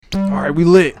All right, we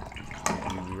lit.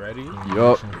 You ready?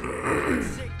 Yup.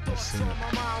 Let's see.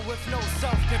 With no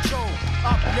self-control,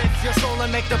 uplift your soul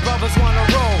and make the brothers wanna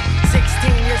roll. 16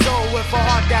 years old with a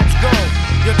heart that's gold.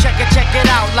 Yo, check it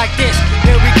out like this.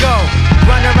 Here we go.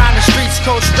 Run around the streets,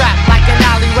 cold strapped like an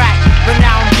alley rat. But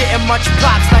now I'm getting much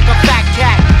props like a fat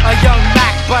cat, a young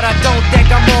Mac. But I don't think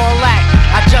I'm all that.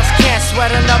 I just can't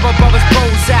sweat another brother's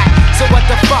Prozac. So what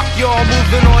the fuck, y'all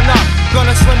moving on up?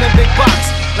 Gonna swim in big bucks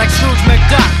like Scrooge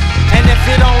McDuck. And if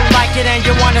you don't like it and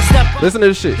you wanna step up, Listen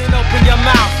to this shit. then open your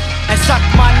mouth and suck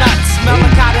my nuts.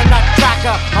 Melancholy nut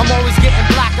cracker. I'm always getting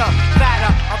blacker,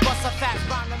 fatter. I bust a fat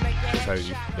rhyme to make your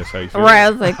That's how you feel. Right, I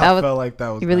was like, that I was felt like that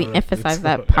was you really directed emphasized too.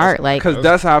 that part, like Because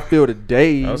that's how I feel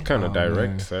today. That was kind of Oh, direct,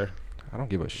 man. sir. I don't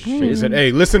give a He shit. said,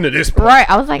 "Hey, listen to this part." right.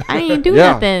 I was like, I didn't do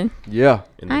Yeah. nothing. Yeah.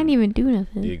 And I didn't even do the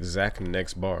nothing. exact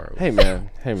next bar. Hey, man.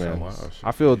 Hey, man. Wow, shit.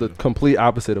 I feel the complete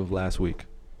opposite of last week.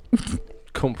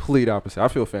 Complete opposite. I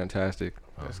feel fantastic.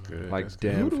 That's good. Like, That's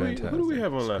good. damn Who do we fantastic.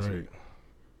 have on last Great. week?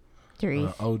 Three.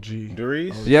 OG.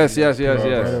 Doris? Yes, yes, Brother,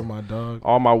 yes. my dog.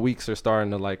 All my weeks are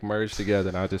starting to like merge together,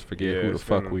 and I just forget who the it's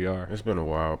fuck been- we are. It's been a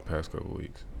while, past couple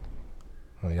weeks.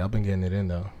 Oh, y'all been getting it in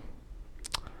though.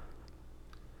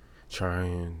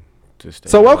 Trying to stay.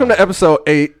 So welcome to alive. episode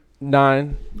 8,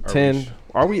 9, Are 10. we sh-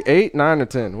 Are we 8, 9, or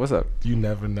 10? What's up? You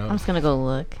never know. I'm just gonna go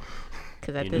look.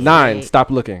 Cause at You this know. 9. rate,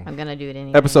 Stop looking. I'm gonna do it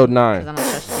anyway. Episode Cause 9. I don't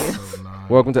trust you. Episode 9.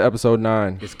 Welcome to episode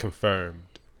 9. It's confirmed.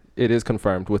 It is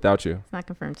confirmed without you. It's not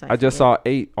confirmed. So I just see it. saw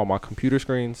 8 on my computer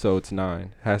screen, so it's 9. It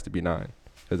has to be 9.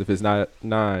 Because if it's not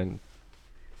 9,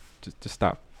 just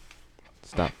stop.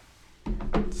 Stop.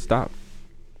 Stop.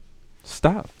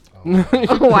 Stop.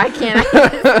 Why can't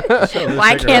I?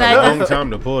 Why can't A long I?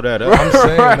 time to pull that up. I'm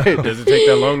saying. Right. Does it take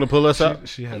that long to pull us up?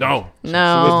 She had No.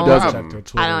 No, Does it? checked her I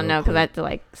Twitter don't know real because I quick. had to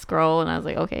like scroll and I was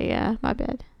like, okay, yeah, my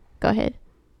bad. Go ahead.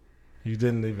 You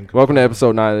didn't even. Welcome to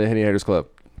episode 9 of the Henny Haters Club.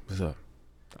 What's up?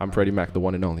 I'm Freddie Mac, the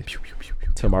one and only.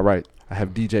 To my right, I have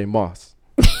DJ Moss.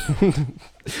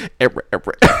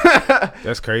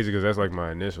 That's crazy because that's like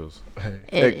my initials. Hey,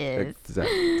 It is.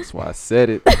 Exactly. That's why I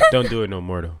said it. Don't do it no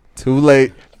more though. Too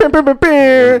late. No.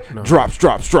 Drops.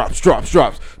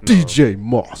 DJ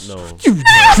Moss. No. You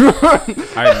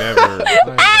I never.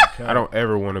 I I don't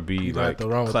ever want to be You got like the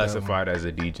wrong with that classified as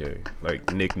a DJ,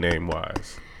 like nickname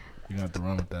wise. You got to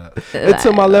run with that. And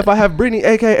to my left, I have Brittany,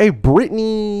 aka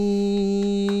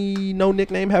Brittany. No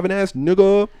nickname, having ass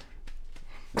nigga.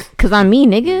 Cause I'm me, I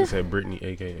nigga. said Brittany,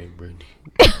 aka Brittany.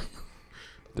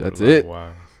 That's it.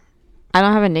 Why? I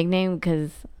don't have a nickname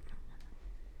because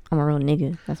I'm a real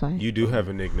nigga. That's why. You do have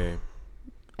a nickname.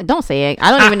 Don't say it.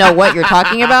 I don't even know what you're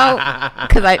talking about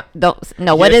because I don't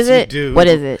know. What Yes, is you it? do. What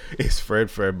is it? It's Fred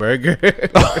Burger.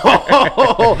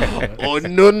 Oh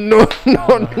no.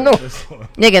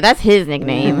 Nigga, that's his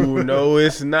nickname. Ooh, no,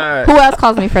 it's not. Who else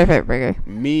calls me Fred Burger?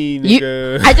 Me, You,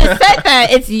 nigga. I just said that.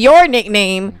 It's your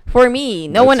nickname for me.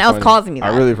 No one That's else funny. calls me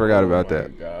that. I really forgot about Oh my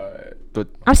that. God. But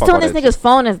I'm fuck still all on this that nigga's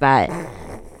phone as that.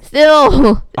 Still.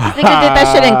 This nigga did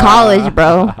that shit in college,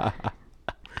 bro.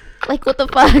 Like, what the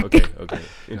fuck? Okay.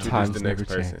 Introduce Times the never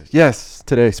next person. change. Yes,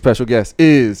 today's special guest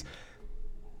is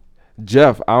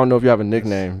Jeff. I don't know if you have a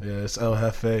nickname. Yeah, it's El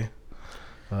Jefe.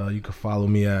 You can follow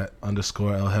me at _El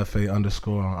Jefe_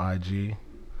 on IG.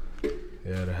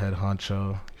 Yeah, the head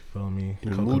honcho. You feel me?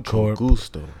 Coca Mucho Corp.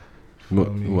 gusto.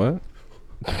 Feel me? What?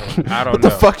 I don't What know.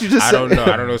 the fuck you just I said? don't know.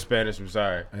 I don't know Spanish. I'm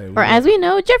sorry. Hey, Or as we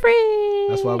know, Jeffrey.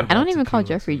 That's why we I don't got even call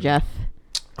tequila, Jeffrey too. Jeff.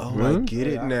 Oh, Really? I get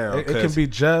it now. It can be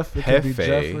Jeff. It can be Jefe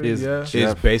Jeffrey. is Yeah.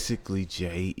 Jeff. It's basically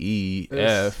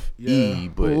JEFE, yeah.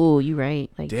 but Ooh, you right.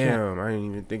 Like, damn, I didn't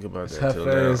even think about It's that till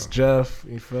Jefe. now. It's Jeff.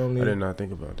 You feel me? I did not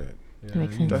think about that. Yeah,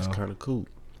 Makes you sense. That's know. kind of cool.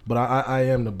 But I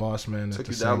am the boss man Took at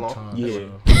the you that same long? time. Yeah.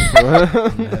 So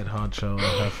I'm the head honcho,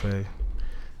 El Jefe,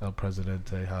 El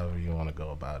Presidente, however you want to go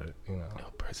about it. You know,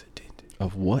 El Presidente.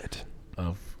 Of what?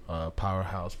 of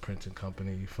Powerhouse Printing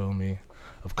Company. You feel me?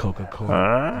 Of Coca Corp.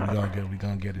 We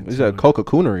gonna get into Is that Coca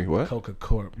Coonery? What? Coca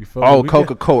Corp. You feel Oh, me?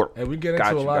 Coca Corp. And we get Got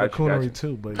into you, a lot got of you, got coonery you.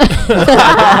 too, but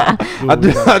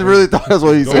I really thought that's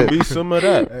what he Gonna said. be some of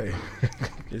that. Hey,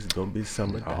 It's gonna be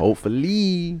some of that.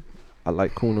 Hopefully, I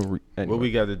like coonery. Anyway, What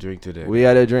we got to drink today? we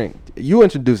had a drink. You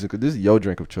introduced it because this is your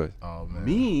drink of choice. oh man,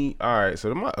 Me? All right.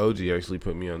 So my OG actually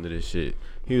put me onto this shit.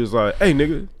 He was like, "Hey,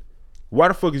 nigga, why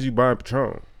the fuck is you buying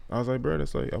Patron?" I was like, "Bro,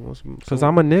 that's like I want some. Cause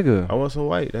I'm a nigga. I want some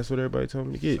white. That's what everybody told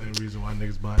me to get. same reason why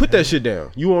niggas buy. Put that shit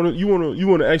down. You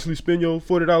wanna actually spend your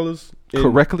 $40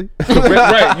 Correctly.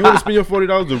 right? You wanna spend your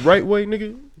 $40 the right way,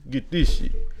 nigga? Get this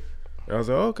shit." And I was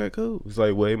like, "Okay, cool." It's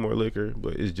like way more liquor,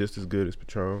 but it's just as good as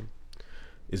Patron.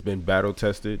 It's been battle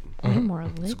tested. Way more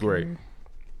It's great. liquor.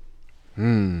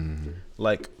 Hmm.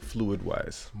 like fluid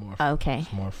wise. More, Okay.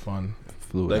 it's more fun.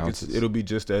 Fluid Like ounces. it'll be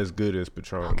just as good as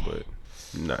Patron, but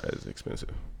not as expensive.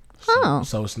 Oh.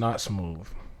 So it's not smooth.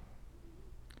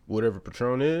 Whatever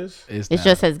Patron is, It's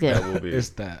just as good. that will be. It's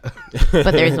that.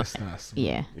 But there's It's not smooth.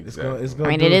 yeah. It's gonna. It's I gonna.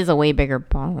 mean, do, it is a way bigger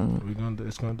bottle.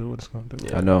 It's gonna do what it's gonna do.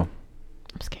 Yeah. I know.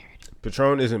 I'm scared.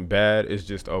 Patron isn't bad. It's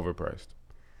just overpriced.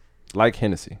 Like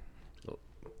Hennessy.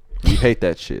 You hate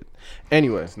that shit.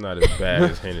 Anyway, It's not as bad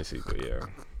as Hennessy, but yeah.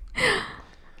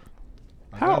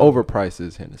 how overpriced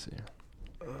is Hennessy?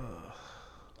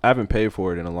 I haven't paid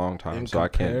for it in a long time, In so I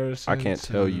can't comparison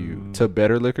tell you to- to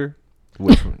better liquor.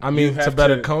 Which one? I mean, You to have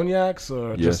better to- cognacs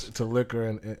or Yes. just to liquor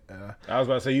and. I was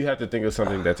about to say you have to think of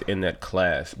something that's in that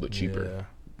class but cheaper. Yeah.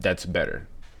 That's better.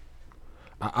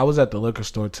 I was at the liquor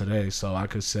store today, so I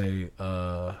could say,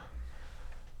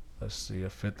 let's see, a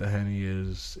fifth of Henny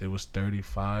it was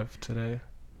 35 today.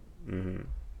 Mm-hmm.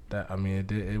 That I mean,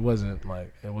 it wasn't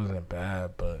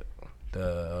bad, but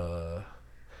the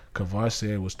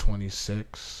Cavassier was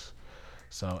 26.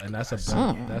 So and that's a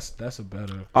better, that's a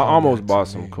better. I almost cognac bought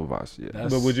to some me. Cavassier.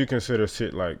 That's- But would you consider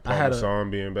shit like I had a- Parmesan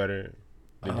being better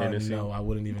than Hennessy? No, I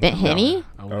wouldn't even. The do that. Henny?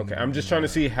 I wouldn't Okay, even I'm just do trying to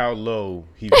that. see how low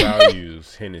he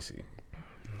values Hennessy.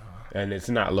 And it's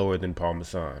not lower than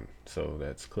Parmesan, so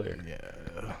that's clear. Yeah,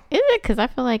 Is it? Because I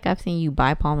feel like I've seen you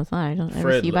buy Parmesan. I don't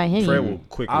ever see you buy Henny. Fred will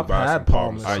quickly I've buy some had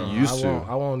Parmesan. Parmesan. I used to.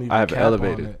 I won't even. I have cap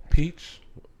elevated. on it. Peach.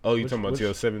 Oh, you Which- talking about which-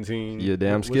 your 17? Yeah,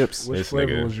 damn skips. Which This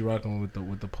flavor nigga. was you rocking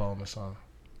with the Parmesan?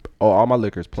 Oh, all my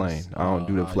liquor's plain. I don't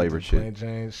do the you flavored plain shit.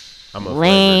 Jane I'm a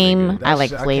Lame. flavor nigga. I like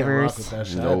shit, I can't rock flavors. with that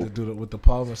shit. I Nope. had to do it with the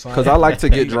Parmesan. Because I like to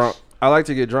get drunk. I like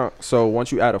to get drunk. So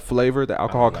once you add a flavor, the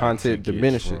alcohol I like to content get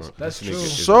diminishes. drunk. That's This nigga true.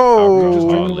 is So- Just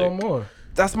drink a alcoholic. little more.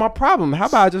 That's my problem. How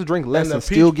about I just drink less And the and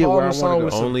still peach get where I Parmesan want to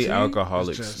with go? some Only tea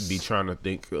alcoholics is just- be trying to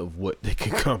think of what they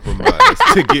can compromise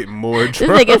to get more This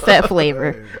drunk. nigga said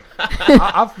flavor.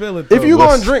 I feel it. If though. you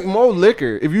gonna drink more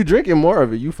liquor, if you drinking more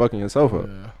of it, you fucking yourself up.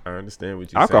 Yeah. I understand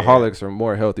what you're Alcoholics are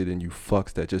more healthy than you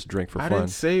fucks that just drink for saying. I fun.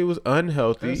 didn't say it was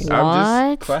unhealthy. What?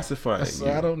 I'm just classifying So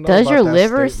you. I don't know. Does about your that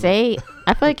liver statement. say?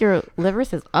 I feel like your liver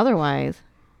says otherwise.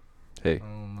 Hey, I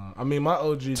don't know. I mean, my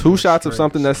OG. 2 drinks shots of straight,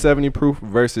 something that's so 70 proof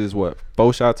versus what?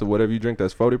 4 shots of whatever you drink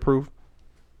that's 40 proof?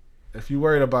 If you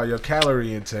worried about your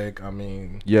calorie intake, I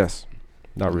mean, Yes.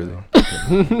 Not really. know.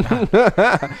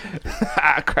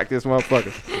 I cracked this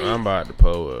motherfucker. I'm about to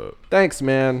pull up Thanks,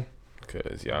 man.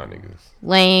 because y'all niggas.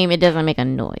 Lame. It doesn't make a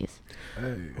noise.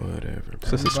 hey, Whatever.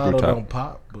 It's just a every screw bottle top. don't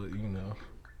pop, but you know.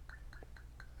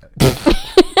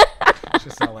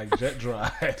 Just sound like jet dry.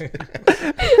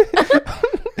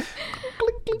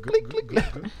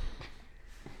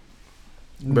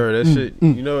 Bro, that shit,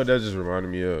 you know what that just reminded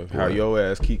me of? How your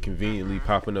ass keep conveniently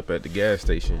popping up at the gas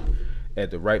station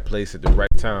at the right place at the right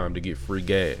time to get free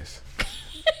gas.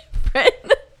 I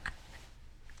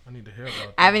need to hear about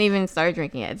that. I haven't even started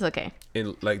drinking yet. It's okay.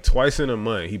 And like twice in a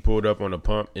month, he pulled up on a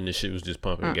pump and the shit was just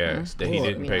pumping gas that he Boy.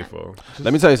 didn't pay for.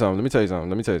 Let me tell you something.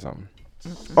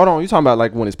 Hold on. You talking about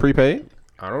like when it's prepaid?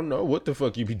 I don't know what the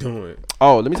fuck you be doing.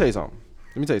 Oh, let me tell you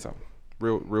something.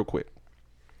 Real quick.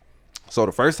 So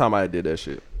the first time I did that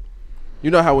shit,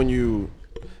 you know how when you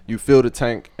fill the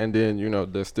tank and then you know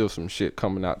there's still some shit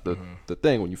coming out the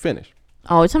thing when you finish.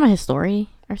 Oh, it's talking about his story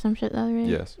or some shit the other day?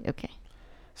 Yes. Okay.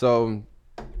 So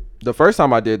the first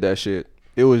time I did that shit,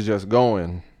 it was just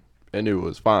going and it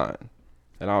was fine.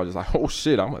 And I was just like, oh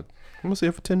shit, I'm gonna sit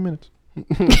here for 10 minutes.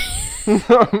 I'm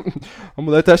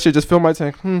gonna let that shit just fill my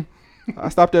tank. I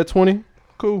stopped at 20.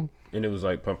 Cool. And it was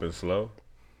like pumping slow.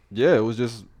 Yeah, it was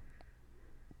just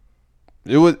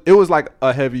it was like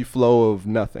a heavy flow of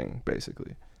nothing,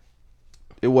 basically.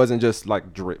 It wasn't just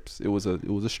like drips. It was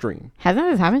a stream. Hasn't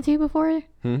this happened to you before?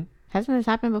 Hmm? Hasn't this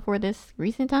happened before this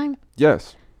recent time?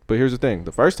 Yes. But here's the thing.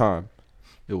 The first time,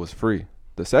 it was free.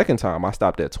 The second time, I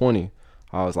stopped at 20.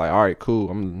 I was like, all right, cool.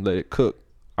 I'm going to let it cook.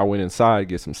 I went inside,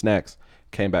 get some snacks,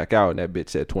 came back out, and that bitch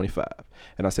said 25.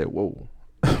 And I said, whoa.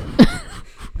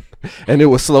 And it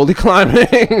was slowly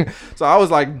climbing. So I was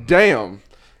like, damn.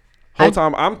 Whole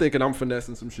time, I'm thinking I'm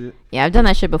finessing some shit. Yeah, I've done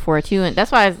that shit before too, and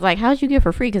that's why I was like, "How'd you get it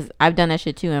for free?" Because I've done that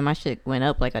shit too, and my shit went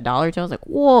up like $1 or two. I was like,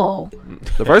 "Whoa!"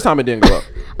 The first time, it didn't go up.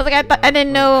 I was like, I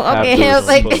didn't know. Have Okay, those I was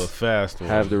like, Full of fast one.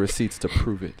 Have the receipts to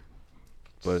prove it.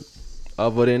 But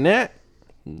other than that,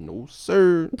 no,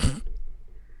 sir.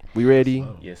 We ready?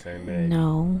 Yes, I'm ready.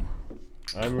 "No,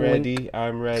 I'm ready.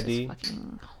 I'm ready.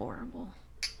 fucking horrible."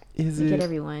 Is I did it?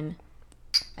 everyone.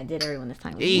 I did everyone this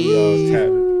time. We all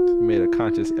tapped. Made a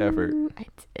conscious effort. I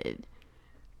did.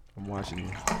 I'm watching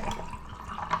you.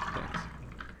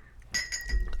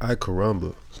 I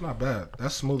caramba. It's not bad.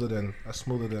 That's smoother than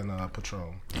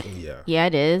Patron. Yeah. Yeah,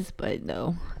 it is, but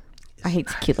no. I hate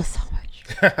tequila so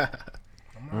much.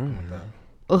 I'm rocking with that.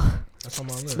 Ugh. That's on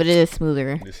my list. But it is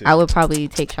smoother. This shit- I would probably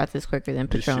take shots this quicker than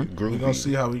This Patron. shit We're groovy. gonna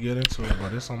see how we get into it,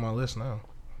 but it's on my list now.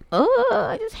 Oh,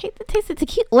 I just hate the taste of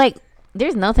tequila. Like,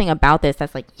 there's nothing about this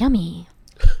that's like yummy.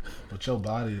 But your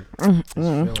body is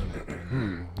feeling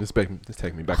it. This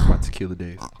take me back to my tequila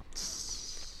days.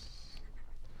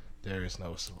 Darius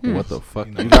knows. What the fuck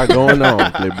You know. you got going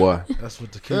on, playboy? That's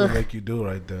what tequila make you do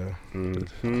right there.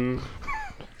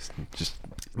 Just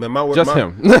Man, my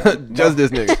him. Just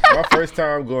this nigga. My first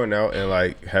time going out and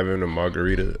like having a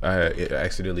margarita, it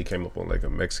accidentally came up on like a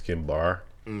Mexican bar,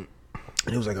 and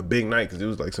it was like a big night because it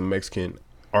was like some Mexican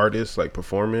artists like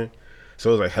performing, so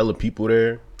it was like hella people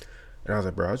there, and I was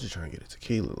like, bro, I was just trying to get a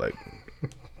tequila. Like,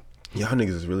 y'all niggas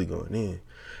is really going in.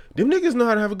 Them niggas know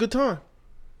how to have a good time.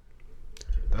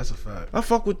 That's a fact. I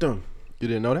fuck with them. You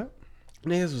didn't know that?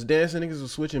 Niggas was dancing, niggas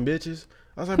was switching bitches.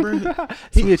 I was like, bro,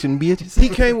 Switching bitches. he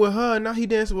came with her, and now he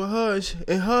dancing with her,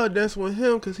 and her dancing with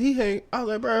him because he ain't. I was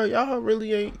like, bro, y'all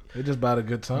really ain't. They just about a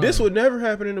good time. This would never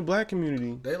happen in the black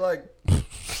community. They like.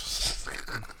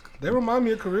 They remind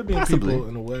me of Caribbean Possibly. people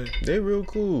in a way. They real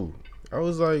cool. I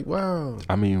was like, wow.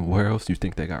 I mean, where else do you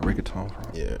think they got reggaeton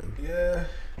from? Yeah. Yeah.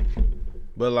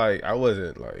 But like, I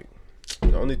wasn't like,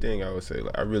 the only thing I would say,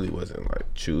 like, I really wasn't like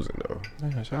choosing though.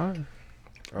 Yeah, shout out.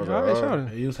 I was All like, right, oh. shout out.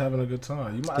 He was having a good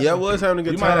time. You might, Yeah, I was having a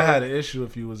good you time. might have had an issue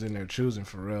if you was in there choosing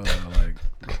for real. Like,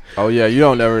 Oh yeah, you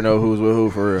don't never know who's with who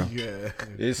for real. yeah.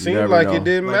 It seemed never like know. it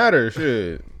didn't Like- matter.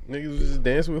 Shit. Niggas was just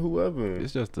dancing with whoever.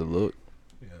 It's just a look.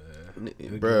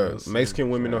 Bruh, Mexican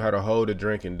women know how to hold a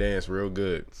drink and dance real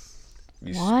good.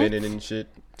 Be What? spinning and shit.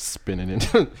 Spinning in.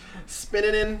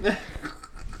 Spinning in.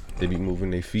 They be moving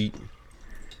their feet.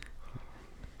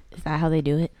 Is that how they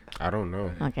do it? I don't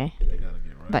know. Okay. They gotta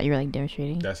get right. Thought you were like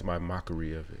demonstrating. That's my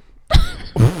mockery of it.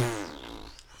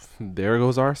 There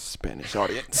goes our Spanish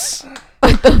audience.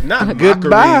 Not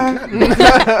Goodbye. mockery.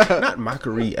 Not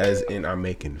mockery as in I'm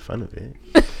making fun of it.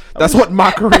 That's what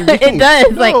mockery means. It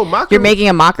does. No, Like, mockery- you're making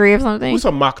a mockery of something. What's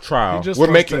a mock He trial? just We're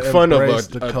wants making to fun of embrace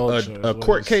the culture, is a what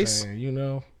court he's case. saying, you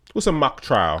know. What's a mock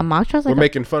trial? A mock trial's like We're a-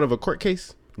 making fun of a court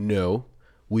case? No.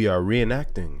 We are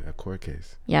reenacting a court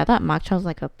case. Yeah, I thought mock trial's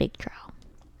like a fake trial.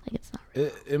 Like, it's not.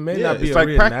 It may Yeah, not be it's a like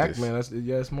reenactment. practice.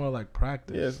 It's more like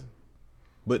practice. Yes.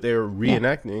 But they're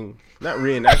reenacting, not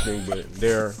reenacting, but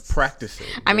they're practicing.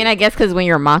 I mean, I guess because when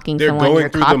you're mocking They're someone, going you're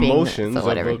through the copying. motions So of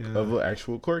whatever. an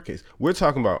actual court case. We're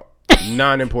talking about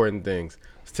non-important things.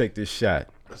 Let's take this shot.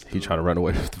 He trying to run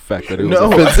away with the fact that it was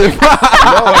No. offensive. No,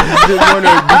 I just didn't want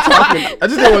to be talking. I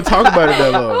just didn't want to talk about it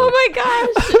that long. Oh my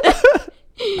gosh.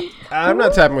 I'm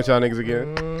not tapping with y'all niggas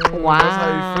again. Wow. That's how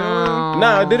you feeling?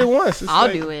 Nah, I did it once. It's I'll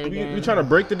like, do it again. We trying to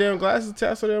break the damn glasses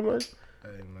tassel that much?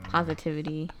 Hey, man.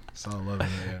 Positivity. It's all love in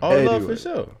the air. All love Anyway. for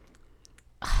sure.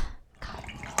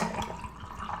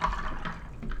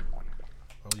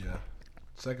 Oh yeah.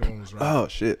 Second one was right. Oh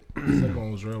shit. Second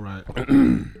one was real right.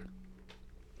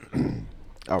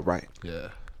 All right. Yeah.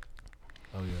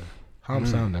 Oh yeah. How I'm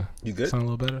sounding? You good? Sound a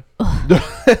little better? I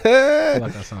feel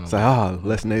like I sound a It's like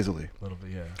less nasally. little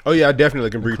bit. Yeah. Oh yeah, I definitely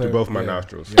can breathe through Clear- both my yeah.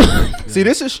 nostrils. Yeah. See,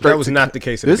 this is straight. That was not the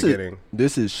case in the beginning.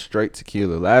 This is straight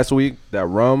tequila. Last week, that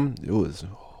rum, it was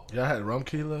Y'all had rum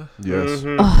tequila. yes.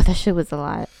 Mhm. Oh, that shit was a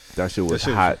lot. That shit That was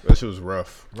shit hot. that shit was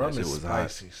rough. Rum shit is was hot.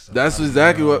 spicy. So That's I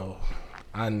exactly what- know.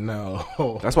 I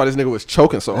know. That's why this nigga was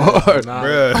choking so hard. Nah,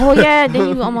 Bruh. Oh yeah, then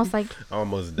you almost like I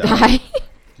almost died. die.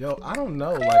 Yo, I don't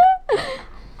know. Like,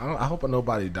 I hope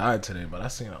nobody died today, but I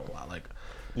seen a lot. Like,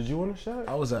 Did you want a shot?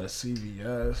 I was at a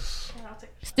CVS.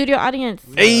 Studio audience.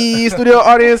 Hey, studio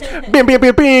audience. Bim, bim,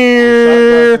 bim,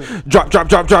 bim. Drop, drop,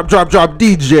 drop, drop, drop, drop.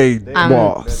 DJ I'm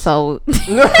Boss. so.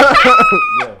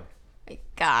 Yeah.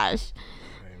 Gosh.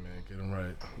 Hey man, get them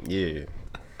right. Yeah.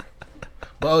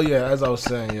 But oh yeah, as I was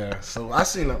saying, yeah. So I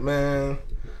seen it, man.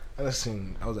 I was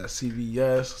at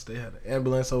CVS. They had an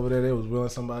ambulance over there. They was wheeling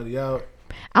somebody out.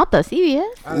 Out the CVS.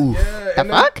 Yeah, The and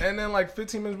fuck? then, and then like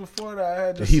 15 minutes before that, I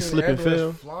had just Did he seen slip the and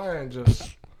ambulance flying. Just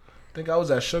I think I was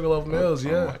at Sugarloaf Mills.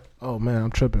 Yeah. Oh man,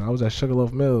 I'm tripping. I was at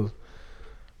Sugarloaf Mills.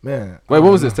 Man. Wait,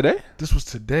 what was this today? This was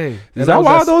today. Is that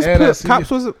why those CVS. cops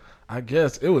was? I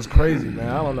guess it was crazy, man.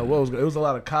 I don't know what was. It was a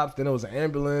lot of cops. Then it was an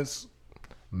ambulance.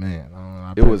 Man, I don't know.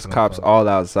 I It pray was for them cops folks. all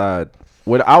outside.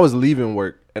 When I was leaving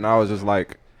work, and I was just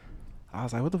like,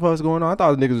 what the fuck's going on? I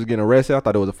thought the niggas was getting arrested. I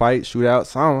thought it was a fight, shootout.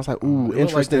 So I was like, ooh, It looked like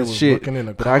interesting they was shit. looking in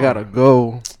a But I gotta car.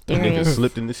 go. Nigga Serious.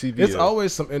 slipped in the CVS. It's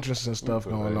always some interesting stuff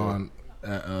going on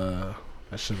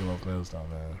at Sugarloaf Mills, though,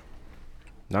 man.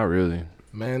 Not really.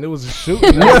 Man, it was a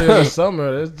shooting earlier in the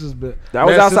summer. It's just been That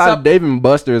was man, since outside Dave and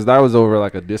Buster's. That was over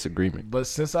like a disagreement. But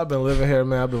since I've been living here,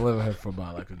 man, I've been living here for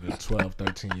about like a good 12,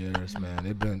 13 years,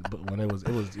 man. But when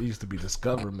it used to be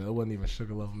Discover Mill. It wasn't even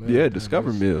Sugarloaf Mill. Yeah, man.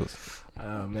 Discover Mills.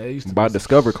 Man, it used to Buy be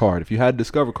Discover card. If you had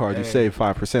Discover card, you Hey, save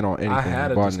 5% on anything. I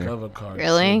had a bought in there. Discover card.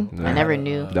 Really? too. I never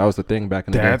knew. That was the thing back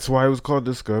in the That's why it was called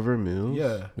Discover Mills.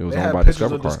 Yeah, It was they owned had by pictures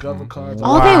Discover of card. Discover cards.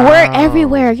 Oh, they were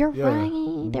everywhere. You're Yeah. right.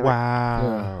 They were-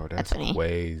 Wow, That's that's funny.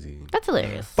 crazy. That's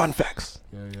hilarious. Fun facts.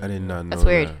 I did not know. That's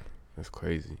weird. That. That's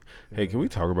crazy. Hey, can we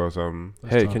talk about something?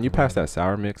 Hey, talk can you about pass it. that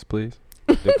sour mix, please?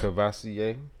 The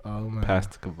Cavassier. Oh man, Pass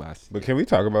the Kvass. But can we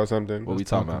talk about something? What we Let's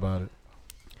talking talk about? it.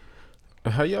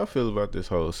 How y'all feel about this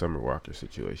whole Summer Walker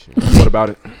situation? What about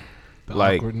it? The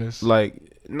like, awkwardness. like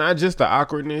not just the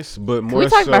awkwardness, but more. We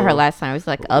talked about so- her last time. It was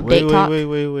like update talk.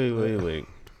 Wait.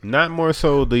 Not more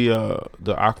so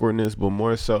the awkwardness, but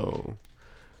more so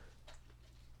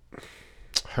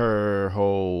her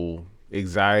whole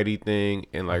anxiety thing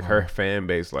and like her fan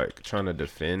base like trying to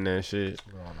defend that shit.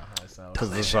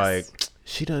 Cause it's like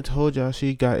she done told y'all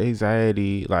she got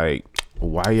anxiety. Like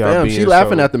why y'all Damn, being she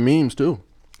laughing so, at the memes too.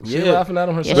 She Yeah. laughing at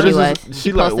him Yeah, herself. But she it's was. just- She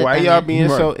she like, posted why that, y'all man. being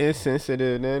Right. so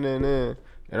insensitive? Nah.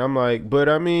 And I'm like, but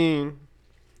I mean,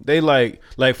 they like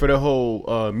for the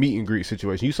whole meet and greet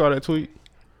situation. You saw that tweet?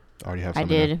 I already have I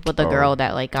something there. did with the girl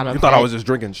that like got You upset. thought I was just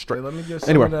drinking Hey, straight. let me get some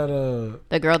Anyway. of that.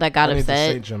 The girl that got I need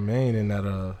upset. Saint Germain in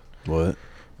that. What?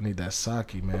 I need that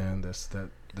sake, man.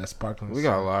 That sparkling. We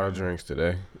got a lot of drinks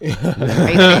today. Are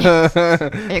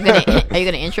you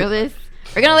gonna intro this?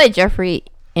 We're gonna let Jeffrey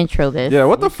intro this. Yeah,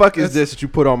 what the fuck is this that you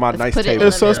put on my Let's nice put it table? in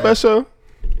It's so Yeah. special.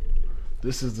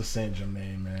 This is the Saint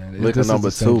Germain, man. Liquor This is number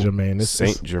the Saint 2. Germain. This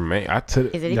Saint Germain. is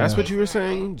Is it That's even- what you were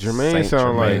saying. Jermaine Saint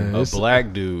sound like Germain. a It's-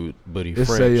 black dude, but he It's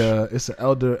French. it's an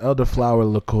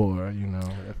elderflower liqueur. You know,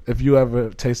 if you ever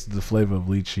tasted the flavor of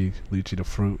lychee the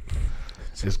fruit,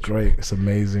 it's great. It's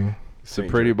amazing. It's a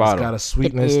pretty It's got bottle. a It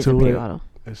sweetness is a to big it. bottle.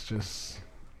 It's just.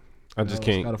 I just It's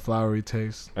got can't. a flowery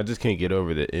taste. I just can't get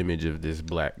over the image of this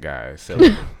black guy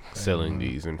selling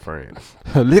these in France.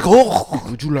 Liquor.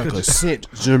 Would you like a Saint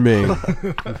Germain?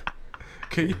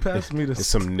 Can you pass me the It's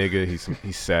some nigga.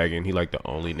 He's sagging. He like the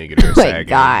only nigga there Oh my sagging.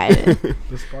 god.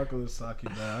 the sparkling sake,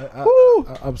 man?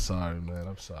 I'm sorry, man.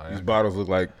 I'm sorry. These bottles look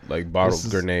like bottled This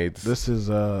is- grenades. This is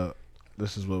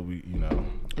what we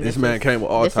This man came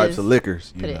with all this types is- of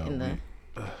liquors. Put it know, in the.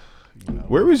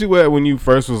 Where was you at when you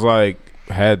first was like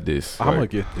had this? I'm gonna Like,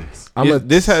 get this.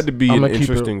 this had to be I'ma an keep it-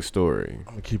 interesting story. I'm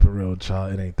gonna keep it real,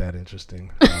 child. It ain't that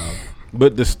interesting.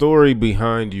 But the story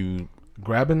behind you,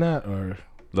 Grabbing that or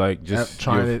like just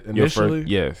trying it initially?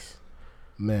 yes.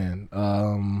 man,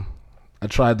 I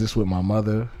tried this with my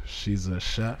mother. She's a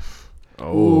chef.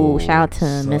 Ooh, shout out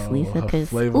to Miss So Lisa. her 'Cause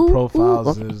flavor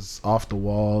profiles is off the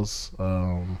walls.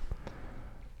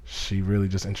 She really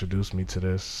just introduced me to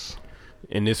this.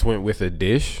 And this went with a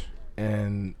dish.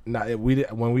 And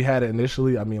when we had it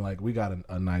initially, I mean, like we got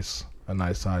a nice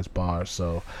sized bar,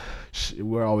 so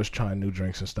we're always trying new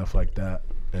drinks and stuff like that.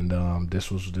 And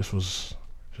this was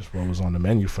just what was on the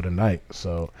menu for the night.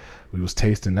 So we was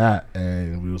tasting that,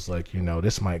 and we was like,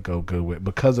 this might go good with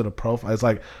because of the profile. It's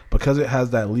like because it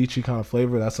has that lychee kind of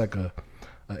flavor. That's like a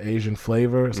Asian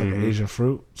flavor. It's like an Asian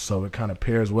fruit, so it kind of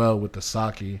pairs well with the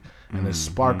sake, and it's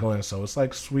sparkling, so it's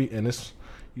like sweet and it's.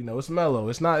 It's mellow.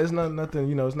 It's not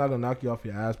nothing. It's not gonna knock you off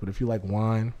your ass. But if you like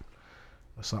wine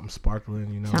or something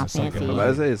sparkling, Sound it's like fancy. a-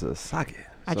 Let's say it's a sake.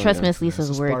 I So, trust yeah. Miss Lisa's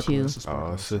it's a word sparkling- too. it's a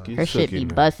sparkling Sookie. Her shit be man.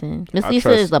 bussin'. Miss I Lisa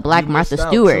trust- is the Black You Martha missed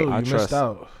out, Stewart. too. I You trust- missed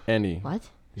out. Any. What?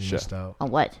 You Chef. missed out. On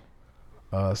what?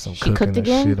 Some She cooking. cooked And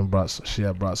again? she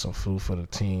had brought some food for the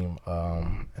team.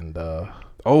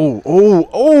 Oh,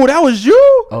 that was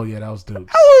you? Oh yeah, that was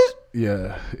Dukes.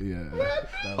 Yeah.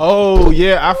 Oh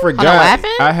yeah, I forgot.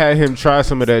 happened? I had him try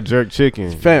some of that jerk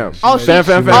chicken. Fam. Oh, fam,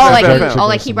 fam, she- fam, Oh, fam, like fam, he, fam. oh,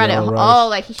 like he brought it. Some Oh,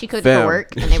 like she cooked Fam. for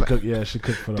work. And they She were, cooked. Yeah, she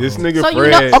cooked for the This whole- nigga so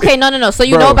Fred. okay, no. So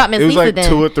you Bro, know about Miss it was Lisa like then.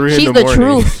 2 or 3 in She's the the morning.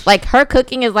 truth. Like her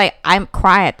cooking is like I'm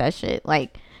cry at that shit.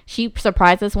 Like she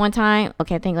surprised us one time.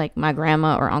 Okay, I think like my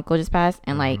grandma or uncle just passed,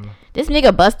 and like this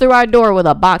nigga bust through our door with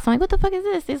a box. I'm like, what the fuck is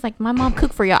this? It's like my mom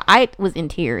cooked for y'all. I was in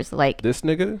tears. Like This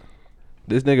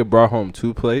nigga brought home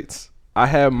 2 plates. I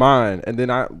had mine, and then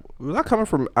was I coming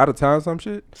from out of town or some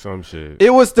shit? Some shit. It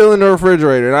was still in the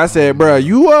refrigerator, and I said, bruh,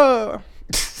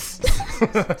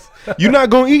 You not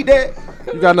gonna eat that?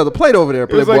 you got another plate over there,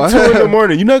 It was playboy. like 2 in the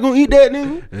morning. You not gonna eat that,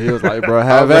 nigga? And he was like, bro,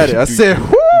 have was at like, it. I said, You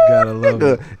whoo, gotta love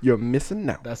nigga, it. you're missing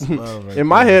out. That's love. Right In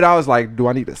my there. head, I was like, do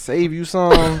I need to save you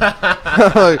some?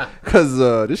 Because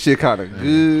this shit kind of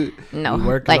good. no, We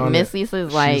working like on Miss it. Lisa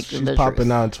is like she's the popping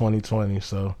truth. out in 2020.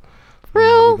 So For We're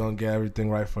real? gonna get everything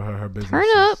right for her. Her business. Turn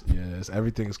up. Yes,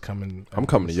 everything is coming. I'm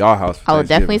coming to y'all house. For I will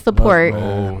definitely Thanksgiving. support.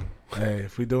 Man, hey,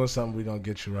 if we doing something, we gonna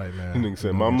get you right, man. Nigga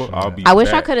said, We gonna "Mama, get you I'll right. be." I wish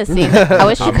I back. could have seen. I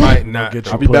wish I you could. might not. Get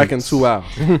I'll your I'll be back in plates. 2 hours.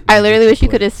 I literally wish you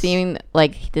could have plates. seen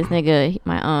like this nigga,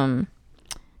 my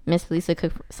Miss Lisa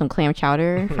cooked some clam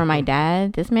chowder for my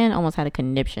dad. This man almost had a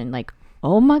conniption. Like,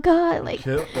 oh my god, like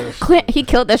Killed that shit. he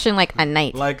killed that shit in like a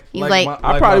night. Like, he's like,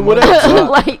 I probably my would've- mother-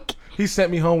 like He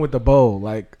sent me home with the bowl.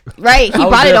 Like, right. He I was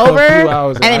brought it there for over, a few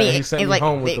hours, and then he sent he's me like,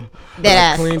 home with the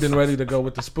that ass. cleaned and ready to go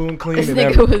with the spoon cleaned This and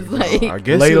nigga everything. was like, I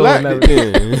guess he Ladle liked and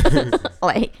it then.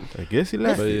 like I guess he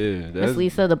liked But it. yeah, Miss that's,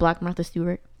 Lisa, the Black Martha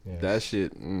Stewart. that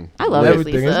shit. I love Miss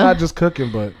Everything. Lisa. It's not just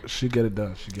cooking, but she get it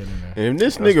done. She get in there. And if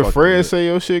this That's nigga fucking Fred good. say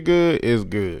your shit good, it's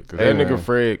good. Cause Hey, that man. nigga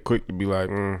Fred quick to be like,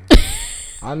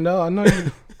 I know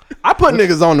you. I put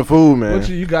niggas on the food, man. What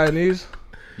you Guyanese?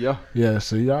 Yeah. Yeah,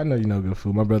 so I know you know good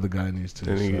food. My brother Guyanese too.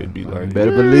 That nigga so be I like, know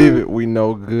Better believe it. We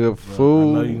know good I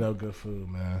food. know you know good food,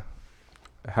 man.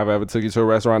 Have I ever took you to a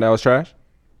restaurant that was trash?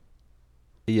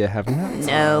 Yeah, have not.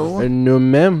 No. No,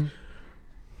 ma'am.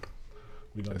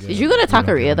 We don't Did get you into- go to we don't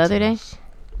Taqueria get the other into day? this.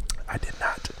 I did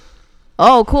not.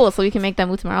 Oh, cool. So we can make that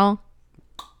move tomorrow.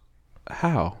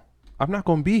 How? I'm not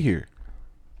gonna be here.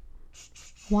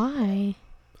 Why?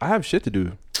 I have shit to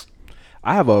do.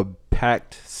 I have a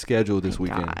packed schedule this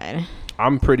weekend. God.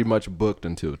 I'm pretty much booked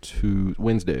until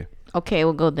Wednesday. Okay,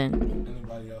 we'll go then.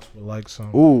 Anybody else would like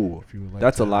some? Ooh, If you would like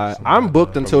that's to a have lie. some I'm like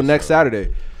booked that. until next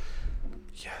Saturday.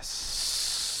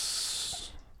 Yes.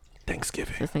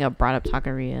 Thanksgiving. This nigga brought up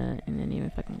Taqueria and didn't even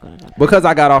fucking go to that. Because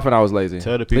I got off and I was lazy.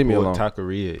 tell the Leave me people alone. what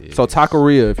taqueria is. So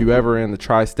Taqueria, if you ever in the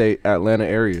tri-state Atlanta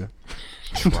area,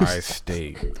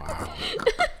 Tri-state. Wow.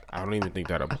 I don't even think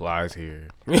that applies here.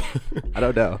 I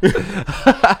don't know.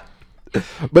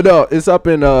 But no, it's up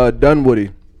in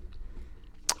Dunwoody.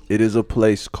 It is a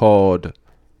place called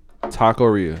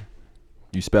Taqueria.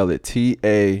 You spell it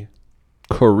T-A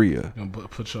Korea. You gonna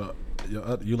put your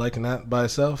you liking that by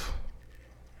itself?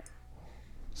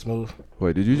 Smooth.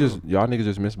 Wait, did you just y'all niggas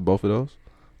just miss both of those?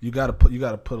 You gotta put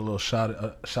a little shot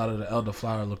of the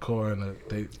elderflower liqueur and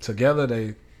they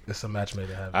together it's a match made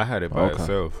in heaven. I had it by Okay.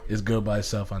 itself. It's good by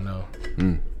itself, I know.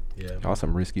 Yeah. Y'all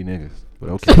some risky niggas. But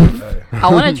okay. Hey,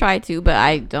 I want to try to, but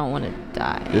I don't want to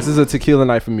die. This is a tequila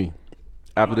night for me.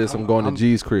 After this, I'm going to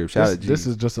G's crib. Shout out this G's.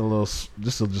 is just a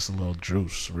little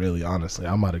juice, really. Honestly,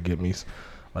 I'm about to get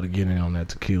in on that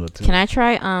tequila too. Can I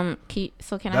try? Can I That's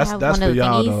have that's one for of the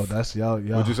y'all thingies? though. That's y'all.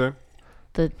 What'd you say?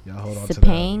 The Y'all hold on to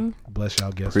Sepang. that. Bless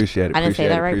y'all guests. Appreciate it. I didn't say appreciate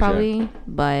that it, right, appreciate it.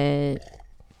 probably,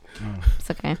 but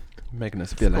it's okay. Making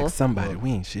us feel Cool. like somebody.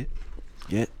 We ain't shit.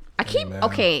 Yet. I keep man.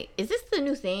 okay. Is this the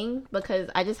new thing? Because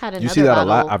I just had another. You see that a bottle.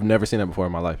 lot? I've never seen that before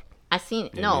in my life. I seen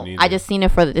Yeah, no. me I neither. just seen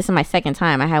it for this is my second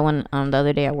time. I had one the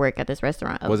other day at work at this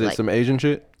restaurant. Was it like, some Asian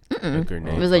shit? A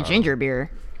grenade It was a bottle. ginger beer.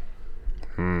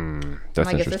 That's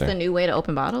Like, is this the interesting. new way to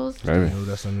open bottles? Maybe. Yo,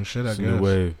 that's some new shit. I It's a guess. new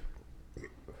wave.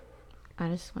 I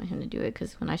just want him to do it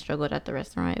because when I struggled at the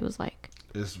restaurant, it was like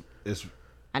It's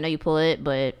I know you pull it,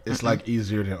 but it's like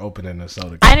easier than opening a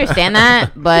soda. I understand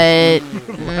that, but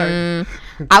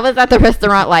I was at the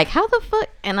restaurant like, how the fuck?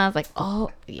 And I was like,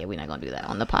 oh, yeah, we're not going to do that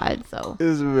on the pod, so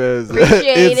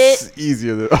Appreciate it's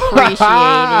easier than.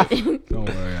 appreciate it. Don't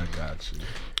worry, I got you.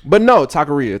 But no,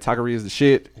 Taqueria. Taqueria is the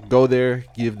shit. Go there,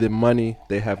 give them money.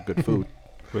 They have good food.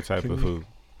 What type of food?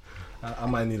 I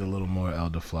might need a little more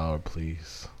elderflower,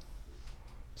 please.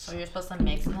 So you're supposed to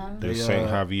mix them? The They, Saint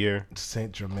Javier.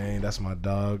 Saint Germain, that's my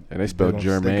dog. And they spelled gon-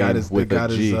 Germain got his- with a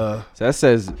G. his, So that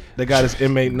says They got his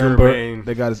inmate number. Germain.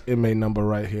 They got his inmate number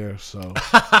right here, so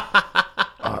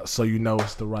so you know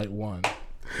it's the right one.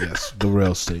 Yes, the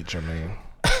real Saint Germain.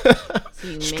 So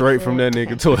you mix Straight from it? that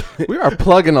nigga to we are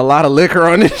plugging a lot of liquor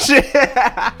on this shit.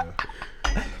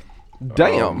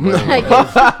 Damn.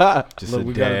 just Look, a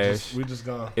we dash. we just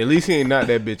gonna. At least he ain't knocked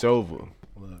that bitch over.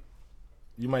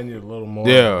 You might need a little more.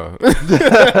 Yeah.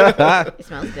 It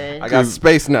smells good. I got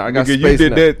space now. I got Nigga, space you did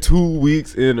now. that 2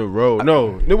 weeks in a row.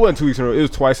 No, it wasn't 2 weeks in a row. It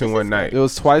was twice in one night. It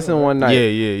was twice in one night.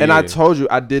 Yeah. And I told you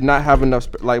I did not have enough.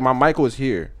 Like my mic was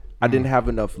here. I didn't have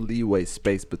enough leeway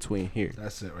space between here.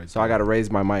 That's it right So I got to raise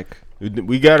my mic.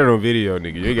 We got it on video,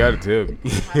 nigga. You gotta tell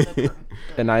me.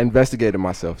 And I investigated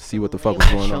myself, see what the fuck was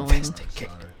going on.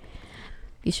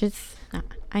 You should.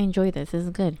 I enjoy this. This is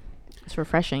good. It's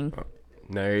refreshing.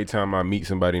 Now every time I meet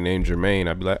somebody named Jermaine,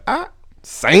 I be like,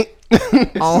 Saint.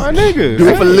 Oh, my nigga. Do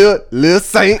it for Lil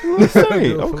Saint. Saint, Do it for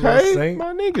okay, Lil Saint.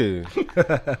 my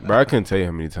nigga. Bro, I couldn't tell you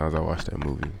how many times I watched that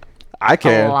movie. I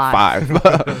can lot.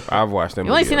 5. I've watched that.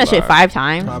 You only movie seen a that shit lot. 5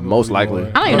 times. Probably Most likely.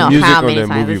 more. I don't even The know music how on many that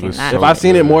times movie I've seen was that. so If I've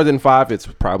seen it good. more than 5, it's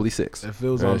probably 6. If it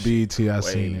was on That BET, I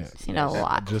seen it. Seen it a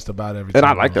lot. Just about every And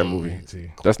time. I like that on movie.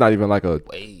 BET. That's not even like a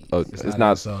it's It's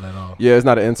not insult at all. yeah, it's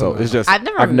not an insult. It's just I've I've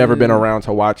never never been around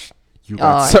to watch you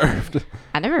got Oh. served.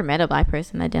 I never met a black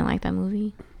person that didn't like that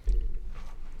movie.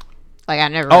 Like I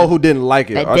never. Oh, who didn't like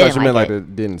it? That I thought didn't you meant like like it.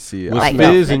 that didn't see it. Was Like,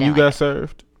 Fizz no, and they you didn't got like it.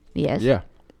 served? Yes. Yeah.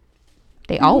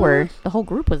 They all were. The whole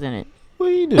group was in it. What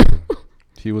you did?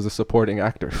 He was a supporting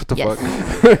actor. What the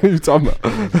Yes. fuck? you talking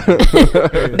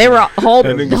about? They were whole.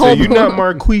 That The nigga whole, said, "You not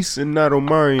Marquise and not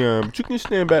Omarion, but you can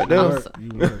stand back there." Oh,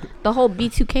 the whole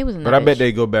B2K was in But that I bet bitch.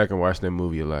 they go back and watch that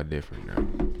movie a lot different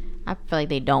now. I feel like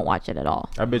they don't watch it at all.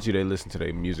 I bet you they listen to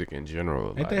their music in general.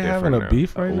 Ain't lot they different having a now.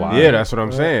 beef right now? Yeah, that's what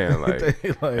I'm saying. Like, They,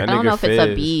 like- that I don't nigga know if it's a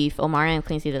Fizz- beef. Omarion and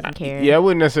Quincy doesn't care. Yeah, I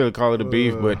wouldn't necessarily call it a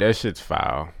beef, but that shit's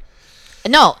foul.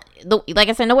 No, like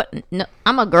I said, no,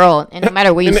 I'm a girl, and no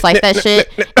matter where you slice that shit,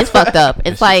 it's fucked up.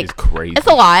 It's shit like is crazy. It's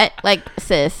a lot. Like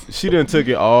sis, She done took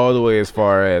it all the way as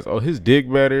far as, oh, his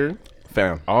dick better,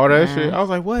 Fam. all that shit. I was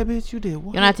like, what, bitch, you did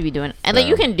what? you don't have to be doing it. And like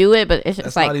you can do it, but it's just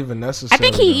That's like not even necessary. I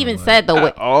think he though, even like- said the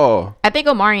way. Oh. I think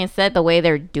Omarion said the way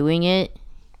they're doing it.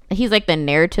 He's like the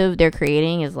narrative they're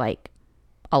creating is like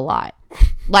a lot.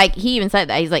 Like he even said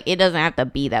that he's like it doesn't have to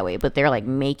be that way, but they're like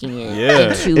making it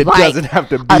Yeah. into It like doesn't have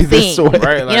to a be this thing. way.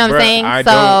 Right, You know what I'm saying? I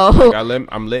So- don't, like,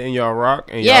 I'm letting y'all rock,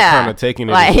 and Yeah, y'all kind of taking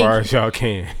it like- as far as y'all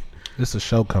can. It's a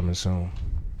show coming soon.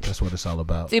 That's what it's all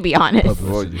about. To be honest, Well,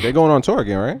 Publicity. they're going on tour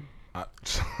again, right?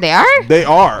 they are. They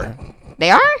are. They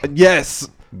are Yes.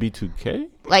 B2K?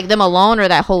 like them alone or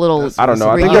that whole little. I don't know.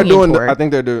 I think reunion they're doing. tour? I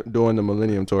think they're doing the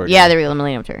Millennium Tour. Yeah, Again. they're the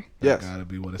Millennium Tour. Yes. Gotta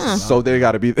be what it's about. So they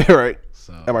got to be there, right?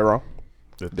 So Am I wrong?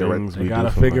 The They're right. things they we gotta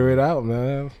do for figure money. it out,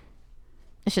 man.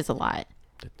 It's just a lot.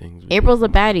 The things we April's do a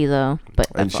baddie though, but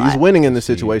And that's a she's lot. winning in this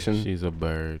for- situation, She's a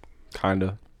bird.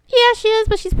 kinda. Yeah, she is,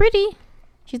 but she's pretty.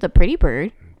 She's a pretty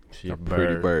bird. She a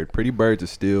Pretty bird. bird. Pretty birds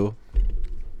is still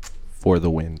for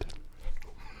the wind,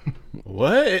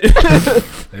 What?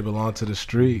 They belong to the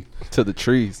street. to the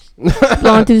trees,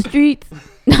 Belong to the streets,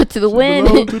 not to the wind.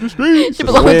 belong to the streets. She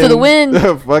belongs to the wind.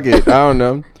 Fuck it. I don't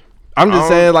know. I'm just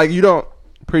saying, like you don't.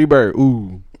 Pretty bird.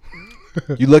 Ooh.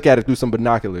 You look at it through some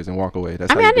binoculars and walk away. That's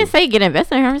I how mean, I you do didn't it. say get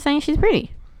invested in her. I'm saying she's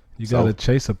pretty. You So- gotta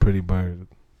chase a pretty bird.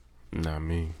 Not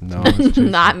me. No,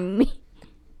 Not me.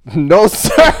 no,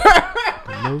 sir.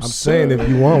 I'm saying if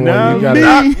you want Not one, you gotta.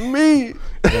 Not me.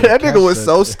 That nigga was catch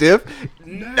so that. stiff.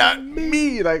 Not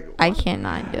me. Like I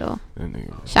cannot do. That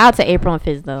nigga. Shout out to April and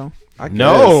Fizz though. I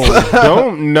No, guess.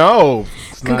 don't no,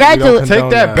 It's not- you don't Congratula- condone Take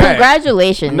that back.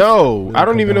 Congratulations. no. I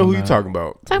don't even know who you condone talking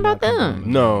about. Talk about them.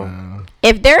 No,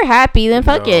 If they're happy, then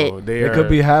fuck it. They They are, could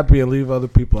be happy and leave other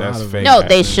people That's out of fake. it. No,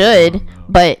 they should,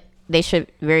 but they should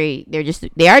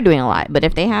they are doing a lot. But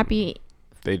if they happy,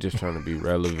 They just trying to be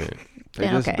relevant, They're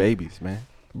Yeah, just okay. babies, man.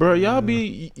 bro.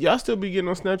 Y'all still be getting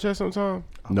on Snapchat sometime.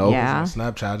 No. Yeah. On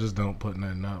Snapchat, I just don't put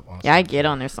nothing up. On yeah, I get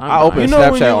on there sometimes. I open You know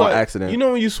when Snapchat you on like, accident. You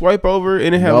know when you swipe over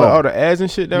and it have No. like all the ads and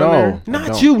shit down No, there. I Not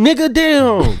don't. you, nigga.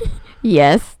 Damn.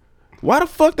 Yes. Why the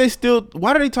fuck they still?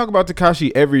 Why do they talk about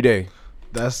Tekashi every day?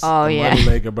 That's Oh, a yeah. money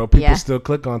maker, bro. People Yeah. still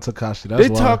click on Tekashi. That's They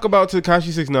why. talk about Tekashi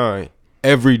 6ix9ine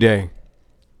every day.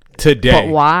 Today, But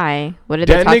why? What are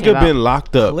they that talking nigga about? been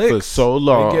locked up for Clicks. so They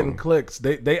long. getting clicks.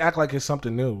 They act like it's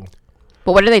something new.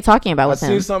 But what are they talking about I with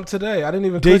seen him? something today. I didn't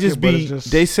even. They click just it, but be. it's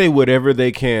just, They say whatever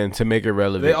they can to make it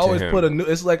relevant. They always to him. put a new.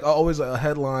 It's like always a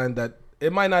headline that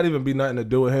it might not even be nothing to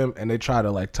do with him, and they try to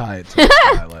like tie it to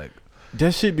the guy, like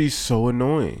That should be so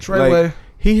annoying. Treyway. Like,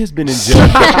 he has been in jail.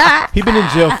 He been in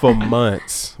jail for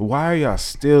months. Why are y'all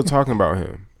still talking about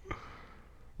him?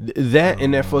 That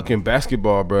and that fucking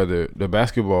basketball brother, the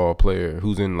basketball player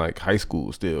who's in like high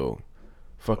school still,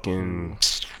 fucking.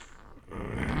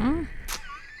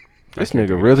 This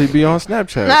nigga really be on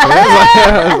Snapchat.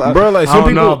 Bro, like I some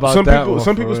don't know people, about some that people, one,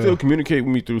 some for people real. still communicate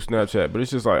with me through Snapchat, but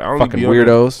it's just like I don't Fucking be on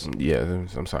weirdos. Yeah,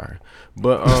 I'm sorry,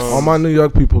 but all my New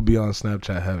York people be on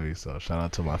Snapchat heavy. So shout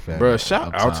out to my family. bro, shout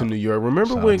up out top. to New York.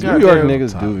 Remember Shout when out to New York goddamn-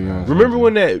 niggas do be on. Remember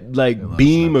when that like love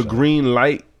beam of Snapchat. green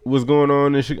light was going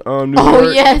on in New Oh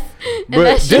York? yes. And But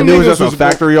that shit And it was niggas just a was-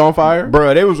 factory on fire.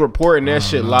 Bro, they was reporting that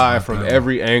shit live from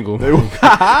every angle.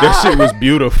 That shit was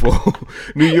beautiful.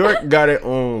 New York got it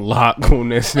on lock on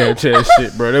that Snapchat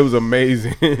shit, bro. That was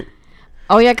amazing.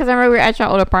 Oh yeah, because I remember we were at your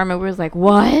old apartment. We was like,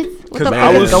 what? What the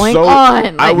Man, fuck is going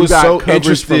on? I Like, was got so coverage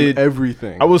interested. from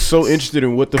everything. I was so interested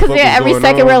in what the fuck because was yeah, every going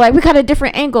second on. we're like, we got a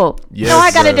different angle. Yes, no,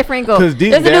 I got a bruh. different angle. Cause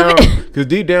deep There's a down, new- cause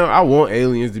deep down, I want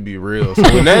aliens to be real. So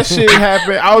when that shit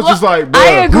happened, I was just like, bruh, I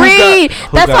agree.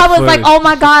 who That's got why I was like, footage? oh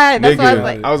my god. That's why I was Nigga,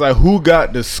 like, I was like, who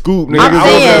got the scoop? Nigga, I'm I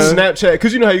was saying. on Snapchat,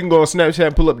 cause you know how you can go on Snapchat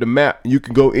and pull up the map, and you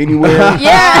can go anywhere.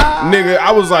 yeah. Nigga,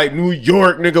 I was like, New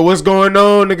York, nigga, what's going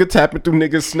on? Nigga, tapping through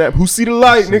niggas snap. Who see the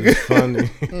light, nigga? It's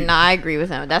funny. Nah, I agree with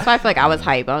him. That's why I feel like I was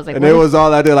hype. I was like, and what it is- was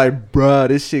all out there like, bruh,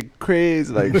 this shit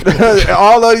crazy. Like,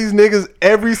 all of these niggas,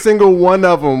 every single one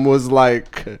of them was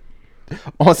like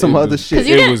on some other shit. 'Cause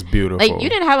you It didn't- was beautiful. like you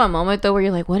didn't have a moment though where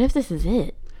you're like, what if this is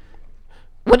it?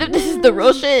 What if this is the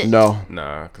real shit? No,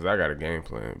 Nah, cause I got a game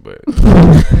plan, but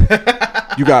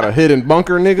you got a hidden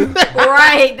bunker, nigga.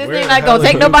 Right. This Where ain't the not hell gonna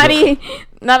take is- nobody.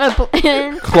 Not a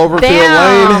plan. Cloverfield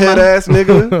Damn. Lane, head ass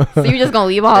nigga. So you just gonna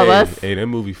leave all of hey, us? hey, that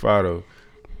movie fire though.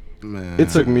 Man. It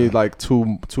took me like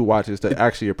two watches to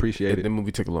actually appreciate That it.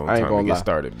 movie took a long I ain't time to gonna get lie.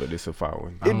 started, but it's a fire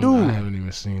one. I It don't- do. I haven't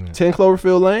even seen it. 10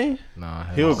 Cloverfield Lane? Nah, I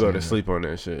haven't He'll go seen to it. sleep on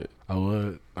that shit. I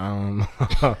would.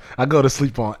 I go to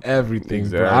sleep on everything,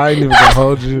 bro. Exactly. I ain't even gonna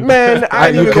hold you. Man, I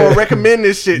ain't You even can- gonna recommend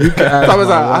this shit. can ask So I was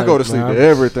my like, I go to wife, sleep man. to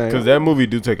everything. Cause that movie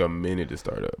do take a minute to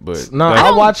start up, but No, like,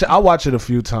 I'll watch it. I'll watch it a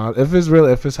few times. If it's real,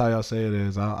 if it's how y'all say it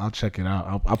is, I'll check it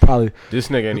out. I'll probably. this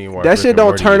nigga ain't even watch That Rick shit and don't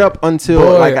Morty turn yet. up until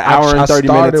Boy, like an hour I and 30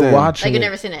 started minutes in. watching Like you it.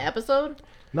 never seen an episode?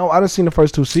 No, I done seen the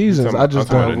first two seasons. I'm I just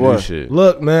talking about don't. the new what? shit.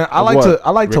 Look, man, I like What? to.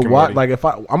 I like Rick to and watch. Morty. Like if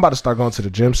I'm about to start going to the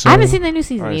gym soon. I haven't seen the new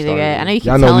season I ain't either started yet. yet. I know you keep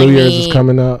Y'all know telling New Year's me. is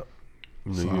coming up.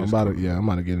 New So Year's I'm about to. coming. Yeah, I'm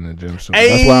about to get in the gym soon.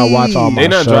 That's why I watch all my They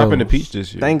not shows. dropping the peach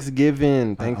this year.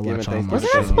 Thanksgiving. I watch all my Wasn't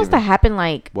shows. that supposed to happen?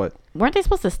 Like, What? weren't they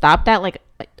supposed to stop that like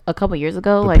a couple years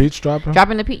ago? The like peach dropping.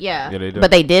 dropping the peach. Yeah, Yeah, they but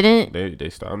they didn't. They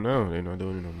stopped now. They not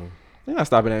doing it no more. They're not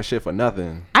stopping that shit for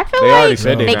nothing. I feel They already like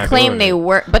said they they not claim doing they it.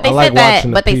 were, but they I said like that.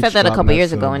 watching the But they peach said that a drop couple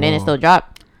years next to ago, the and then it ball. still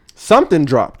dropped. Something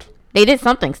dropped. They did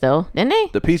something still, didn't they?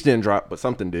 The peach didn't drop, but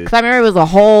something did. Because I remember it was a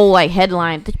whole like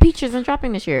headline. The peach isn't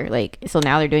dropping this year. Like, so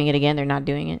now they're doing it again. They're not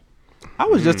doing it. I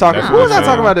was just talking. that's Who was what I I'm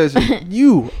talking about this?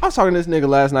 I was talking to this nigga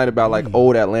last night about like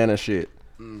old Atlanta shit.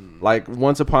 Like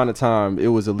once upon a time, it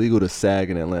was illegal to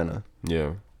sag in Atlanta.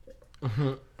 Yeah.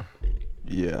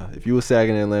 Yeah, if you was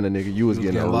sagging in Atlanta, nigga, you was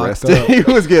getting getting locked arrested. up.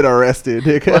 You was getting arrested,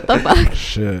 nigga. What the fuck?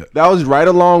 Shit. That was right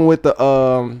along with the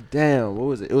damn, what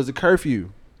was it? It was a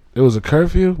curfew. It was a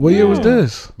curfew. What year was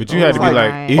this? But you had to be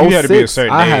like like, you had to be a 06.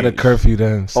 certain I had a age. curfew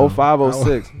then. So.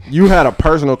 0506. You had a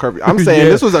personal curfew. I'm saying Yeah.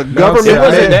 this was a No, government. It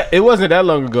wasn't, man. that, it wasn't that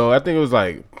long ago. I think it was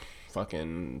like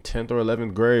fucking 10th or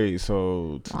 11th grade.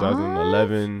 So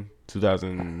 2011,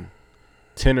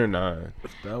 2010 or 9.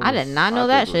 I did not know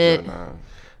that shit.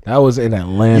 That was in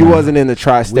Atlanta. You wasn't in the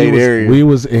tri-state area. We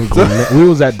was in. We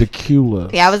was at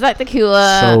Decula. Yeah, I was at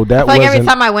Tequila. So that I feel like every wasn't-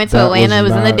 time I went to that Atlanta, it was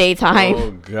was in the not- daytime.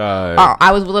 Oh God. Or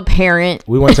I was with a parent.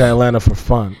 We went to Atlanta for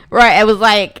fun. Right. It was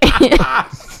like,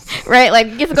 right. Like,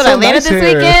 you get to go to So Atlanta nice this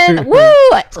here. weekend. Woo.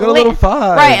 Let's go to Little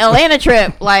Five. Right. Atlanta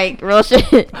trip. Like, real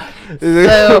shit.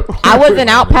 So I wasn't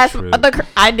out past Trip.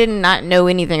 I did not know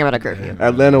anything about a curfew.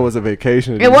 Atlanta was a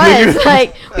vacation. It was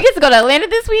like, we get to go to Atlanta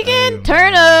this weekend.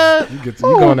 Turn up. You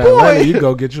going to Atlanta, you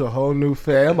go get you a whole new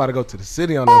fare. I'm about to go to the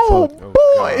city on that Oh, phone.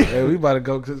 boy. Hey, we about to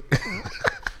go. 'Cause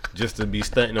Just to be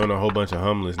stunting on a whole bunch of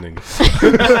homeless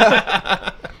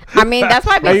niggas. I mean, that's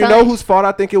why I be Now you know telling- whose fault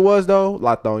I think it was though?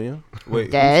 Latonia. Wait,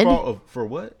 whose Dead? fault of- for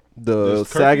what? The This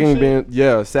curfew sagging shit?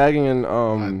 being sagging and you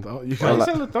Why gonna- you like-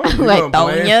 say Latonia? Like, gonna blame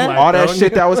Latonia? all that Latonia?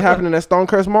 shit that was happening at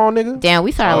Stonecrest Mall, nigga. Damn,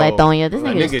 we started Oh, Latonia. This a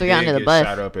nigga just threw did under the get bus.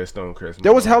 Shot up at Stonecrest.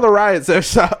 There was Mall. hella riots at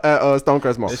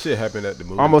Stonecrest Mall. That shit happened at the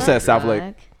movie. Almost at South Lake.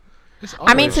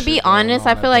 I mean, to Shit be going honest, on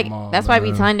I at feel the like mall, that's why I be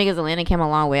man. telling niggas Atlanta came a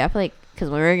long way. I feel like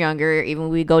because when we were younger, even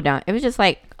when we go down, it was just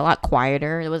like a lot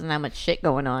quieter. There wasn't that much shit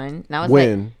going on. Now it's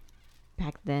When? like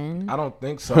back then. I don't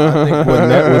think so. I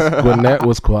think Gwinnett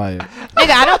was quiet.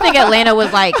 Nigga, I don't think Atlanta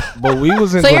was like. But we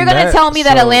was in So you're gonna Gwinnett, tell me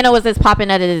that so Atlanta was as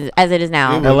popping as it is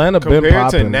now? It was- Atlanta been compared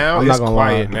to popping. now, I'm not it's gonna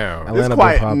quiet lie. now. Atlanta It's been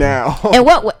quiet popping. now. And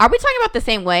what are we talking about the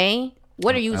same way?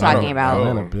 What are you talking don't about? know.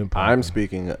 Atlanta been popping. I'm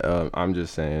speaking. I'm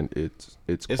just saying it's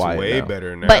It's quiet way now.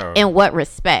 better now. But in what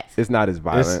respect? It's not as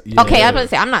violent. yeah. Okay, I was about to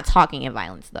say I'm not talking in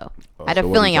violence though. I had a so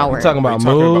what feeling are you y'all We were. talking about What you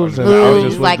talking moves about? and Moves, just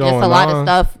Moves, what's like just a going lot on. of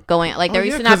stuff going. Like there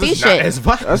used to not be shit. That's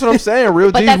what I'm saying.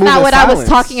 Real But G's that's move not in what I was silence,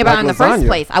 talking about like in the first lasagna.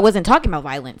 place. I wasn't talking about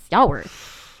violence. Y'all were.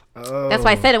 That's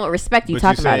why I said it with respect. You But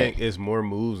talked you're about saying it. it's more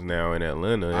moves now in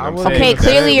Atlanta. And I I'm would- saying Okay, that-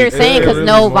 clearly you're saying because really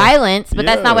no more- violence, but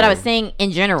that's not what I was Yeah. saying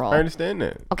in general. I understand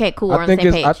that. Okay, cool. We're I on the think same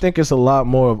it's page. I think it's a lot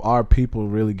more of our people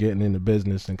really getting into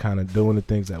business and kind of doing the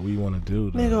things that we want to do.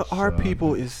 Though. Nigga, our So,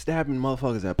 people is stabbing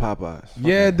motherfuckers at Popeyes.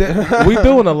 Yeah, we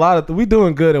doing a lot of we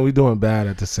doing good and we doing bad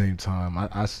at the same time.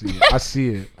 I see it. I see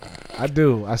it. I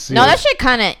do. I see No, it. that shit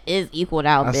kind of is equaled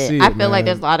out I a bit. see I it, feel like man.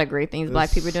 there's a lot of great things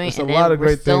black people are doing, It's and a then lot of we're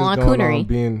great still things on going on coonery.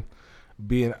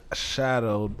 being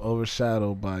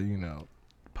overshadowed by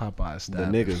Popeye The stuff.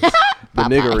 niggas. The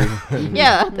niggery.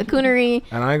 Yeah, the coonery.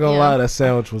 And I ain't gonna Yeah. lie, that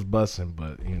sandwich was busting,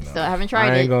 but Still haven't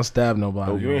tried I ain't it. gonna stab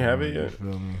nobody. Oh, you ain't have it You yet? feel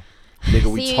me? Nigga,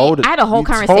 we See, told it. I had a whole we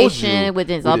told conversation you with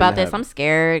we Denzel didn't about this. have I'm it.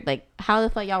 scared. Like, how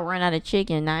the fuck y'all run out of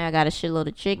chicken? Now y'all got a shitload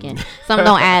of chicken. Something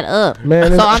don't add up. Man,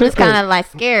 so it's I'm just chicken. kind of like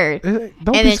scared. Don't And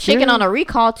be then chicken scared. on a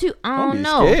recall too. I Don't don't be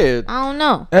know. scared. I don't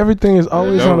know. Everything is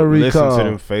always Don't on a recall. Listen to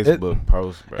them Facebook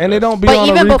posts, bro. and it don't be But on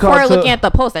even a recall before till- looking at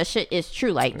the post, that shit is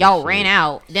true. Like y'all ran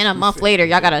out. Then a month later,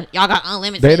 y'all got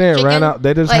unlimited. They didn't chicken. run out.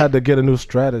 They just Like, had to get a new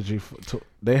strategy.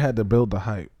 They had to build the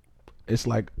hype. It's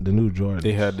like the new Jordan.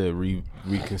 They had to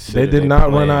reconsider. They did their not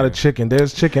run plan. out of chicken.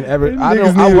 There's chicken every. I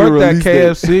niggas need to worked at release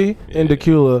that. KFC in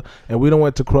Decula, and we done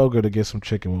went to Kroger to get some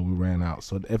chicken when we ran out.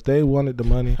 So if they wanted the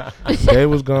money, they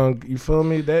was going. You feel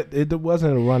me? That it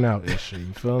wasn't a run out issue.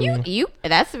 You feel me? you.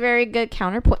 That's a very good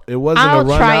counterpoint. It wasn't I'll a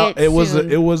run try out. It was a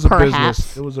business.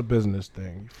 perhaps. It was a business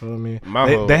thing. You feel me? My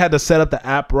They, whole- they had to set up the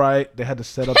app right. They had to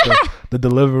set up the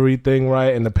delivery thing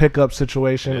right and the pickup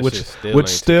situation, That which shit still which ain't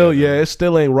still together. it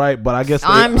still ain't right. But I guess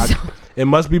it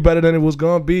must be better than it was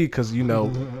gonna be because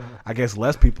I guess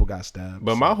less people got stabbed.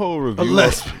 But so. my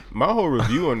whole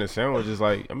review on the sandwich is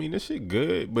like, I mean, this shit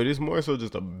good, but it's more so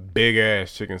just a big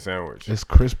ass chicken sandwich. It's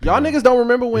crispy. Y'all niggas don't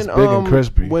remember when It's big and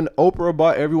crispy. when Oprah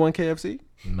bought everyone KFC?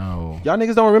 No. Y'all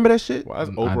niggas don't remember that shit? Why is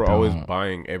I Oprah always don't.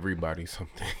 buying everybody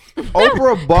something?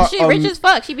 Oprah bought She rich as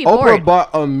fuck. She be Oprah bored. bought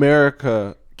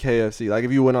America KFC. Like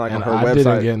if you went on like And on her I website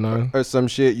didn't get none. or some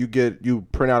shit, you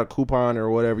print out a coupon or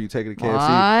whatever, you take it to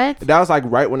KFC. What? That was like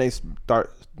right when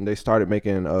they started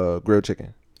making grilled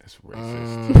chicken. That's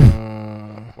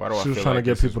racist. Why do I She was feel trying like to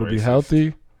get this is people to be racist?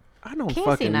 healthy. I don't KFC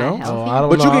fucking not know. healthy. Oh, I don't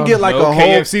But know. you can get like No, a whole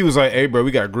KFC was like, "Hey, bro,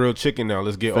 we got grilled chicken now.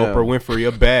 Let's get Fam. Oprah Winfrey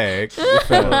a bag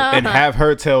and have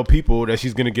her tell people that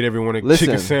she's gonna get everyone a Listen.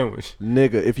 chicken sandwich."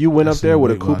 nigga. If you went up That's there some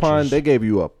with a Weight coupon, Watchers. they gave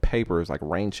you a paper. It's like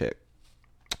rain check.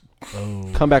 Oh.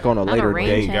 Come back on a Not a later rain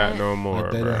They date. ain't got no more,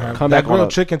 They didn't bro. have, Come that back on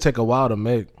grilled a- chicken take a while to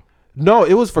make, No,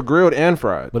 it was for grilled and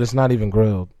fried. but it's not even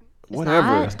grilled. Whatever.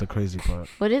 not? That's the crazy part.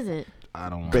 What is it? I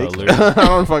don't know. Baked. Color. I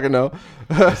don't fucking know.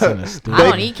 It's in a stew. I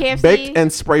don't eat KFC. Baked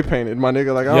and spray painted, my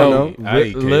nigga. Like I Yo, don't know. I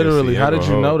eat KFC, literally, how I did go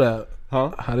you home. know that?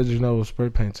 Huh? How did you know it was spray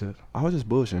painted? I was just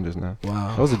bullshitting just now. Wow.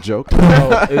 That was a joke.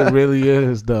 Oh, it really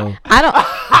is though. I don't.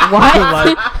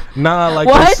 What? Like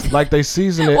What? like they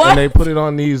season it What? and they put it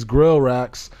on these grill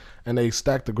racks and they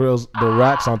stack the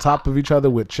racks on top of each other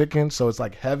with chicken, so it's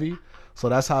like heavy. So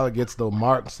that's how it gets the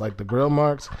marks, like the grill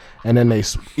marks, and then they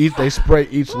spray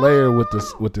each layer with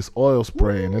this oil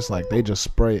spray, and it's like they just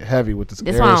spray it heavy with this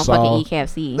This why I don't fucking aerosol. eat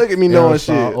KFC. Look at me knowing Aerosol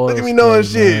shit. oil Look at me knowing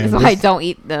spray, shit. man. That's why I don't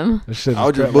eat them. This shit I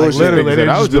was is just like, bullshitting. literally, they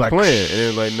I was just be just like, playing, and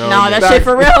then like, no, No, man. that shit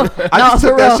for real. I No, just for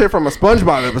took real. that shit from a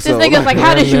SpongeBob This episode. nigga's like,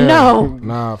 how did you Damn know? near.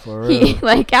 Nah, for real. He,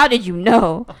 like, how did you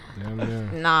know? Damn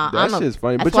near. Nah, That shit's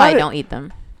funny, That's but why I y'all don't eat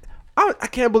them. I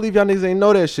can't believe y'all niggas ain't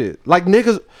know that shit. Like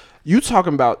niggas, you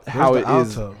talking about how Where's it the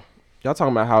is. Alto? Y'all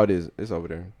talking about how it is. It's over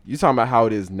there. You talking about how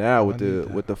it is now with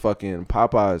the fucking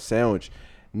Popeyes sandwich.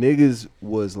 Niggas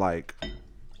was like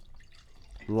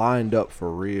lined up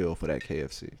for real for that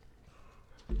KFC.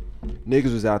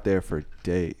 Niggas was out there for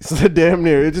days. Damn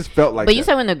near. It just felt like But you that.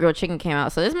 said when the grilled chicken came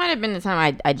out, so this might have been the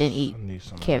time I didn't eat I need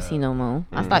some of KFC that. no more.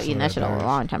 I stopped eating that shit a that.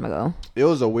 long time ago. It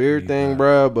was a weird thing,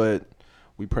 bruh, but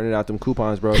we printed out them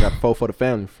coupons, bro. Got 4 for the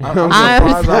family. I'm I'm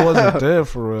surprised I wasn't there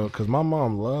for real, cause my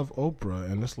mom loved Oprah,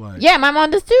 and it's like, Yeah, my mom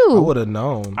does I too. would have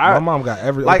known. I- My mom got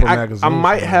every Like Oprah I magazine.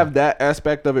 might from have her. that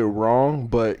aspect of it wrong,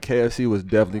 but KFC was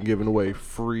definitely giving away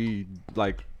free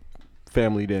like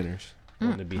family dinners.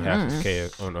 on the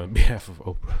behalf of on behalf of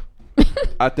Oprah.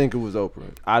 I think it was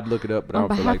Oprah. I'd look it up, but I On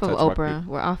don't feel like behalf of touching Oprah,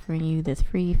 we're offering you this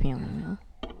free family meal.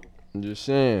 I'm just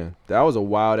saying that was a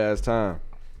wild ass time.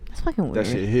 That's fucking weird. That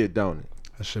shit hit, don't it?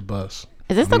 That shit bust.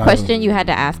 Is this I'm the not question even- you had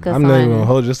to ask us? I'm not on- even gonna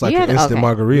hold you. Just like You an had to- instant okay.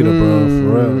 margarita, bro.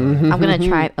 For real. I'm gonna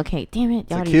try. Okay, damn it.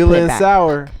 Y'all need to Tequila put it and back.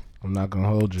 sour. I'm not gonna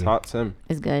hold you. Tots him.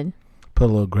 It's good. Put a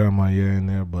little Grand Marnier in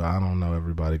there, but I don't know.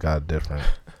 Everybody got a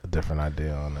different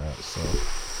idea on that. So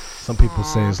some people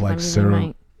say it's like Some people syrup.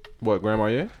 might- What, Grandma?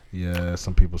 Yeah. Yeah,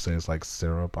 some people say it's like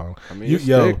syrup. I mean, You, it's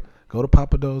yo, thick. go to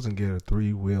Papa Do's and get a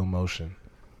 3-wheel motion.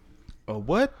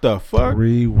 What the fuck?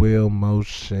 3-wheel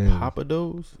motion.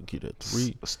 Papados? Get a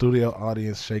 3. Studio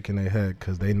audience shaking their head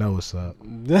because they know what's up.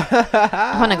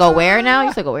 I want to go where now?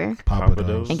 You said go where?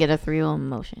 Papados. And get a 3-wheel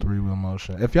motion. 3-wheel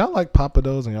motion. If y'all like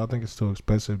Papados and y'all think it's too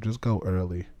expensive, just go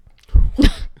early.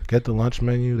 Get the lunch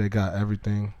menu. They got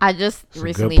everything. I just It's a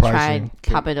recently good tried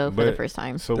pricing. Papado for the But- first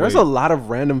time. So There's wait, a lot of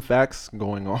random facts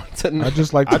going on tonight. I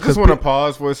just like. I just want to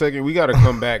pause for a second. We got to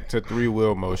come back to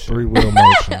 3-wheel motion. 3-wheel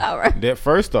motion. All right. That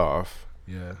first off,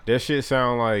 Yeah. that shit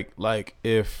sound like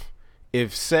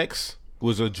if sex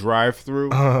was a drive-through,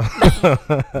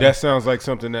 that sounds like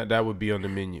something that would be on the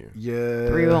menu. Yeah.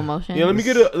 3-wheel motion. Yeah, let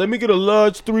me get a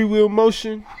large 3-wheel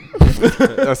motion.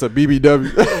 That's a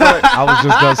BBW. I was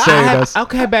just gonna say that's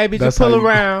Okay, baby, That's just pull how you-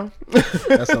 around.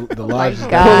 the largest.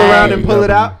 God. Pull around and pull it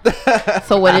out.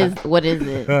 So what is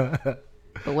it?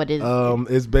 But what is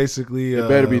It's basically There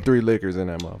better be 3 liquors in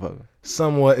that motherfucker.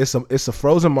 somewhat. It's a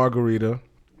frozen margarita,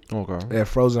 Okay. a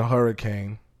frozen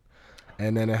hurricane,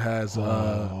 and then it has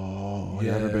Oh, you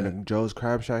ever yeah. been to Joe's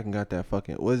Crab Shack and got that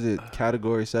fucking, was it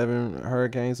Category 7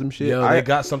 hurricane, some shit? Yo, they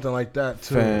got something like that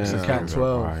too. It's a Fam. Cat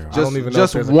 12. I just, don't even know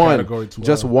just if there's a one, category 12.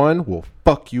 just one will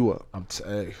fuck you up.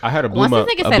 Hey, I had a blue Once mo-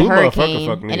 this nigga a said blue motherfucker hurricane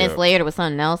fucked me and it's up. layered with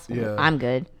something else, Yeah. I'm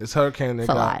good. it's hurricane. They It's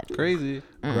a got lot. Crazy.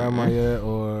 Grand Marnier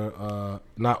or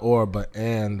not or but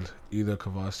and either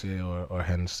Cavassier or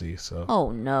Hennessy. So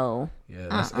Oh no.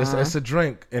 yeah, it's a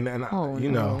drink and Oh, you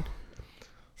no. know.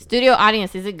 Studio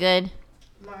audience, is it good?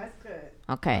 No, it's good.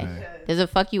 Okay. Does it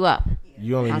fuck you up?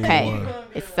 You only need Okay. one.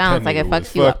 It sounds like it Nigga fucks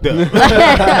was you up. fucked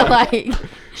up. Like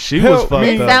She was fucked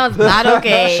it up. sounds not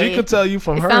okay. She could tell you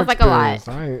from It her sounds like a lot.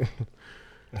 experience.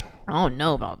 I don't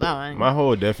know about that one. My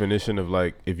whole definition of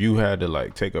like, if you had to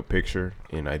like take a picture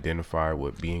and identify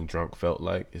what being drunk felt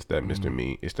like, it's that Mr.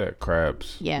 Meme. It's that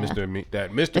Krabs. Yeah. Mr. Meme.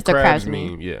 That Mr. Mr. Krabs Krabs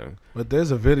meme. meme. Yeah. But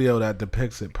there's a video that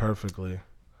depicts it perfectly.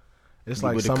 It's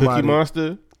like With the somebody. Cookie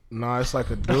Monster. No, it's like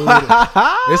a dude.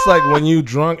 It's like when you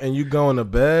drunk and you go into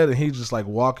bed and he just like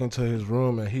walk into his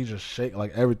room and he just shake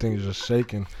like everything is just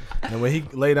shaking. And when he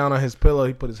lay down on his pillow,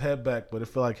 he put his head back, but it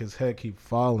feel like his head keep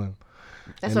falling.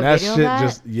 That's and a that video shit of that?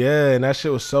 just and that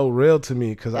shit was so real to me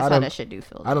because That's I how done that shit do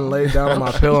feel. I done laid down on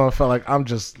my pillow and felt like I'm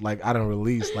just like I done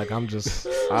released like I'm just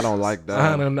I don't like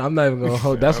that. I'm not even gonna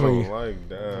hold. That's I when don't you. like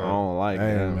that. I don't like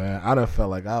Hey that. man, I done felt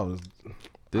like I was.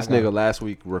 This I got- nigga last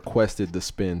week requested the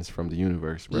spins from the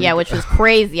universe, bro. Yeah, which was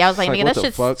crazy. I was like, Like, nigga, what that the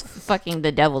shit's fuck? fucking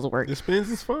the devil's work. The spins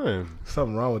is fun.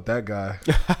 Something wrong with that guy.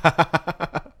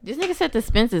 This nigga said the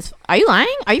spins is. Are you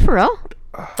lying? Are you for real?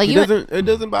 Like It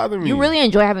doesn't bother me. you really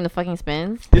enjoy having the fucking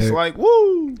spins? It's Hey. like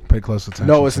woo. Pay close attention.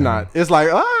 No, it's to not. It's like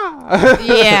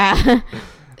Yeah.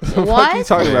 Fuck you What?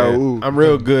 talking about? Man, Ooh. I'm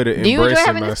real good at Do you enjoy embracing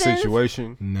having my the spins?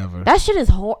 situation. Never. That shit is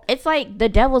it's like the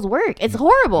devil's work. It's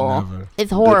horrible. Never. It's Good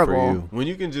for horrible. you. When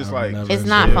you can just I've like never It's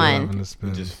not enjoyed fun. having the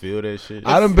spins. just feel that shit.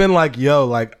 I done been like, yo,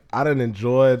 like I done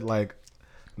enjoyed like,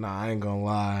 nah, I ain't gonna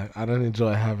lie, I done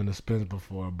enjoyed having the spins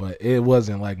before, but it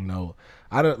wasn't like no,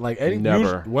 I don't like any.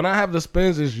 Never. When I have the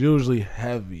spins, it's usually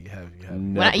heavy.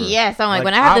 When Never. so I'm like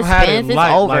when I have I've the had it spins, it's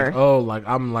light, over. Like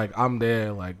I'm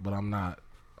there, like, but I'm not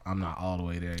all the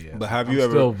way there yet. But have I'm you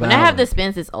ever- still When I have the valid.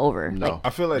 spins, it's over. No. Like I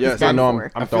feel like Yes, this I know. done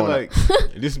for. I'm I feel throwing like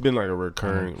up. this has been like a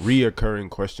reoccurring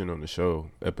question on the show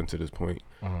up until this point.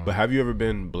 But have you ever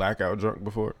been blackout drunk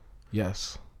before?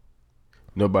 Yes.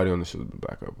 Nobody on the show has been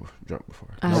blackout drunk before.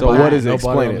 So what is it? Nobody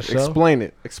Explain on it. the show? Explain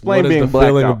it. Explain What is being the blacked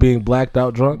feeling out. of being blacked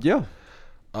out drunk? Yeah.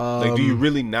 Like, do you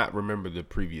really not remember the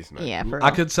previous night? yeah, for real.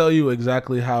 I could tell you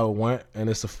exactly how it went, and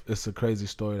it's a crazy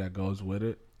story that goes with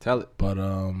it. Tell it. But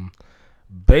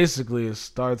basically, it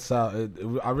starts out.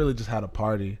 I really just had a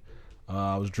party.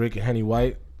 I was drinking Henny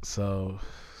White, so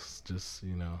it's just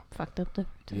fucked up the.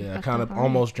 yeah, I fucked kind up of already.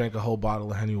 almost drank a whole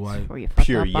bottle of Henny White. Were you fucked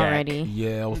Pure up yak. already?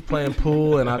 Yeah, I was playing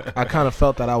pool, and I kind of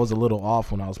felt that I was a little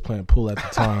off when I was playing pool at the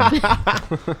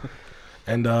time.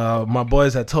 And my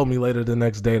boys had told me later the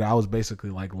next day that I was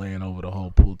basically like laying over the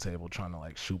whole pool table trying to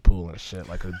like shoot pool and shit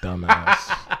like a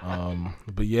dumbass.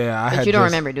 But yeah, But you don't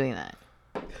remember doing that.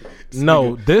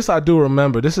 No, this I do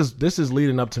remember. This is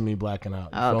leading up to me blacking out.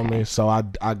 You feel Okay. me? So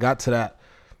I got to that,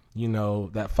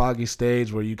 that foggy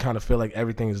stage where you kind of feel like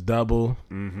everything is double.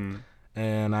 Mm-hmm.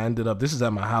 And I ended up. This is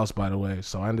at my house, by the way.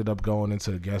 So I ended up going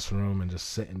into the guest room and just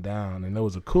sitting down. And there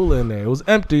was a cooler in there. It was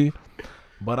empty,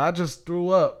 but I just threw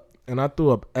up. And I threw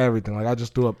up everything. Like I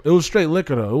just threw up. It was straight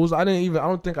liquor though. It was. I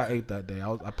don't think I ate that day.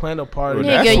 I planned a party. Well,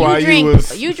 that's Nigga, why you you drink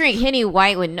was- you drink Henny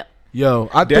White with no. Yo,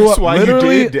 I That's threw up. why you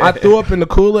Literally, did that. I threw up in the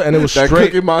cooler, and it was That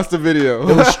straight. Cookie Monster video.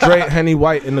 It was straight Henny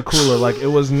White in the cooler. Like it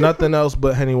was nothing else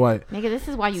but Henny White. Nigga, this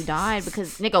is why you died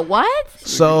because nigga, what?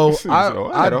 So I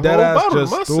I had a dead whole ass bottle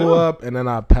just threw myself. up, and then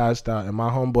I passed out. And my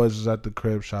homeboys was at the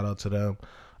crib. Shout out to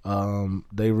them.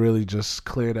 They really just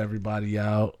cleared everybody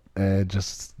out and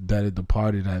just deaded the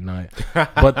party that night.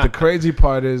 But the crazy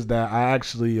part is that I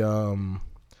actually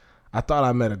I thought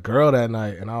I met a girl that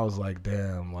night, and I was like,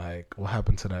 damn, like, what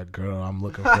happened to that girl? I'm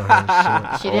looking for her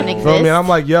and shit. She didn't Feel exist. me? And I'm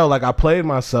like, yo, like, I played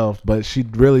myself, but she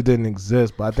really didn't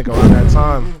exist. But I think around that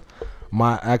time,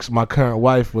 my current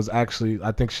wife was actually,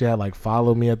 I think she had, like,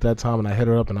 followed me at that time, and I hit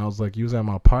her up, and I was like, you was at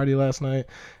my party last night?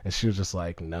 And she was just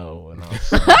like, no. And I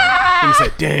was like, He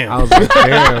said, "Damn, I was like,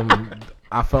 damn.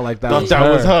 I felt like that thought was that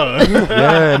her. was her."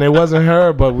 Yeah, and it wasn't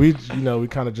her, but we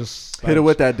kind of just Hit her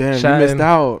with that damn. chatting. You missed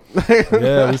out.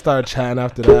 Yeah, we started chatting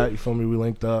after that. You feel me? We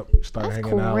linked up, started That's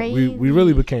hanging out. We crazy.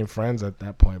 really became friends at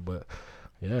that point. But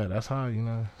yeah, that's how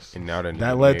And now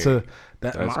that led to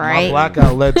that. My, That's my right.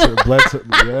 blackout led to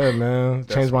yeah, man,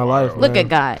 changed my life. wild. Look man. at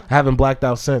God. I haven't blacked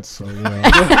out since. So you know,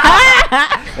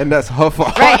 And that's her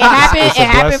fault. Right, it happened. it's It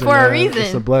happened blessing, for a man. reason.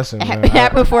 It's a blessing. It Man.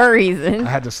 happened for a reason. I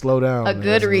had to slow down. A man.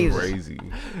 good reason. Crazy.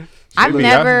 I've Look,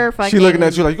 never fucking. She looking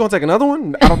at you like, you gonna take another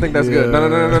one? I don't think that's good. No.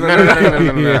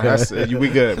 Yeah. That's, we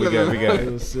good. We got It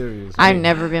it. was serious. I've man.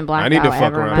 never been blacked I need to out fuck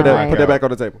ever in around my with life. Put that back on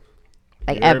the table.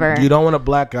 Like Yeah, ever. You don't want to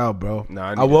black out, bro. Nah,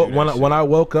 I need I to woke do that when shit. I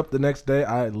woke up the next day.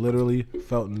 I literally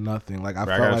felt nothing. Like I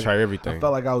Bro, I felt gotta like try everything. I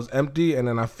felt like I was empty, and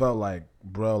then I felt like,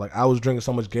 bro, like I was drinking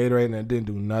so much Gatorade, and it didn't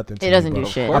do nothing. To It doesn't me, do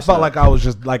bro. shit. I felt like I was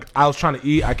just like I was trying to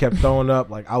eat. I kept throwing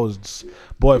up. Like I was,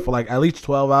 boy, for like at least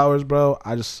 12 hours, bro.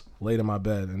 I just laid in my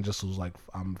bed and just was like,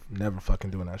 I'm never fucking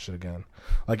doing that shit again.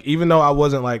 Like even though I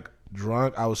wasn't like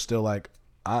drunk, I was still like.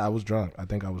 I was drunk. I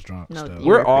think I was drunk. No, still. you-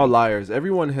 We're all liars.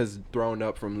 Everyone has thrown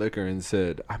up from liquor and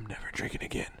said, I'm never drinking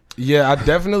again. Yeah, I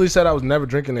definitely said I was never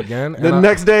drinking again. The and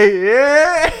next day,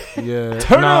 yeah. Yeah,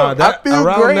 Turn up. I feel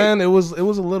around great. then it was a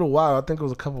little while. I think it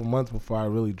was a couple months before I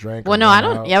really drank. Well, and no, I went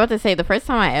don't. out. Yeah, I was about to say the first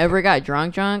time I ever got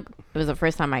drunk, it was the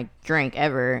first time I drank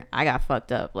ever. I got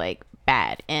fucked up like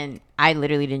bad, and I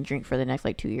literally didn't drink for the next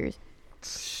like 2 years.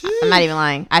 I'm not even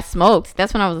lying. I smoked.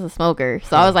 That's when I was a smoker.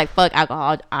 So I was like, fuck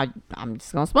alcohol. I'm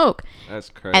just gonna smoke. That's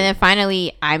crazy. And then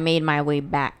finally, I made my way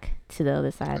back to the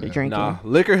other side of drinking. Nah,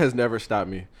 liquor has never stopped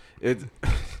me. It's.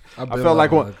 I been felt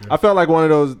like loving one. liquor. I felt like one of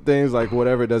those things. Like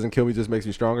whatever doesn't kill me just makes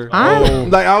me stronger. Ah.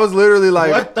 Like I was literally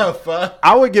like, What the fuck?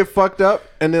 I would get fucked up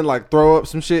and then like throw up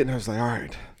some shit, and I was like, all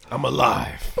right. I'm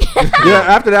alive. Yeah.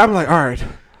 After that, I'm like, all right.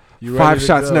 You ready 5 to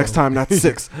shots go? next time, not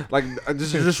 6. Like I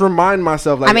just remind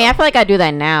myself. Like I mean, I feel like I do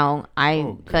that now. I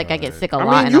feel like I get sick a lot. I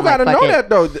mean, and you I'm like, gotta fuck know it. that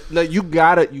though. Like you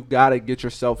gotta get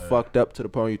yourself fucked up to the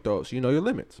point you throw. So you know your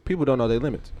limits. People don't know their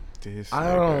limits.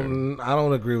 I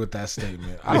don't agree with that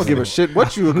statement. I don't give a shit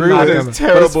what you agree not with. gonna- It's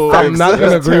terrible. I'm not gonna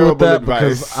That's agree with terrible that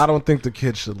because advice. I don't think the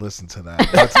kids should listen to that.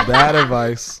 That's bad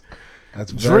advice.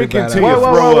 That's very Drinking bad till you advice.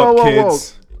 Whoa, throw whoa, up, whoa, whoa,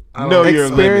 kids. I don't Know think your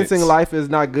Experiencing limits. life is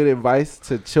not good advice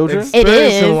to children. It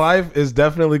Experiencing is. life is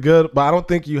definitely good, but I don't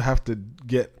think you have to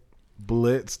get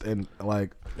blitzed and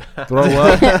like throw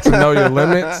up to know your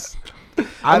limits.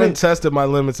 I done tested my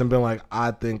limits and been like,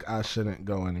 I think I shouldn't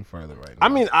go any further right now. I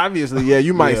mean, obviously, yeah,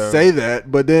 you might Yeah. say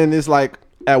that, but then it's like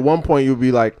at one point you'll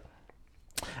be like,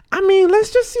 I mean,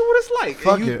 let's just see what it's like.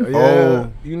 fuck and it. you- Yeah,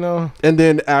 you know. And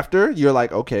then after you're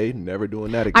like, okay, never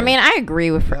doing that again. I mean, I agree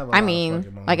with. have a lot I of mean,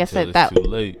 fucking like I moments. said, Till it's too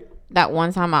late. that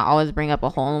one time I always bring up a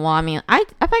hole in the wall. I mean, I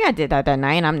think I did that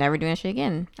night, and I'm never doing shit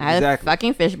again. I had Exactly. a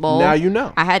fucking fishbowl. Now you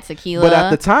know. I had tequila. But at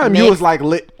the time, you mixed. was like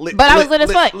lit. But I was lit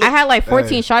as fuck. I had like 14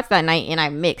 Hey. shots that night, and I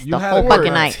mixed You the had whole a fucking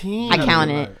good night. team. I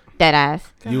counted dead ass.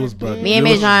 You was bugging. Me and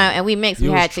You was- Mejan, and we mixed. We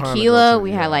you was had trying to go tequila. to-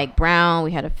 We yeah. had like brown.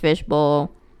 We had a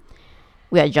fishbowl.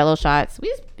 We had Jello shots.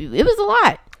 It was a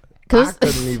lot. I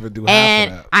couldn't even do half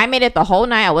And of that. I made it the whole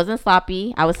night. I wasn't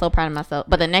sloppy. I was so proud of myself.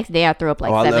 But the next day, I threw up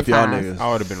like Oh, I 7 left y'all times. niggas. I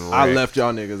would have been I wrecked. left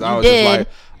y'all niggas. I You was did. just like,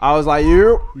 I was like,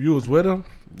 you. You was with him?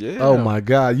 Yeah. Oh my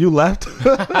god, you left?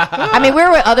 I mean, we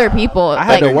were with other people. I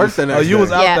had like, to work the Oh, next you was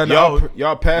day. out Yeah. there. Y'all, No,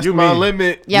 y'all passed You my mean-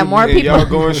 limit. Yeah, more and people. Y'all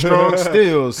going strong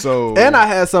still. So And I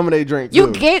had some of they drink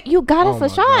you too. you got Oh us my a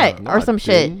shot God. No, or I some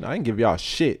shit. didn't. I didn't give y'all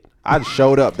shit. I just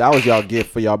showed up. That was y'all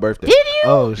gift for y'all birthday. Did you?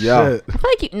 oh Yeah. shit. I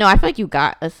feel like I feel like you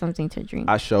got us something to drink.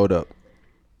 I showed up.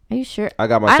 Are you sure? I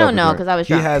got I myself don't a know drink. because I was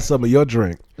He drunk. had some of your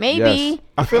drink. Maybe. Yes.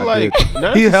 I feel I like did.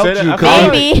 now He that you helped say that, you, I cuz. feel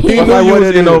Maybe. like- He I knew feel you like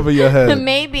was in over your head.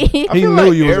 Maybe. I He feel knew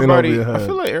like you was in over everybody. your I head.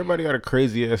 feel like everybody got a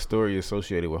crazy ass story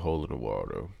associated with hole in the wall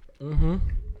though.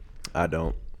 I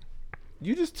don't.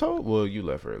 You just told. Well, you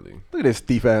left early. Look at this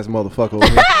thief ass motherfucker over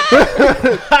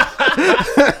here.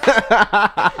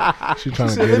 She trying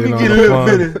to get in on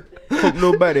the fun. Hope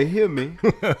nobody hear me.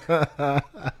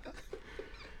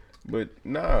 But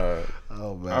nah,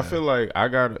 Oh man, I feel like I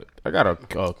got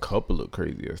a couple of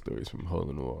crazy ass stories from Hole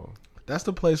in the Wall. that's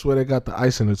the place where they got the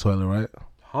ice in the toilet, right?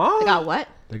 I got what?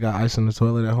 They got ice in the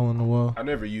toilet at Hole in the Wall. I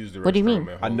never used the. What do you mean?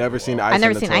 restroom at I Hole never in the seen Wall. ice. I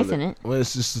never in the seen toilet. ice in it. Well,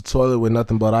 it's just a toilet with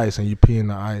nothing but ice, and you pee in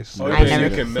the ice. Oh, I you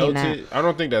never can seen melt that. it. I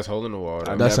don't think that's Hole in the Wall.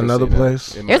 I That's never another seen that.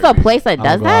 place. It There's might a be. place that I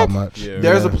does don't go out that. much. Yeah.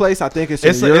 There's a Yeah. place I think it's,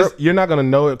 It's, in Europe. you're not gonna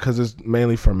know it because it's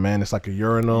mainly for men. It's like a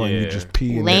urinal, and you Yeah. just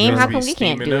pee in Lame. it. How be come we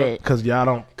can't steaming do up. it? Because y'all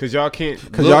don't. Cause y'all can't.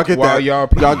 Cause y'all get while that. y'all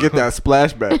Y'all get that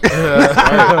splashback.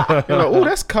 Right. You're like, oh,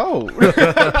 that's cold.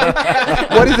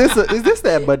 What is this? Is this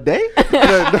that bidet?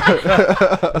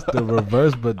 The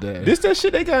reverse bidet. This that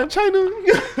shit they got in China.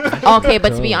 Okay, but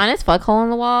to be honest, fuck Hole in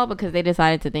the Wall because they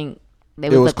decided to think they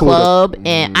It was was a cool to- club,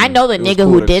 and I know the it was nigga cool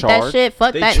who to did that charge. shit.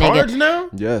 Fuck They that charge nigga. now.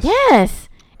 Yes. Yes,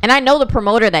 and I know the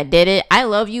promoter that did it. I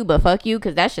love you, but fuck you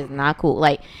because that shit's not cool.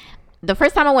 Like. The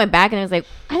first time I went back and it was like,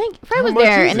 I think Fred was much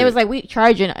there, is and it it? was like we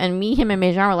charging, and me, him, and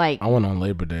Mejan were like, I went on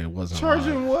Labor Day. It wasn't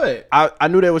Charging live. what? I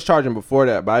knew they was charging before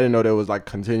that, but I didn't know they was like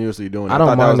continuously doing it. I I don't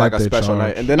thought that was mind like that a they special charge.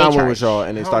 night. And then They I went with charge. y'all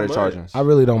and they How started much? charging. I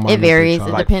really don't mind. it if they varies. charge.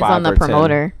 It Like depends 5 on the or 10.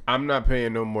 promoter. I'm not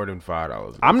paying no more than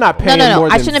 $5. I'm not No, paying no, no.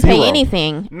 more I than shouldn't zero. pay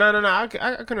anything. No. I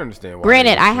can understand why.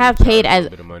 Granted, they I should have charge paid a as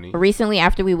little bit of money. recently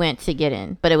after we went to get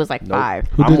in, but it was like Nope. $5.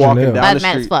 Who I'm did your walking nails? down That's the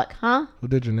mad as street. fuck, huh? Who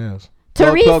did your nails?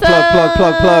 Teresa. Plug.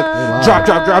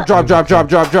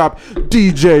 Drop.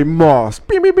 DJ Moss.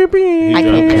 Beep, beep, beep, beep. I He can't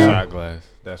dropped the count. shot glass.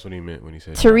 That's what he meant when he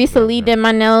said. Teresa shot glass. Lee did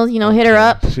my nails. You know, hit her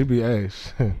up. She be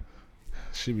ace.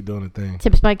 She be doing the thing.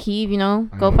 Tips by Keeve. You know,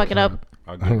 go fuck it up.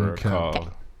 I'll give her a Okay. call.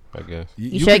 I guess.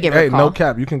 You should give her a Hey, call. no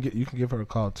cap. You can give her a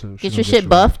call too. She Get your gonna shit you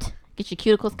buffed. Get your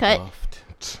cuticles cut.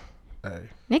 Buffed. right. Hey.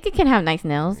 Nigga can have nice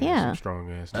nails. Some Yeah. strong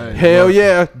ass. Hey. Hell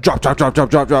yeah. Drop.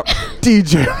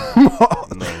 DJ Moss.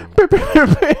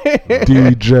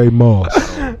 DJ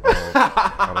Moss.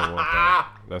 I don't want that.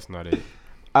 That's not it.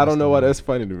 I don't know why that's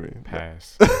funny to me.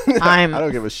 Pass. I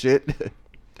don't give a shit.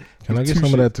 Can I get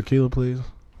some of that tequila, please?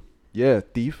 Yeah,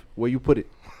 thief. Where you put it?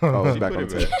 Oh, it's She back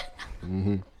put on it tap.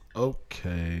 back.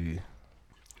 Okay.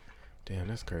 Damn,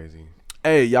 that's crazy.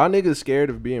 Hey, y'all niggas scared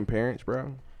of being parents,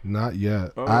 bro? Not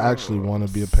yet. I actually want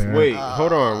to be a parent. Wait,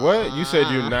 hold on. What? You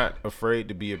said you're not afraid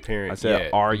to be a parent I said,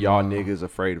 yet. are y'all niggas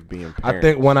afraid of being parents? I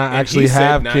think when I And actually he said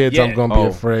have not kids, I'm yet. gonna be Oh.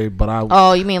 afraid. But I,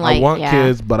 Oh, you mean like I want yeah.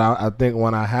 kids, but I think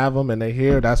when I have them and they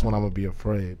here, that's when I'm gonna be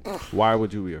afraid. Why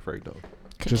would you be afraid though?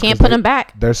 Just Can't 'cause put them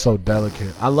back. They're so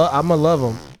delicate. I'm gonna love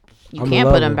them. You I'm can't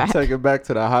put them loving. back. Take it back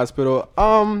to the hospital.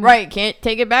 Right. Can't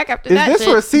take it back after Is that this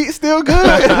shit. receipt still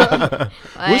good?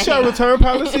 What's your return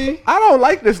policy? I don't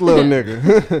like this little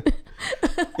nigga.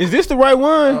 Is this the right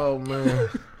one? Oh man,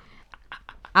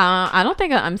 I don't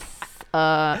think I'm. You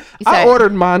I said,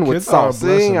 ordered mine with Kids are a sauce.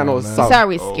 blessing, See, I know man. it's you sauce. said are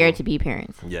we scared to be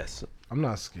parents? Yes. I'm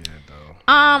not scared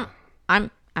though.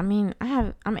 I'm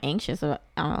anxious about.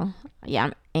 I don't know. Yeah,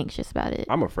 I'm anxious about it.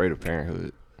 I'm afraid of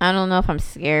parenthood. I don't know if I'm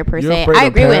scared per You're se. afraid I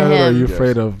of agree with parenthood, or him. you Yes.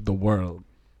 afraid of the world?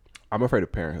 I'm afraid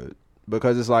of parenthood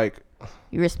because it's like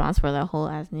You responsible for that whole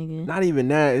ass nigga. not even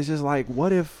that. It's just like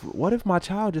what if my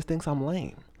child just thinks I'm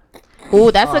lame?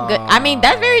 Ooh, that's a good. I mean,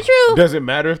 that's very true. Does it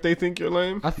matter if they think you're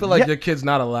lame? I feel like Yeah. your kid's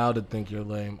not allowed to think you're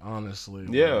lame. Honestly,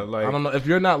 bro. Yeah, like- I don't know if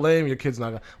you're not lame, your kid's not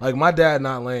gonna, like my dad.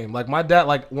 Not lame. Like my dad.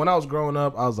 Like when I was growing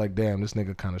up, I was like, damn, this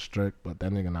nigga kind of strict, but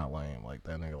that nigga not lame. Like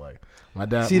that nigga, like my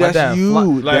dad. See, my that's dad you.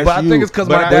 fly- That's but I you. think it's because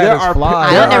But my I- dad there is are- fly.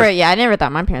 I there never. are- Yeah, I never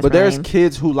thought my parents. But were there's lame.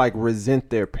 kids who like resent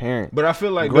their parent. But I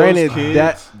feel like Granted, those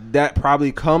kids, that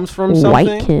probably comes from white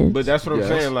something. kids. But that's what I'm Yes.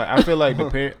 saying. Like I feel like the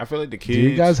parent. I feel like the kids. Do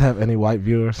you guys have any white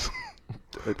viewers?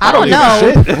 I don't give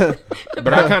a know. shit.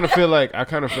 But I kind of feel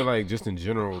like just in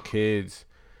general, kids,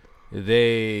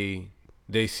 they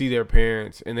see their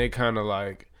parents and they kind of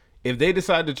like, if they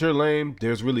decide that you're lame,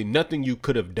 there's really nothing you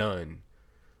could have done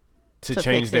to To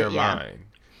change fix their it, yeah. mind.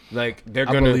 Like they're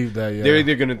I gonna, believe that, yeah. they're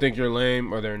either gonna think you're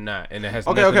lame or they're not, and it has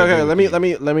Okay. nothing to do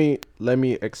with you. Let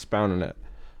me expound on that.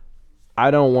 I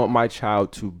don't want my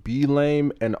child to be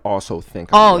lame and also think.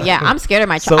 Oh I'm lame. yeah, I'm scared of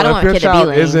my So child. I don't if want your a kid to be child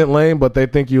lame. isn't lame, but they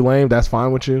think you lame, that's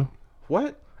fine with you.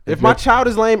 What? If my child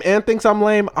is lame and thinks I'm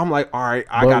lame, I'm like, all right,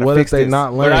 I But gotta what if fix they this.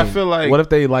 not lame? But I feel like- what if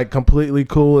they like completely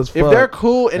cool as fuck? If they're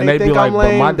cool and they be think like, I'm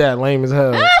lame, but my dad lame as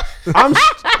hell. I'm.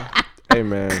 Hey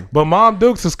man, But Mom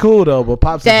Dukes is cool though. But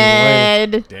Pops is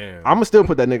lame. Dead. Damn. I'm gonna still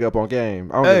put that nigga up on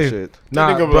game. I don't Hey, give a shit. nah, I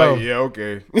think I'm bro. like, yeah,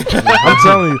 okay. I'm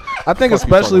telling you. I think Fuck you,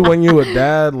 especially fuck. when you a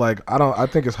dad, like I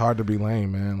think it's hard to be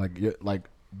lame, man. Like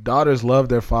daughters love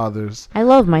their fathers. I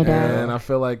love my dad. And I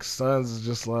feel like sons is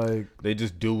just like They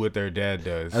just do what their dad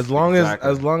does. as long Exactly.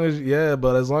 as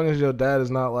but as long as your dad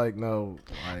is not like no.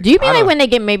 Like, Do you mean I like don't- when they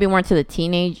get maybe more into the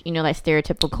teenage, like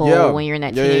stereotypical Yeah. when you're in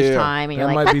that Yeah, teenage yeah. time and you're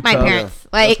That like, might be fuck my tough. parents.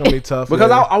 That's Like, gonna be tough Because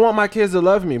yeah. I want my kids to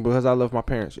love me because I love my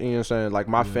parents. You know what I'm saying? Like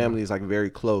my family is like very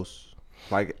close.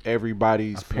 Like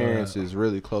everybody's feel parents that. is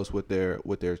really close with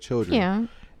their children. yeah.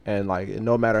 And like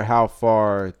no matter how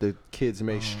far the kids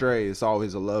may stray, it's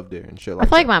always a love there and shit I like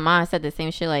feel like that. my mom said the same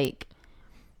shit. Like,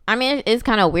 I mean, it's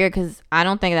kind of weird because I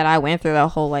don't think that I went through that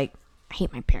whole like, I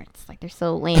hate my parents. Like, they're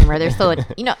so lame or they're so,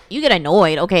 you get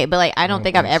annoyed. Okay. But like, I don't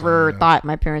think I've ever thought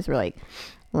my parents were like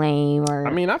lame or.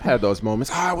 I mean, I've had those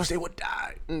moments. I wish they would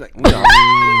die. Like, no.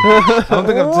 I don't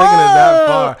think I'm taking it that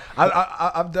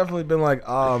far. I've definitely been like,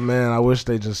 oh man, I wish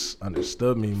they just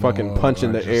understood me. Fucking more, punch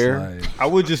in or the just, air. like- I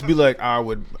would just be like, I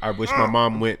wish my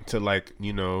mom went to like,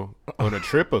 on a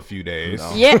trip a few days.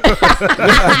 yeah.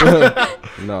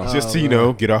 No. Just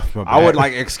to, get off my back. I would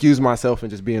like excuse myself and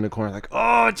just be in the corner like, oh,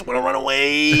 I just want to run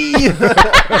away.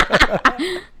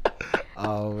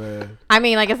 Oh man. I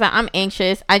mean, like I said, I'm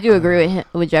anxious. I do agree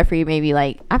with Jeffrey. Maybe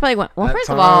like I feel like At first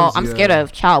of all, times, I'm yeah. scared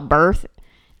of childbirth.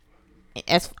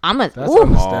 That's Ooh,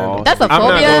 understandable. that's a I'm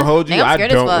not phobia. gonna hold you. Nigga, I'm I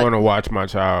scared as don't fuck. want to watch my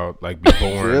child like be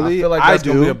born. Really? I feel like I that's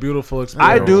gonna be do. a beautiful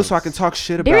experience. I do, so I can talk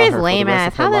shit about There is her for the lame rest ass.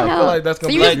 of her How the life. I hell? feel like that's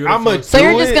gonna So be you a just- beautiful I'm a- So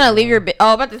you're Do just it. gonna leave your?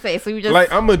 Oh, about to say. So you just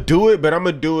Like I'm gonna do it, but I'm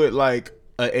gonna do it like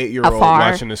an 8-year-old Afar.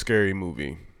 watching a scary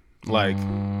movie. Like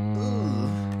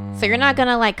so you're not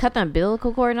gonna like cut the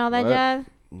umbilical cord and all that What? jazz.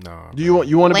 no. Do you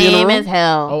want to be in the Lame room? as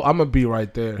hell. Oh, I'm gonna be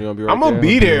right there. You gonna be right I'm gonna there?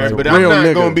 be there, Like a but I'm real not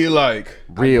nigga. gonna be like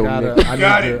real nigga. I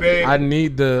Got need it, the, babe. I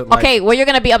need the. Like, Okay, well you're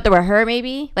gonna be up there with her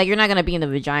maybe. Like you're not gonna be in the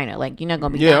vagina. Like you're not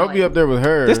gonna be. yeah, down, I'll be like- up there with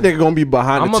her. This nigga gonna be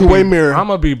behind I'm the gonna two-way be, mirror. I'm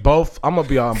gonna be both. I'm gonna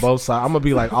be on both sides. I'm gonna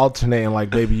be like alternating, like,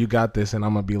 baby, you got this, and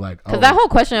I'm gonna be like, oh, Cause that whole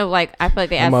question of like, I feel like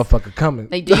they that ask, motherfucker coming.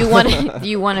 like, do you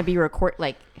want to be record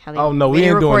like how they? Oh, no, we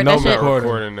video ain't doing record no that shit? recording.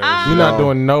 recording that. Ah. You're not No.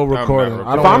 doing no not recording. recording.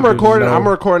 I don't If I'm wanna do recording, no- I'm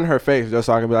recording her face just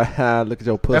so I can be like, ha, look at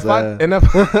your pussy. If I ass. and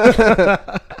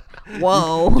if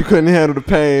Whoa. You couldn't handle the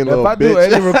pain, if little I do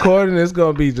bitch. any recording, it's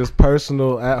gonna be just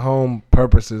personal, at home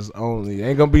purposes only.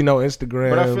 Ain't gonna be no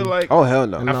Instagram. But I feel like Oh hell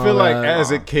no. And I feel all like that.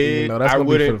 as a kid, that's I gonna be for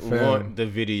wouldn't the fam. want the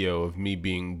video of me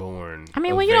being born. I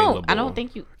mean, well, you don't. I available. don't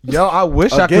think you. yo, I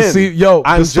wish I could Again, see. Yo,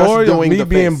 I'm the just story of doing me the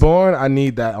being face. born. I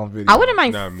need that on video. I wouldn't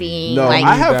mind Not me. seeing No, like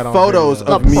I that have on photos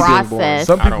video. of The me being born. process.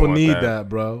 Some I don't people want need that. that,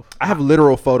 bro. I have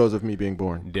literal photos of me being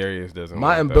born. Darius doesn't.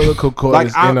 My want that. umbilical cord Like,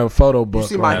 is in a photo book. You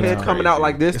see my right head now. coming out Crazy.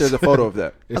 like this? There's a photo of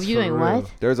that. It's Of you for doing real.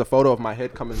 what? There's a photo of my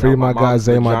head coming Free out. my guy mom's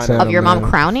Zay vagina. Montana. Of your mom man.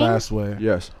 crowning? Fast way.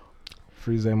 Yes.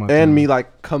 Free Zay Montana. And me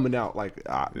like coming out like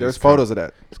there's photos of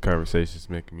that. This conversation's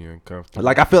making me uncomfortable.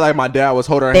 Like I feel like my dad was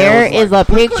holding her there hand. was is like,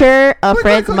 a picture of quick,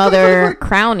 Fred's quick, mother quick, quick.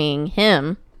 crowning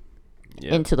him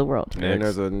Yeah. into the world. Next. And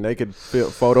there's a naked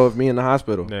photo of me in the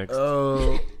hospital. Next.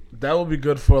 That would be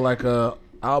good for like a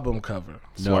album cover.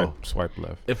 Swipe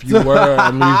left. If you were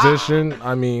a musician,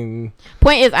 I mean,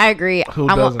 Point is, I agree. Who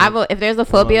I doesn't? will, if there's a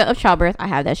phobia of childbirth, I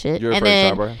have that shit. You're and afraid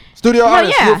then of childbirth? Studio No,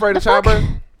 audience, yeah. you afraid of The fuck? childbirth?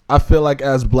 I feel like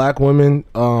as black women,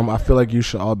 I feel like you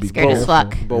should all be Scared as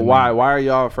fuck. But why? Why are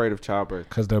y'all afraid of childbirth?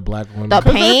 Because they're black women. the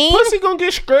pain. Pussy gonna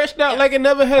get scratched out like it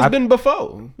never has been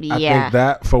before. I Yeah. think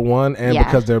that for one, and Yeah.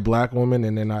 because they're black women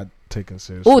and they're not taken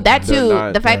seriously. Ooh, that They're too.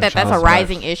 not- The fact they're that that's a child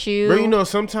rising sex. issue. But you know,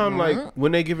 sometimes like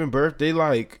when they giving birth, they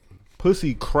like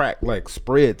pussy crack like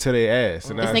spread to their ass.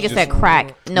 And this that's nigga just- said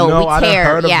crack. No, No, we I done tear.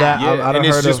 heard of Yeah. that. Yeah, I done and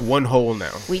it's heard just of- one hole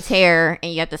now. We tear,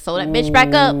 and you have to sew that bitch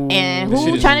back up. And This shit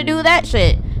who is trying to do that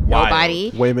shit? wild.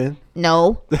 Nobody. Women.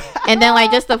 No. And then like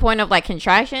just the point of like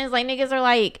contractions, like niggas are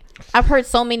like, I've heard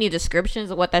so many descriptions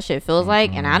of what that shit feels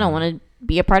like, and I don't want to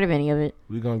be a part of any of it.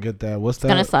 We gonna get that. What's that?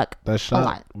 gonna suck That a shot.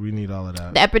 lot. We need all of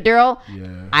that. The epidural, Yeah.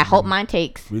 I hope mine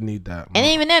takes. We need that. And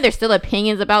even then, there's still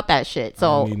opinions about that shit.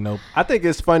 So We need no. I think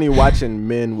it's funny watching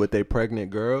men with their pregnant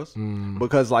girls Mm.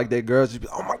 because like their girls just be,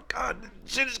 oh my god,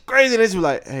 this shit is crazy. And they just be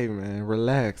like, hey man,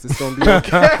 relax, it's gonna be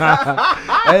okay.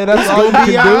 Hey, that's all you can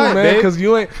do, alright, man. babe. Because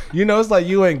you ain't. You know, it's like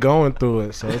you ain't going through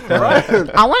it. So it's like,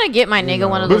 I want to get my nigga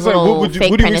one of But those it's like, what little would you-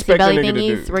 fake what do you pregnancy expect a belly nigga to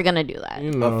thingies. do? We're gonna do that.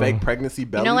 you You know, A fake pregnancy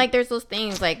belly. know, like there's those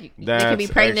things like they can be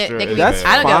That's pregnant. extra They can be. That's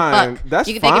I don't give a fine. fuck. That's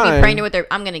They can be fine. pregnant with their.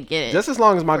 I'm gonna get it. just as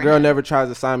long as my girl never tries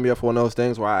to sign me up for one of those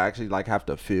things where I actually like have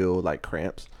to feel like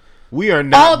cramps. We are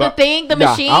not. the thing, the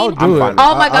Nah, machine. I would do it.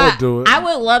 Oh my I god, would do it. I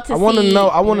would love to. I want to see, know.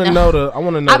 I want to know the. I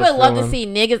want to know. I would love to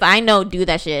feeling. see niggas I know do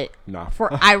that shit. Nah.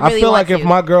 I really I feel want like if to.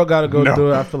 my girl got to go No.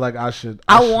 do it, I feel like I should.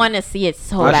 I want to see it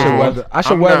so I should bad. weather. I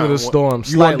should I'm weather not- the storm.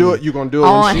 You gonna do slightly. it? You gonna do it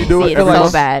I when want she to do see it? it every so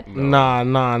month? bad. Nah.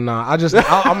 I'm gonna just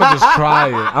try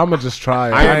it. I'm gonna just try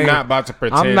it. I am ain't- not about to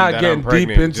pretend not that getting I'm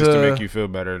pregnant deep just to into- make you feel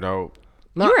better. No,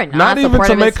 You are not even to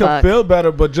non-supportive make as her fuck. feel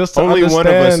better, but just to only understand.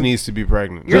 one of us needs to be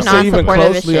pregnant. You're just to even non-supportive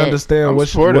as closely shit. understand I'm what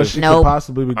she supportive. Nope. could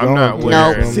possibly be I'm going not through.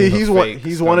 wearing See, the he's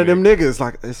fake one of them stomach. niggas.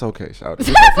 Like it's okay, shout it.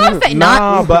 That's what I'm saying.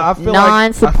 Nah, but I feel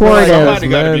non-supportive. Somebody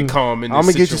got to be men- calm in this I'm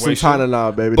gonna get you situation. some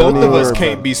Tylenol, baby. Both Don't of even us worry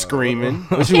can't about be it. screaming.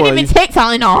 What you Can't want? even take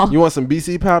Tylenol. You want some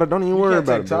BC powder? Don't even worry You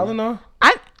can't about take it. Tylenol.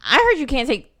 I heard you can't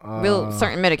take real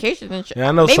certain medications and shit. Yeah,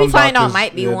 I know Maybe some Tylenol doctors,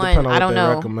 might be one. depending on I what don't they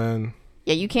know. Recommend.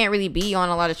 Yeah, you can't really be on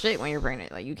a lot of shit when you're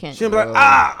pregnant. Like you can't. She'll be like,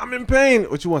 I'm in pain.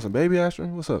 What you want? Some baby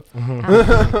aspirin? What's up?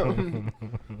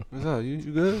 What's up? You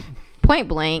good? Point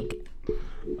blank.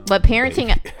 But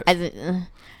parenting,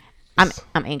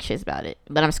 I'm anxious about it,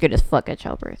 but I'm scared as fuck at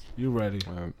childbirth. You ready?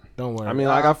 Don't worry. I mean,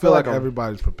 like, I feel like I'm-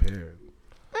 everybody's prepared.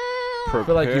 I I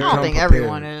feel like you I don't come think prepared.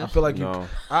 everyone is. I feel like you. No.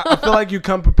 I feel like you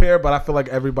come prepared, but I feel like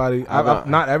everybody. I've-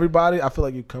 not everybody. I feel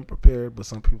like you come prepared, but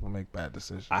some people make bad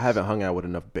decisions. I haven't hung out with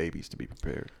enough babies to be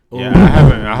prepared. Yeah, I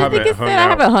haven't I think hung I out.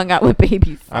 haven't hung out with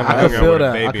babies. I I haven't can hung feel out with that. a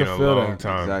I baby can in a feel long that.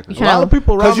 time. Exactly. A lot of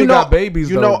people around me got babies.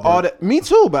 You though, know but all that. Me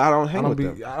too, but I don't I hang don't with be.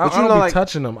 them. I But don't you know, be like,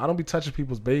 touching them. I don't be touching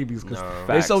people's babies because No.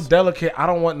 they so Facts. delicate. I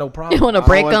don't want no You problem. want to I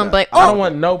break don't them, want but like, that. I oh, don't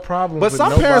want no problem. but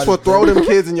some parents will throw them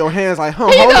kids in your hands like, huh,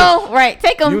 here you hold it. go. Right,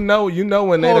 take them. You know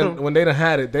when they Hold done, 'em. when they done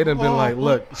had it, they done been like,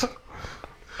 look,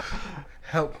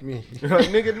 help me. Like,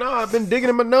 nigga, no, I've been digging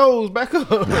in my nose. Back up.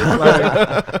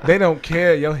 Like, they don't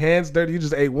care. Your hands dirty. You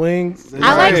just ate wings.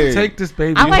 I like- take this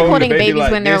baby. I like hold the holding baby babies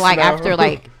like when they're this like now. after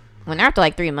like when they're after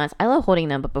like 3 months. I love holding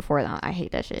them, but before that, I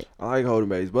hate that shit. I like holding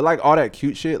babies, but like all that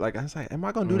cute shit. Like I was like, am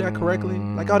I gonna do that correctly?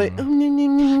 Like all that.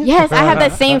 Yes, I have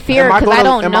that same fear Am I because I gonna-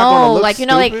 don't am I gonna know. look Like, you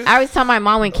know, like stupid? I always tell my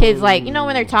mom when kids, like, you know,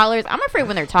 when they're toddlers, I'm afraid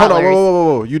when they're Hold toddlers. on,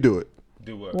 whoa. You do it.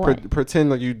 Do what? What?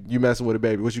 Pretend like you messing with a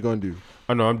baby. What you gonna do?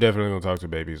 Oh no, I'm definitely gonna talk to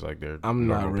babies like they're. I'm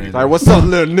not normal ready. people. Like, what's up,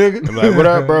 little nigga? I'm like, what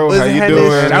up, bro? What's How you happening?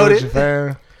 doing? Shout What it. you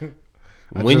fan?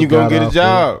 When you gonna get a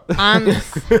job? I'm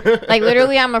like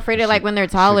literally, I'm afraid of like when they're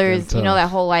toddlers. tough. You know that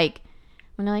whole like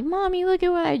when they're like, "Mommy, look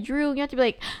at what I drew." You have to be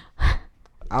like,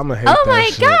 I'm gonna hate "Oh that my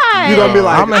shit. god!" You gonna be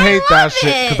like, I'm gonna hate that love shit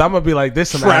it. because I'm gonna be like,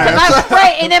 this some Trash. ass. I'm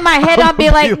afraid, and in my head, I'll be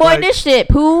like, You "Boy, like- this shit,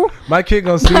 poo." My kid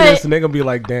gonna see But- this and they gonna be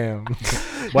like, damn.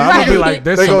 Well, I'm gonna be like,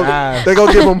 this They some go, ass. they go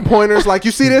give them pointers. Like,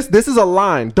 you see this? This is a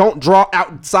line. Don't draw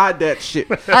outside that shit.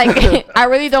 Like I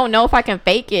really don't know if I can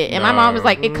fake it. And my mom was No.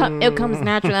 like, "It comes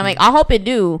naturally." I'm like, "I hope it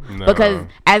do," No. because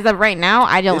as of right now,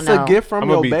 I don't It's know. a gift from I'm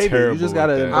your gonna be baby. You terrible just with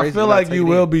gotta. that. embrace I it, feel gotta like take you it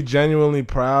will in. be genuinely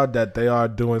proud that they are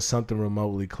doing something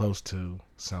remotely close to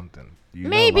something. You know,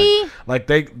 Maybe. like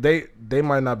they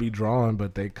might not be drawing,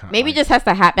 but they kind Maybe it just has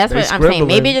to happen. That's They what I'm saying.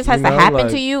 Maybe it just has scribbling, to you know, happen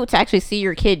like- to you to actually see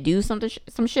your kid do some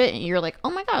shit, and you're like, "Oh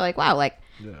my god!" Like, wow, like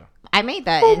Yeah. I made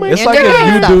that. and It's they're like doing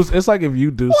if you stuff. do. It's like if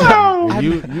you do something. If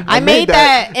you I made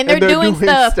that, and they're doing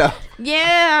stuff. stuff.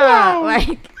 Yeah,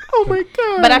 like. Oh my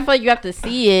god! But I feel like you have to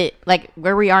see it, like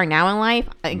where we are now in life.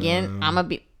 Again, I'm a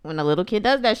be when a little kid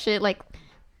does that shit, like,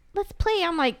 let's play.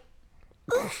 I'm like,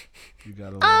 you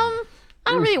gotta I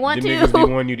don't really want The to. niggas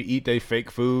be wanting you to eat they fake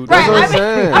food. Right, what I'm I'd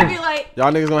saying. be like,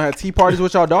 Y'all niggas gonna have tea parties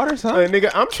with y'all daughters, huh? Like, nigga,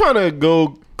 I'm trying to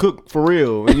go cook for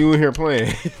real, and you in here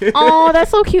playing. oh,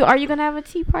 that's so cute. Are you gonna have a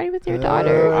tea party with your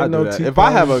daughter? I no do that. tea If I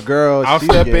have a parties. girl, I'll she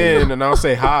step get- in and I'll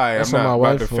say hi. That's I'm what not my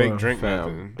about to wife fake for, drink fam.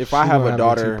 nothing. If I She have gonna a have a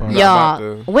daughter, tea party. not Y'all,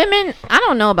 about to- women, I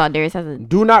don't know about Darius as a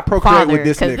do not procreate father with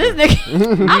this because nigga. this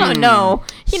nigga, I don't know.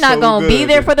 He not So gonna be good.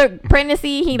 there for the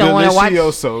pregnancy. He don't want to watch.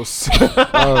 Deliciosos.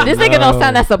 Oh, This nigga don't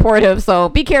sound that supportive, so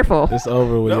be careful. It's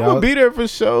over with. I'm Y'all gonna be there for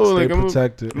sure. stay Like, I'm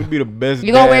protected. gonna be the best.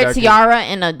 You gonna dad wear I a can- tiara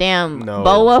and a damn No.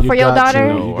 boa You for your got to.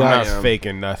 daughter? You No, I'm got not to.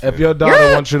 faking nothing. If your daughter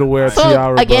You're- wants you to wear a So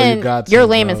tiara, bro, again, you got to. you're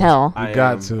lame bro. as hell. I You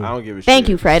got am. to. I don't give a shit. Thank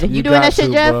you, Fred. You doing got that shit,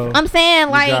 to, Jeff? bro. I'm saying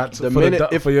You like, got to. the For,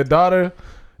 minute- for your daughter,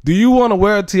 do you want to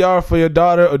wear a tiara for your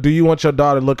daughter, or do you want your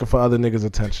daughter looking for other niggas'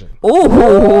 attention? ooh.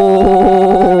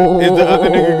 Is the other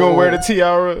nigga gonna wear the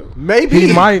tiara? Maybe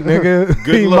He might, nigga.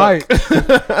 Good he luck.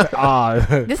 might. Ah,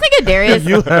 This nigga Darius,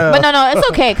 You have- but no, it's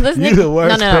okay because this you the nigga,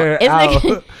 worst no, parent it's out.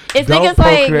 nigga, it's Don't niggas like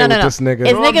procreate no, with this nigga.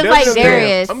 it's No, I'm niggas like definitely-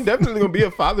 Darius. I'm definitely gonna be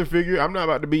a father figure. I'm not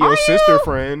about to be your Are sister you?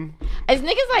 friend. It's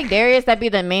niggas like Darius that be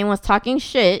the main ones talking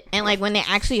shit, and like when they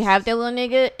actually have their little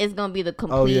nigga, it's gonna be the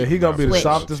complete. Oh yeah, he gonna be the switch.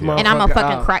 softest motherfucker. And I'm gonna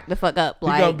fucking out. crack the fuck up. He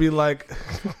gonna Like be like,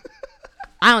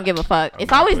 I don't give a fuck.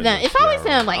 It's always them. It's always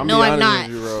him. Like, no, I'm not.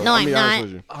 No, I'm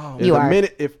not. You are.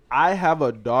 If I have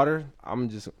a daughter, I'm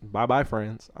just bye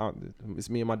friends. It's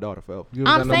me and my daughter forever.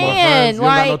 I'm saying, you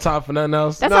got no like, time for nothing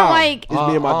else. that's not like. It's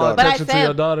me and my daughter. But I Attention to said-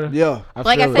 your daughter. Yeah.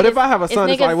 Like I said, But if I have a it's son,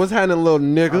 it's like, niggas- what's happening, little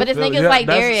nigga? But it's niggas Yeah, like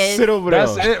that's- Darius. Sit over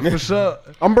That's there. it for sure.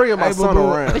 I'm bringing my Hey, son boo-boo.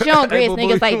 around. But you don't agree, Hey, it's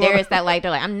boo-boo, niggas like you wanna- Darius that like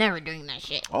they're like, I'm never doing that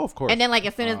shit. Oh, of course. And then like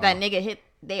as soon as that nigga hit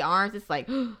they arms, it's like,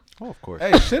 Oh, of course.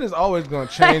 Hey, shit is always gonna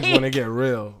change when Like- it get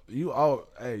real. You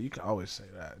can always say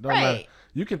that. Don't Right. matter.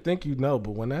 You can think you know,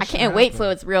 but when that I shit can't wait happen- till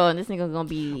it's real and this nigga gonna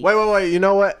be. Wait. You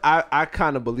know what? I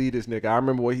kind of believe this nigga. I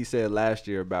remember what he said last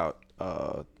year about.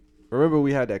 Remember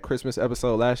we had that Christmas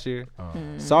episode last year.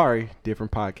 Sorry,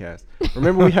 different podcast.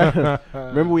 Remember we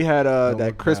had that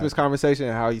look Christmas conversation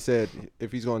and how he said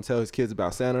if he's going to tell his kids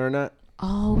about Santa or not.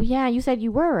 Oh yeah, you said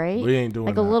you were right. We ain't doing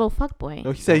like that. a little fuckboy.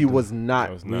 No, he said he was not.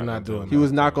 We're not doing He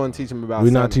was not going to teach him about. We're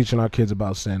Santa. not teaching our kids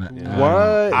about Santa.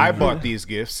 What? I bought these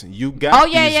gifts. You got Oh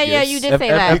yeah, these yeah, yeah. gifts You did If- say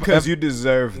if- that. because you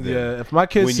deserve them. Yeah, if my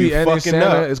kids When see you any fucking Santa,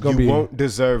 up, it's gonna you be won't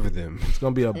deserve them. it's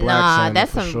gonna be a black Nah, Santa.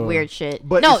 that's for some sure. weird shit.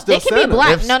 But no, it's still they can be Santa.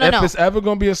 black. If, No. if it's ever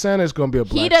gonna be a Santa, it's gonna be a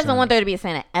black. He doesn't Santa. want there to be a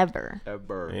Santa ever,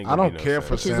 Ever. Ain't I gonna don't be no care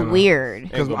for which Santa. is Santa. weird.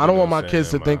 Because Ain't I gonna don't be want no my Santa kids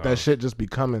to in my think that house. shit just be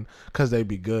coming because they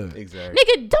be good. Exactly.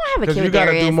 Nigga, don't have a 'Cause kid you with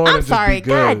gotta do Darius. more than I'm just be sorry.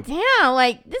 good. God damn,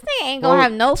 like this nigga ain't gonna Well,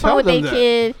 have no tell fun with them their that.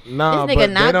 kid. Nah, this nigga but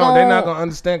not they're not gonna. gonna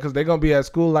understand because they're gonna be at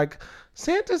school like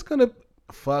Santa's gonna.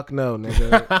 Fuck no,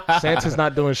 nigga. Santa's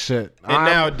not doing shit. And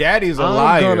now Daddy's a I'm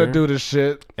liar. gonna do the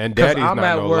shit. And 'cause Daddy's I'm not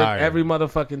at no work liar. every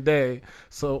motherfucking day.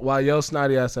 So while yo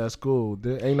snotty ass at school,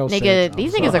 there ain't no Nigga, Santa.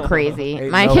 these I'm niggas sorry. are crazy.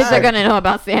 Ain't My no kids are Santa. gonna know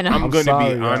about Santa. I'm gonna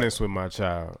sorry, be right. honest with my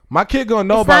child. My kid gonna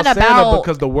know It's about not Santa about-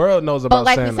 because the world knows about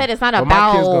like we Santa. said, it's not but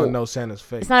my kids about- gonna know Santa's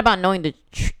fake. It's not about knowing the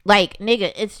like,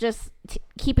 nigga. It's just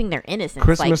keeping their innocence.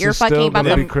 Christmas like you're is fucking still about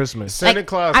gonna to be Christmas. Santa like,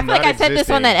 Claus. I feel like not I said this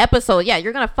on existing. that episode. Yeah,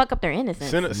 you're gonna fuck up their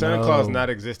innocence. Santa No. Claus not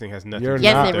existing has nothing. You're to do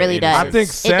Yes, with it their really does. I innocence. think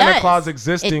It Santa does. Claus It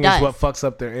existing is does. what fucks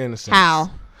up their innocence.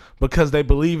 How? Because they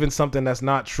believe in something that's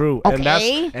not true, and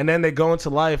Okay. and then they go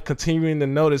into life continuing to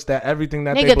notice that everything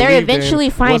that Nigga, they they believed eventually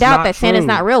in find was out not that Santa's true.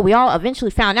 not real. We all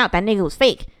eventually found out that nigga was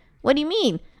fake. What do you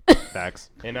mean? Facts.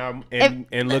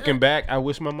 And looking back, I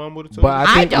wish my mom would have told But me.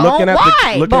 I think don't. looking at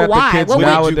Why? the looking But at why? the kids What would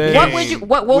you nowadays, What would you?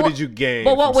 What did you gain?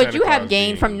 But what from would you Santa have Claus gained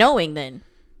being from knowing then?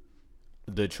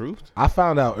 the truth? I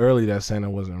found out early that Santa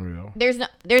wasn't real.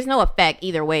 There's no effect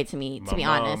either way to me. To My be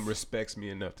mom honest. respects me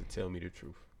enough to tell me the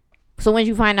truth So when did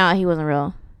you find out he wasn't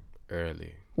real?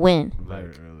 early, When? Very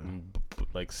early,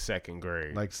 like second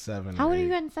grade. like 7. How or old are 8.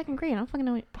 you in second grade? I don't fucking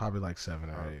know. Probably like 7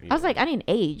 or 8. I was like, I need an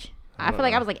age. I feel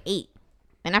like I was like 8,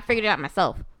 and I figured it out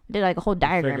myself. I did like a whole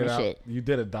diagram Figured and out- shit. You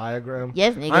did a diagram.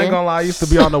 Yes, I nigga. ain't gonna lie. I used to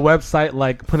be on the website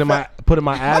like putting my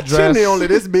address. Chimney only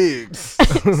this big.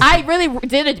 I really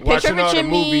did a picture Watching of a all the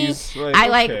chimney. movies, like,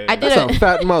 I okay. I did That's a a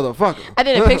fat motherfucker. I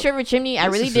did a picture of a chimney. I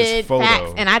This really is his did photo.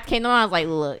 facts, and I came to him. I was like,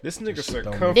 look, This nigga don't-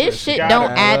 circumference. this shit gotta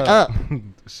don't add up.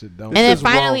 Shit don't. And then is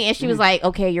finally, wrong. and she was like,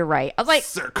 okay, you're right. I was like,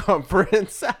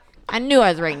 Circumference. I knew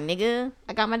I was right, nigga.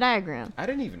 I got my diagram. I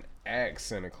didn't even ask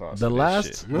Santa Claus. The for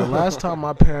this shit. last time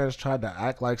my parents tried to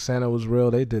act like Santa was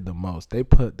real, they did the most.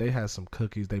 They had some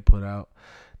cookies they put out.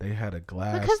 They had a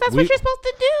glass. Because that's what you're supposed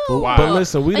to do. Wow. But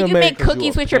listen, we like done you made make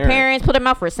cookies you a with your parent. parents, put them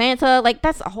out for Santa. Like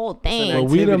that's a whole thing. But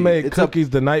we done activity. made It's a- cookies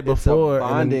the night it's a before,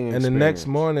 bonding and the next experience.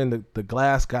 morning the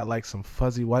glass got like some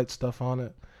fuzzy white stuff on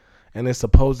it, and it's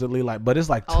supposedly like, but it's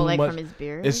like too Oh, like much. from his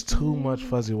beard? It's too much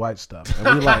fuzzy white stuff,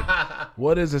 and we like,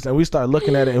 what is this? And we start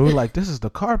looking at it, and we like, this is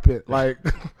the carpet, like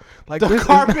The this is-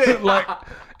 carpet. like.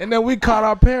 And then we caught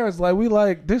our parents, like we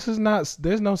like, this is not.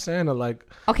 There's no Santa, like.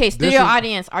 Okay, This studio is-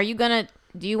 audience,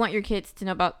 do you want your kids to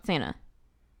know about Santa?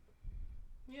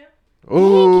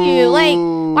 Ooh. Thank you.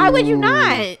 Like, why would you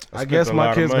not? I guess a my lot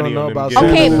of kids gonna money know on them about gifts.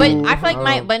 Santa. Okay, Ooh. but I feel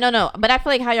like but I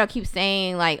feel like how y'all keep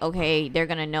saying like, okay, they're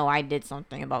gonna know I did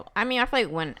something about. I mean, I feel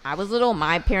like when I was little,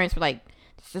 my parents were like,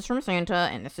 "This is from Santa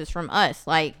and this is from us."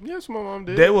 Like, Yes, my mom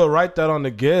did. They will write that on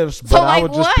the gifts, but so I like,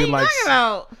 would just what be are you like, talking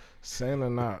about? Santa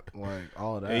not like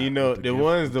all that. And you know, with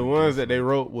the gift- ones that they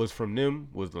wrote was from them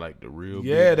was like the real.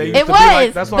 Yeah, big they gift. used It to be like,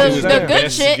 was that's the, what I'm the saying. good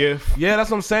Best shit. gift. Yeah, that's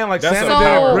what I'm saying. Like That's Santa a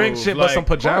didn't power bring move. shit but Like, some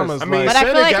pajamas. I mean, But I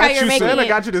Santa feel like got how you you're making Santa it-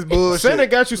 got you this bullshit. Santa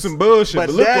got you some bullshit, But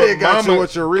but look Daddy what got mama, you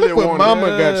what you really look what wanted. mama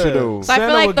got you though. So I feel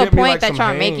Santa like would the get me, point like, that some y'all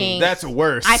Hanes. making, That's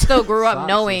worse. I still grew up Socks and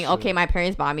knowing, shit. okay, my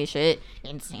parents bought me shit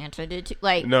and Santa did too.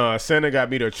 Like, No, Santa got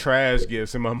me the trash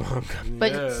gifts, and my mom got me.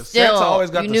 but Yeah, still, Santa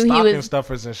always got you the knew he stocking was.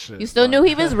 stuffers and shit. You still knew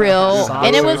he was real, Socks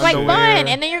and it and was like underwear. fun.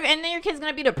 And then your kid's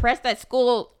gonna be depressed at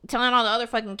school, telling all the other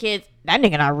fucking kids that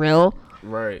nigga not real.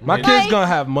 Right. My And kids gonna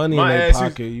have money in my their ass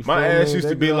pocket. used, You my feel ass me? used They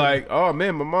to be gonna- like, oh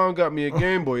man, my mom got me a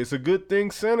Game Boy. It's a good thing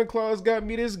Santa Claus got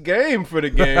me this game for the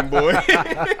Game Boy.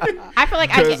 I feel like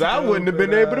I Because get. I wouldn't have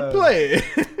been able to play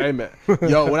it. Hey man,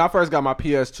 yo, when I first got my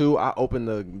PS2, I opened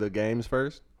the games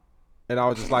first, and I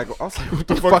was just like, what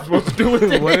the fuck am I supposed to do with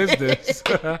this? What is this?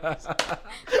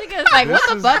 Niggas like, what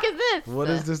the fuck is this? What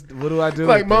is this? What do I do?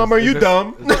 Like, with Mom, this? are you Is this-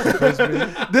 dumb? is this a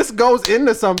frisbee? This goes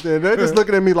into something. They're just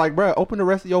looking at me like, bro, open the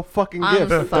rest of your fucking I'm gift.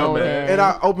 so Dumbass. dead. And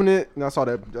I opened it, and I saw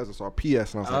that. I just saw PS, and I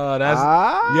was like, Oh,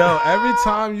 that's yo. Every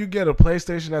time you get a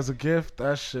PlayStation as a gift,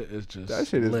 that shit is just that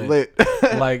shit is lit.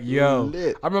 Like yo,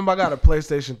 Lit. I remember I got a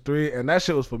PlayStation 3, and that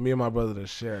shit was for me and my brother to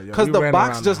share. Yo, Because we the ran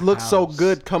box around just the looks so house.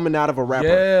 good coming out of a wrapper.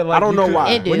 Yeah, like I don't you know could-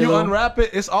 why. It When you do. unwrap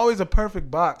it, it's always a perfect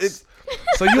box.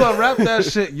 So you unwrap that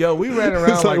shit, yo. We ran around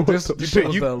like, like what this. the- This shit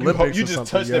was the Olympics you or just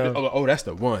something, touched it. yo. Oh, that's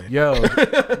the one. Yo,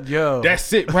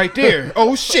 That's it right there.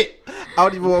 Oh shit. I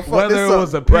don't even want to fuck whether this it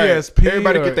was a up. Right. PSP,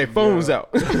 Everybody or, get their phones out.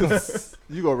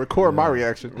 You gonna record my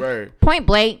reaction. Right. Point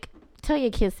blank, tell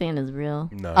your kids Santa's real.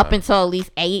 Nah. Up until at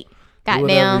least 8. Do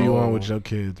whatever you Goddamn. want with your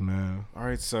kids, man. All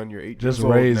right, son, you're 8 Just years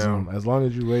old raise now. them. As long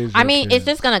as you raise. I your mean, kids. it's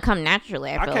just gonna come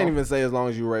naturally. I I feel. can't even say as long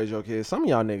as you raise your kids. Some of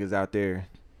y'all niggas out there,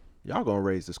 y'all gonna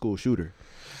raise the school shooter,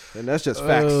 and that's just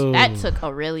facts. Oh. That took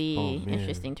a really Oh, man.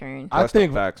 interesting turn. I That's the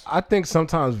think. facts. I think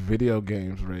sometimes video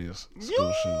games raise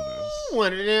school shooters.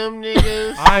 One of them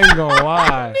niggas. I ain't gonna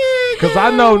lie, cause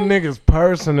I know niggas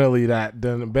personally that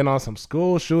done been on some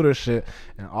school shooter shit,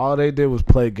 and all they did was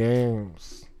play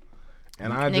games.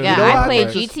 And I Nigga, just, know I what? played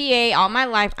Like- GTA all my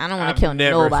life. I don't want I've to kill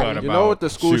never thought nobody. about- You know what the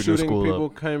school shooting shooting school people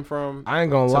up. came from? I ain't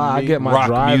gonna To lie. I me, get my rock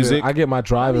driving. music. I get my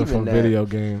driving even from that. video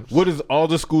games. What does all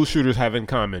the school shooters have in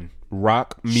common?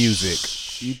 Rock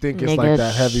music. You think it's like Nigga,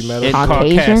 that heavy metal? And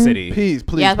Caucasian? Caucasity. Please,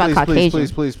 please, Yeah, it's about please, please, Caucasian.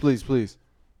 please, please, please,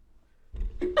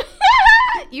 please.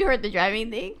 You heard the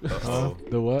driving thing? Uh-oh.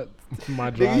 The what?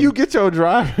 My Nigga, driving. you get your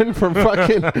driving from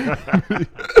fucking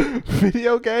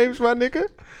video games, my nigga.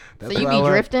 That's So you what be I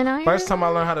learned. drifting out here? First time I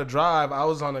learned how to drive, I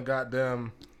was on a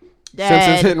goddamn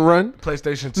Simpsons Hit and Run.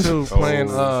 PlayStation 2 playing.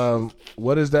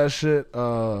 What is that shit?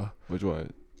 Which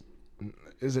one?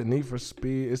 Is it Need for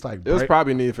Speed? It's like It was Break-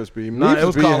 probably Need for Speed. Nah, Need for it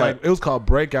was Speed called had- like it was called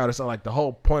Breakout or something. Like the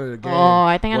whole point of the game. Oh,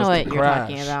 I think I know was what to you're crash.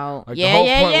 talking about. Like, the Yeah, whole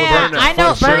yeah, point was yeah. Burnout. I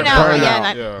know For sure, Burnout. Burnout.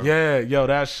 Yeah, Yeah. Yeah, yo,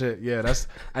 that shit. Yeah, that's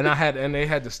and they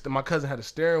had my cousin had the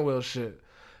steering wheel shit,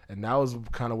 and that was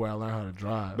kind of where I learned how to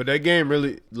drive. But that game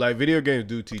really, like, video games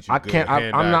do teach you. I good can't. I'm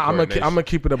hand-eye not. I'm coordination. gonna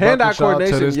keep it a buck hand-eye with y'all to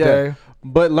coordination, this yeah. day.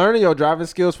 But learning your driving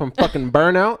skills from fucking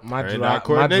Burnout. My Hand-eye my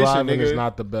coordination, driving is nigga.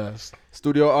 not the best.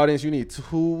 Studio audience, you need 2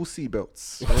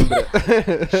 seatbelts. Remember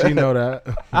that. She know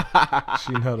that.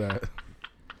 She know that.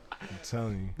 I'm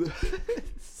telling you.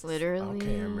 literally.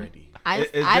 Okay, I'm ready. I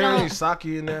Is I there any don't. sake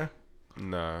in there?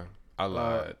 Nah, I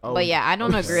lied. Oh, But yeah, I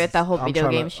don't agree with that whole I'm video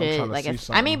trying to- game I'm shit. trying to Like, see it's,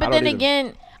 I mean, something. but I then don't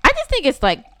again, I just think it's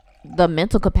like the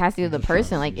mental capacity of the just trying to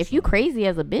person. Like, see if you crazy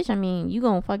as a bitch, I mean, you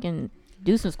gonna fucking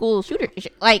do some school shooter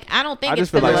shit. Like, I don't think I it's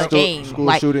just for feel the like game. school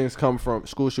Like, shooters come from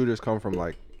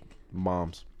like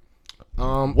moms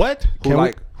What?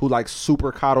 who like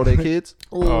super coddle their kids,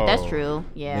 ooh, that's true.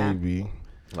 Yeah. Maybe.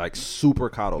 like super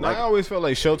coddle. I Like always felt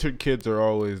like sheltered kids are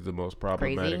always the most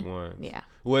problematic Crazy. ones. Yeah.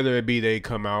 Whether it be they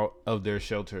come out of their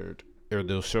sheltered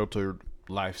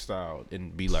lifestyle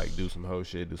and be like do some hoe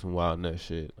shit, do some wild nut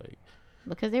shit. Like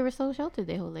Because they were so sheltered,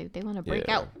 they whole like they want to break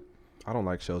Yeah. out. I don't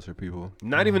like shelter people.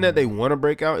 not even that they want to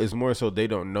break out, it's more so they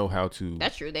don't know how to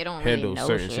That's true. They don't handle really know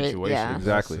certain shit. situations. Yeah.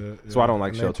 Exactly. That's it, That's why I don't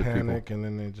like and shelter they people. panic, and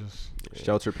then they just.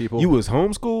 Shelter people. You was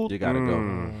homeschooled? You gotta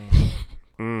go.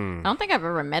 I don't think I've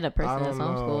ever met a person I that's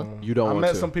don't homeschooled. know. You don't I want met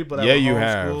to. some people that Yeah, were you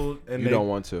have. homeschooled, and You they don't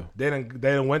want to. They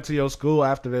didn't went to your school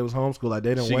after they was homeschooled. Like they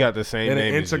didn't. She went, got the same they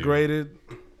name didn't as you. integrated.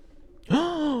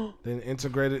 Then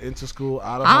integrated into school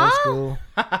out of Ah? homeschool.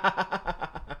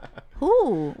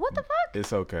 Who? What the fuck?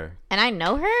 It's okay. And I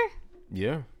know her?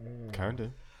 Yeah.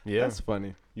 Kinda. Yeah. That's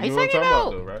funny. you Are you know what I'm talking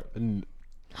talking about- about though, right?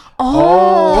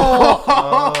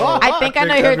 Oh. I think I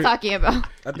know who you're every- talking about.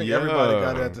 I think Yeah. everybody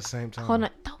got it at the same time. Hold on.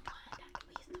 Don't.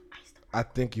 I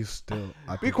think you still.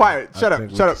 Be quiet. Shut up.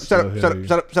 Shut up. Shut up. Shut up.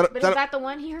 Shut up. Shut up. But is Shut up. that the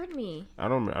one he heard me? I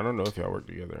don't know if y'all work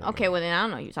together. or Okay, not. well then I don't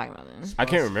know what you're talking about then. I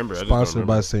can't remember. I just Sponsored don't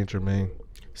by remember. Saint Germain.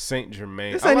 Saint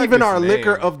Germain. This I ain't like even this our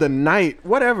liquor name. of the night.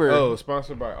 Whatever. Oh,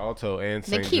 sponsored by Alto and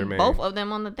They Saint keep Germain. both of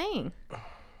them on the thing.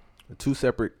 2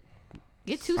 separate.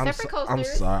 Get two I'm, separate so, I'm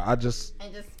coasters sorry. I just.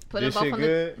 and just put This them both shit on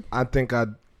good. I think I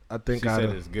She said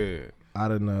it's good. I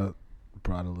didn't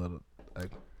brought a little.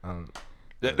 Like,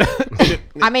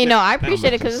 I mean, no, I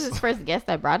appreciate it because this is his first guest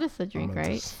that brought us a drink,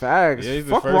 right? Facts. Yeah, he's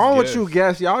the Fuck first wrong with guest. you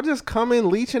guys. Y'all just come in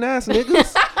leeching ass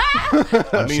niggas.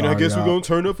 I mean, I guess we're gonna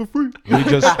turn up for free.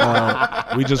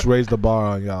 We just raised the bar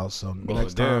on y'all. So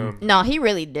next time No, he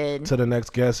really did. to the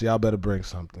next guest, y'all better bring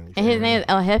something. And his name is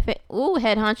El Jefe. Ooh,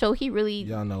 head honcho. He really,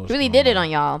 Y'all know what's really going did it on. on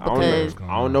y'all I don't, because know,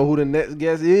 I don't know who the next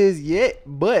guest is yet,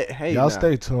 but hey, Y'all nah.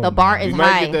 stay tuned. the bar man. is We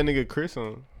might high. get that nigga Chris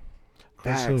on.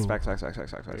 Facts, who? facts.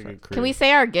 Can we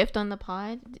say our gift on the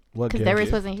pod? What Because gift?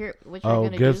 Darius wasn't here. What you're Oh,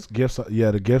 gonna gifts, do? gifts. Yeah,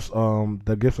 the gifts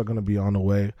are gonna be on the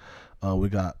way. We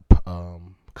got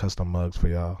custom mugs for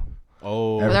y'all.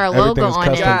 Oh, With our logo Everything's on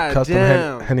custom, it. God custom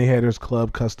damn. Henny Haters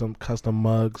Club, custom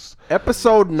mugs.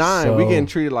 Episode 9, we So- getting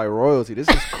treated like royalty. This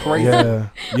is crazy.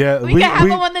 Yeah. We can have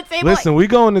them on the table. Listen, we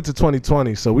going into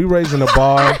 2020, so we raising the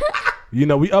bar. You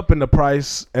know, we upping the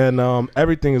price, and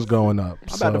everything is going up.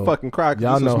 I'm about to fucking cry Y'all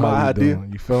because this know was my how we idea.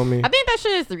 doing. You feel me? I think that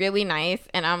shit is really nice,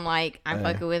 and I'm Hey.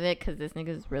 fucking with it because this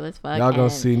nigga's real as fuck. Y'all gonna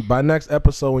and see by next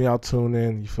episode when y'all tune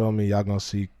in. You feel me? Y'all gonna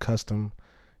see custom.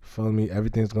 You feel me?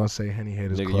 Everything's gonna say Henny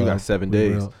Haters Nigga, you Club. got 7 We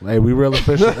days. real. Hey, we real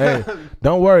official. Hey,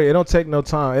 don't worry. It don't take no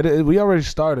time. We already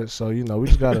started, so you know we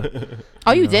just gotta.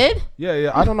 Oh, you did?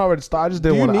 Yeah. I don't already start. I just Do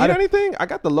didn't you want need to. anything? I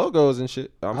got the logos and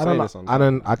shit. I'm I saying don't this on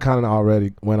know. I kind of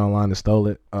already went online and stole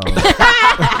it.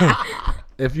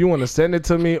 If you want to send it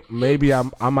to me, maybe I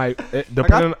might.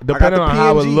 Depending the on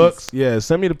how it PNGs. looks, yeah,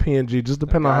 send me the PNG. Just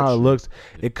depending on got how it you. looks,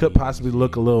 it could possibly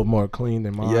look a little more clean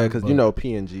than mine. Yeah, because but- you know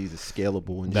PNGs is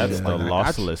scalable and that's shit. the Like, I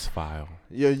got you. lossless file.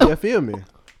 You feel me?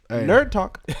 Hey. Nerd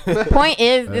talk. Point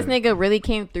is, this nigga really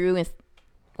came through and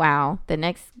wow, the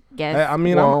next guest. Hey, I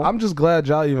mean, Well- I'm just glad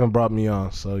y'all even brought me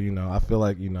on. So you know, I feel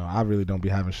like I really don't be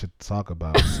having shit to talk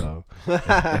about. So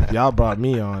if y'all brought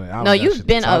me on, I no, got you've shit to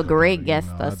been talk a great about, guest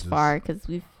I thus just- far because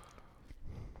we've.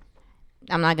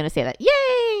 I'm not gonna say that. Yay!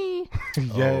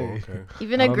 Yay! okay. You've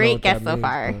been I a don't know great what guest that so means,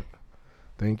 far. but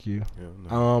Thank you. Yeah,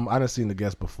 no. I done seen the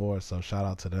guests before, so shout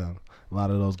out to them. A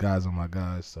lot of those guys are my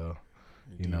guys, so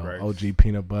you know, D-Rice. OG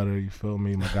Peanut Butter, you feel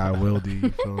me? My guy Wildy, you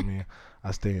feel me? I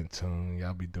stay in tune.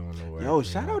 Y'all be doing the work. Yo, you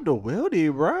shout know. out to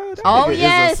Wildy, bro. That Oh nigga is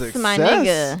a yes, my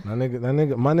success.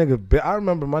 nigga. My nigga. I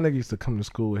remember my nigga used to come to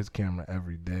school with his camera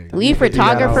every day. Lead He had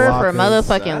photographer all for lockers.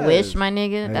 motherfucking Wish, Yes. my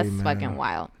nigga. Hey, That's man. fucking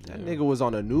wild. That nigga was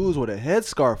on the news with a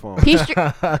headscarf on. Peachtree.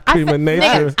 Cream of nature.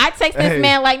 Nigga, I text this Hey,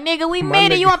 man like, nigga, we my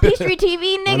made it. You nigga- on Peachtree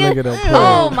TV, My nigga? nigga done put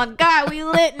Oh on- my god, we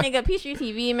lit, nigga. Peachtree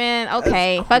TV, man.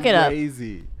 Okay, fuck it up.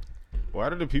 Crazy. Why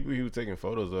did the people he was taking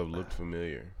photos of look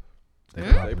familiar? They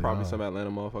are. probably some Atlanta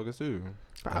motherfuckers too.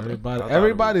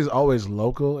 Everybody's always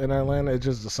local in Atlanta. It's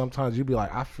just sometimes you be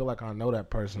like, I feel like I know that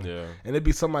person. Yeah. And it'd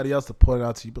be somebody else to point it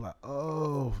out to you. Be like,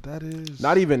 oh, that is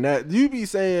Not even that. You be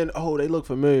saying, "Oh, they look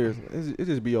familiar." It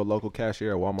just be your local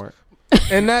cashier at Walmart.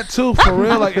 And that too, for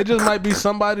real. Like it just might be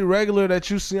somebody regular that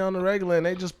you see on the regular, and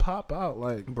they just pop out.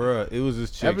 Like Bruh, it was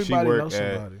this chick. Everybody knows She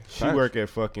somebody. worked at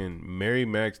fucking Mary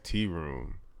Mac's Tea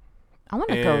Room. I want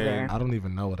to go And there. I don't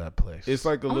even know that place. It's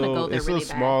like a I wanna go little, there it's really a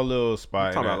bad. small little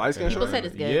spot. talking about light skin People shorty? said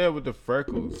it's good. Yeah, with the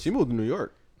freckles. She moved to New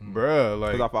York Bruh,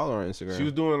 like because I follow her on Instagram. she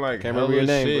was doing like Can't hella remember your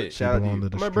name, shit. but shout out to Belong you. to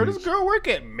the I'm like, bro, this streets. girl work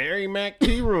at Mary Mac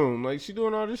Tea Room. Like she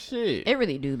doing all this shit. It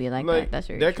really do be like Like that. That's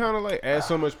very that true. kind of like adds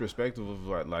so much perspective of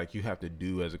like you have to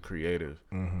do as a creative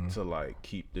to like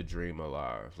keep the dream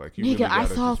alive. Like you Nigga, really I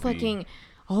gotta saw just be- fucking.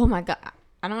 Oh my god.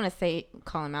 I don't want to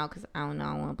call him out because I don't know.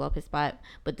 I want to blow up his spot.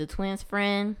 But the twins'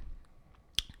 friend.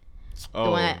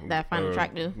 one that final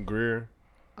track do. Greer.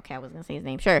 Okay, I was gonna say his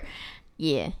name. Sure.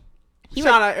 Yeah. He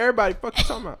Shout out everybody. Fuck you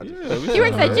talking about? Yeah, we He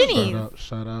works shout at out. Jenny's.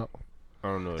 Shout out. I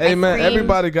don't know. Hey man, cream.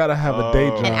 everybody gotta have a day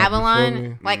Oh. job. In you feel Avalon,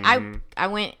 me? like I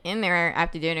went in there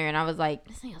after dinner and I was like,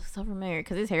 this thing is so familiar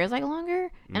because his hair is like longer,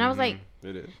 and I was like,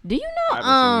 It is. do you I know haven't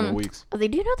seen him in weeks. I was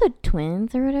like, do you know the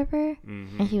twins or whatever?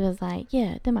 And he was like,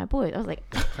 yeah, they're my boys. I was like,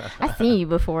 I seen you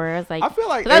before. I was like, I feel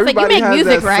like 'cause I was like, you everybody make has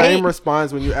music, that right? same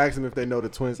response when you ask them if they know the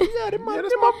twins. Like, yeah, they're my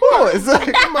boys. Like,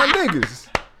 They're my niggas.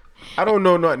 I don't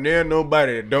know not near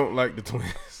nobody that don't like the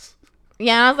twins.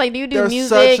 Yeah, and I was like, do you do they're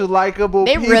music? such likable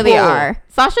They people. really are.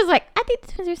 Sasha's like, I think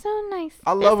the twins are so nice.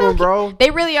 I They're love so them, bro. cute." They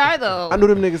really are though. I knew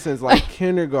them niggas since like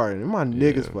kindergarten. They're my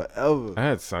niggas forever. I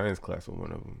had science class with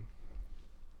one of them.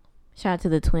 Shout out to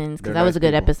the twins because They're that was nice a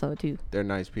good people. episode too. They're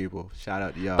nice people. Shout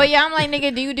out to y'all. But yeah, I'm like,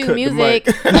 nigga, do you do Cut the music?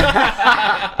 mic.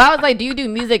 I was like, do you do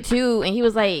music too? And he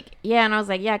was like, yeah. And I was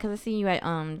like, yeah, because I seen you at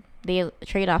the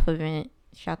trade off event.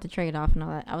 Shout to trade off and all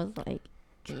that. I was like,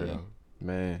 yeah.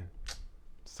 Man,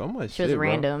 so much She was shit, bro.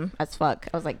 random as fuck.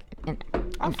 I was like,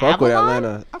 I fuck with Avalon?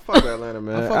 Atlanta. I fuck with Atlanta,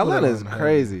 man. fuck with Atlanta is Atlanta.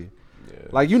 crazy. Yeah.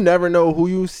 Like you never know who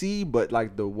you see, but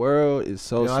like the world is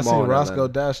so Yo, I small. seen in Roscoe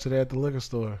Atlanta. Dash today at the liquor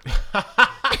store.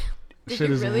 Did Shit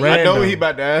you is really? random. I know what he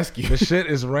about to ask you. The shit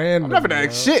is random. I'm not gonna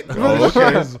ask shit. Oh, okay.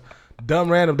 Shit is dumb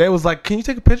random. They was like, "Can you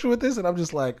take a picture with this?" And I'm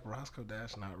just like, Roscoe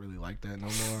Dash not really like that no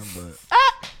more,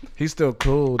 but he's still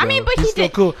cool. Though. I mean, but he's he still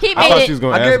did. cool. He I made thought it. she was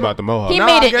gonna I ask gave about him- the mohawk. He Nah,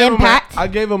 made I an gave him impact. I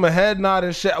gave him a head nod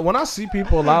and shit. When I see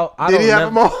people out, I Did don't he have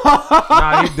a mohawk?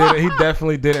 Nah, he didn't. He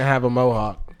definitely didn't have a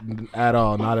mohawk at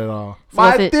all. Not at all.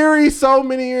 My Was it- theory so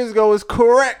many years ago is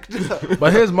correct.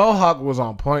 But his mohawk was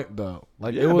on point though.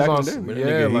 Like Yeah, it was back on. in the day, But Yeah,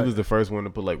 that nigga, like, he was the first one to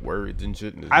put like words and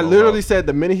shit. In his I mohawk. literally said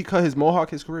the minute he cut his mohawk,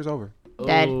 his career's over.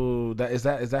 Dad. Ooh, is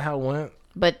that how it went?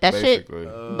 But that basically.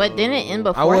 shit. But didn't it end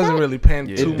before I wasn't that? really paying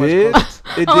Yeah. too It much. did. close-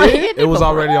 It Oh, did. he It was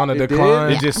before already that? on the It did?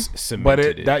 decline. It just But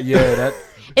cemented it. that Isn't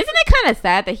it kind of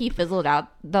sad that he fizzled out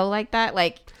though like that?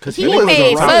 Like 'Cause he he was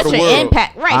made on top of such the an world.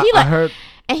 impact, right? I, He I like, heard.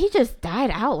 and he just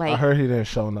died out. I Like heard he didn't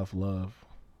show enough love.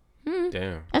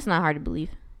 Damn. that's not hard to believe.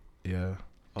 Yeah,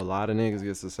 A lot of niggas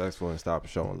get successful and stop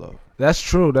showing love. that's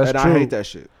true. That's and true. I hate that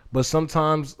shit. But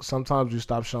sometimes you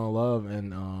stop showing love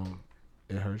and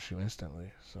it hurts you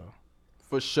instantly. So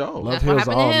For sure. love That's what heals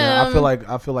happened to all, man. him.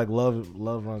 I feel like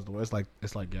love runs the way.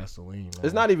 It's like gasoline. Man.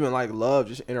 It's not even like love,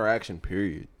 just interaction,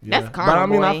 period. That's But I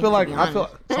mean, I karma, feel boy,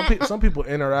 like to be some people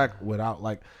interact without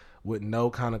like with no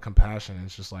kind of compassion.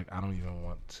 It's just like I don't even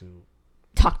want to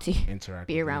Talk to you. interact.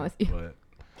 Be around with you. But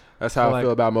That's how I like-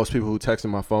 feel about most people who texting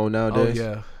my phone oh nowadays.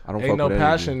 yeah, I don't ain't fuck no with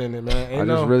passion energy. in it, man. Ain't I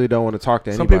no, just really don't want to talk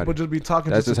to some anybody. people just be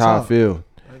talking. That's just just to how I talk. feel.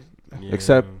 Yeah.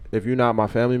 Except if you're not my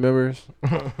family members,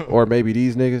 or maybe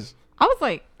these niggas. I was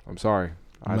like, I'm sorry.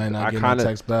 You might not I get no kind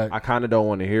text back. of, I kind of don't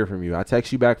want to hear from you. I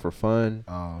text you back for fun.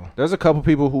 Oh, There's a couple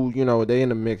people who, they in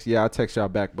the mix. Yeah, I text y'all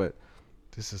back, but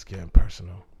this is getting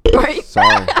personal. right?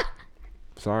 sorry,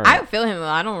 sorry. I feel him.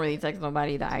 I don't really text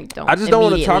nobody that I don't. I just don't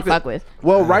want to immediately talk fuck with.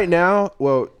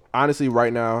 Honestly,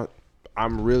 right now,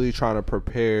 I'm really trying to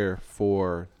prepare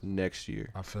for next year.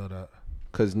 I feel that.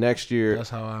 Cause next year, That's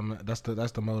how I'm. That's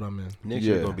the mode I'm in. Next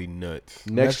Yeah. year gonna be nuts.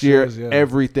 next next year, year's, yeah.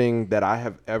 everything that I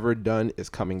have ever done is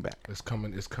coming back. It's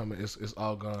coming. It's coming. It's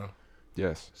all gone.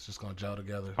 Yes, It's just gonna gel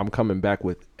together. I'm coming back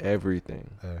with everything.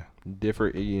 Hey,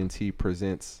 Different ENT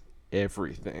presents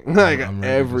everything, like I'm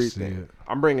ready to see everything. it.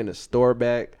 I'm bringing the store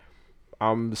back.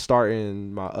 I'm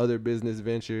starting my other business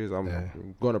ventures. I'm Yeah.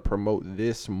 going to promote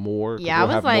this more. 'cause Yeah, I we'll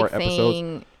was have more like episodes.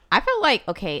 saying. I felt like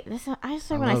okay. I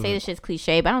swear when I love say it. this shit's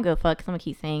cliche, but I don't give a fuck. 'Cause I'm gonna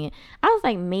keep saying it. I was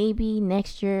like, maybe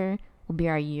next year will be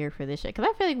our year for this shit. Cause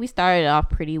I feel like we started off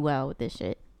pretty well with this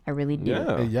shit. I really do.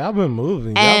 Yeah. Hey, y'all been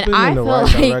moving. Y'all And been I in the feel right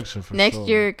like direction for next sure.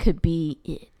 year could be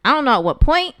it. I don't know at what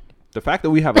point. The fact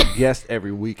that we have a guest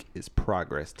every week is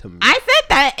progress to me. I said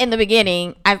that in the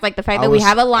beginning. I was like the fact I that we was-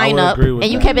 have a I would lineup, agree with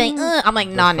and you that. kept being, I'm like,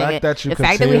 nah, fact nigga. that you The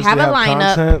fact that we have a continuously have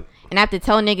lineup, content- and I have to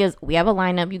tell niggas we have a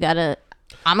lineup. You gotta.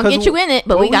 I'm gonna 'Cause get you in it,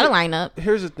 but well, we got a lineup.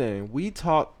 Here's the thing: we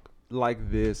talk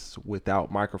like this without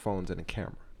microphones and a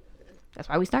camera. That's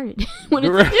why we started. When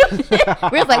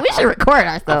it's we was like, we should record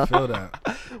I ourselves. feel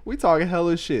that. We talking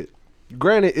hella shit.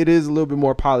 Granted, it is a little bit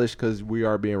more polished because we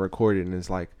are being recorded, and it's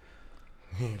like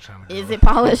He ain't trying to Is it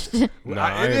polished?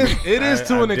 Nah, it is. It is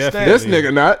to an extent. this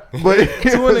nigga not, but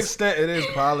To an extent, it is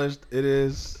polished. It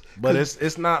is, but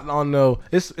it's not on no.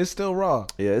 It's still raw.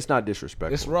 yeah, it's not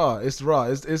disrespectful. It's raw. It's raw.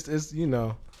 It's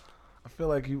I feel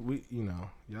like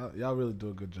y'all really do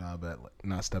a good job at like,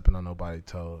 not stepping on nobody's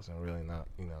toes and really not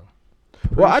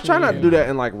Well, I try not to Appreciate do it. that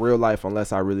in like real life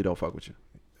unless I really don't fuck with you,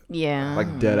 Yeah.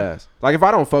 like dead ass. Like if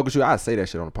I don't fuck with you, I say that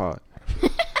shit on the pod.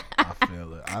 I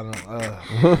feel it. I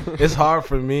don't. It's hard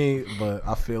for me, but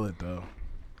I feel it though.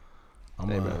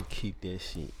 Hey, man. Keep that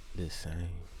shit the same.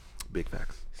 Big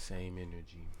facts. Same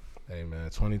energy. Hey man,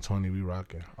 2020, we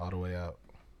rocking all the way out.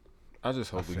 I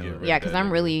just hope we feel get it. rid Yeah, of because that I'm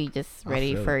nigga. really just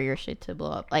ready feel for your shit to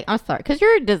blow up. Like, I'm sorry. Because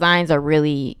your designs are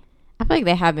really, I feel like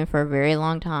they have been for a very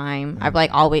long time. I've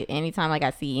like always, anytime like I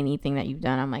see anything that you've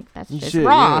done, I'm like, that's just Shit,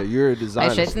 raw. yeah, you're a designer.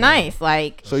 That shit's nice.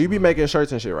 Like, So you be making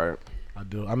shirts and shit, right? I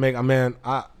do.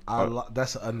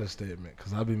 That's an understatement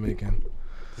because I be making.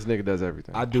 This nigga does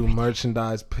everything. I do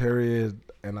merchandise, period,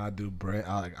 and I do brand.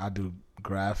 I do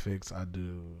graphics. I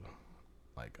do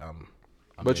like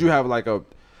But you have like a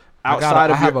I outside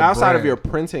have a outside of brand. your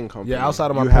printing company. Yeah, outside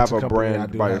of my you have printing a company, I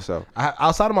brand do by have- yourself.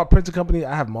 outside of my printing company,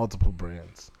 I have multiple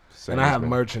brands. Same And I as have me.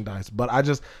 merchandise. But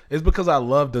it's because I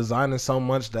love designing so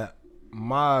much that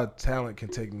my talent can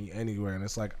take me anywhere. And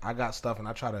it's like I got stuff and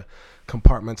I try to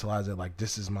compartmentalize it. Like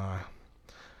this is my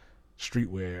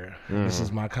streetwear. This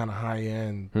is my kind of high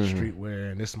end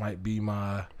streetwear. And this might be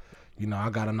my, I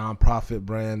got a nonprofit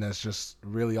brand that's just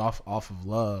really off of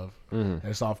love. And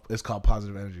it's called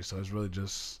Positive Energy. So it's really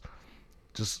just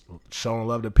showing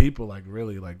love to people. Like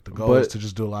really, like the goal is But- to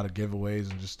just do a lot of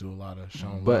giveaways and just do a lot of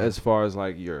showing But love. as far as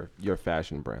like your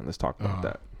fashion brand, let's talk about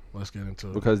that Let's get into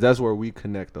it. because that's where we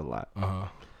connect a lot. Uh-huh.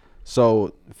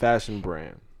 So fashion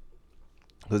brand,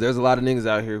 Because there's a lot of niggas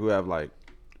out here who have like,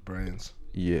 Brands,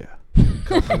 yeah,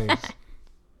 companies.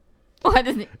 What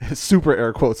is it? super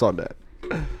air quotes on that.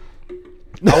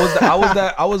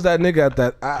 I was that nigga at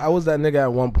that. I was that nigga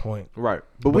at one point. Right,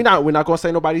 but we're not gonna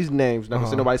say nobody's names. We're not gonna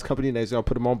say Uh-huh. nobody's company names. We're gonna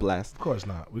put them on blast. Of course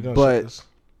not. We're gonna But- shit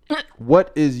this.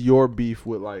 What is your beef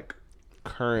with like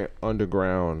current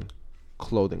underground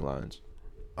clothing lines?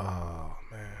 Oh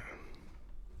man,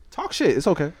 Talk shit. It's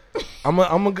okay. I'm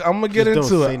gonna get Just into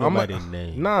don't it. say nobody's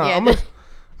name. Nah, Yeah.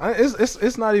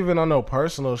 it's not even on no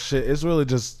personal shit. It's really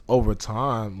just over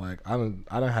time. Like I done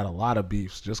had a lot of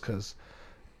beefs just because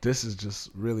this is just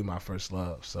really my first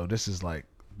love. So this is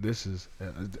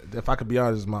if I could be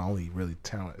honest, it's my only really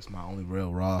talent. It's my only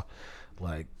real raw.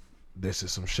 Like this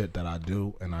is some shit that I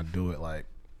do, and I do it like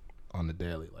on the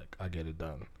daily. Like I get it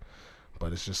done.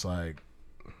 But it's just like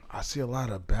I see a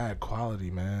lot of bad quality,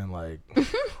 man. Like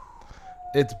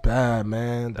it's bad,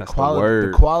 man. That's the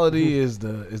word. The quality is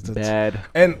the Bad.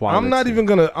 and quality. I'm not even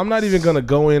gonna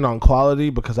go in on quality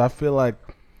because I feel like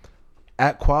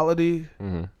at quality,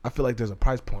 I feel like there's a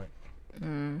price point.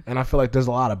 And I feel like there's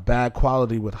a lot of bad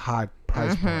quality with high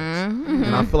price points.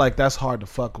 And I feel like that's hard to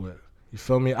fuck with. You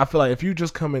feel me? I feel like if you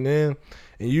just coming in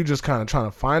and you just kind of trying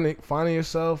to finding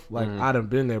yourself, like I done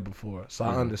been there before, so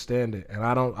I understand it. And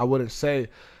I wouldn't say,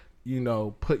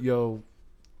 put your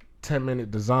 10-minute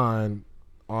design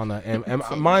on and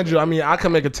mind you, I mean, I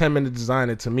can make a 10-minute design,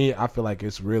 and to me, I feel like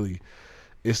it's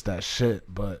that shit.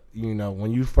 But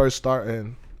when you first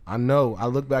starting, I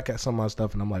look back at some of my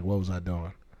stuff and I'm like, what was I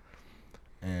doing?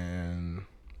 And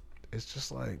it's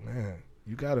just like, man,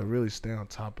 you gotta really stay on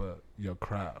top of your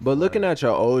craft. But looking at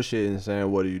your old shit and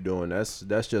saying, "What are you doing?" That's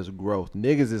just growth.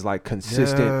 Niggas is like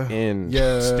consistent in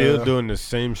Still doing the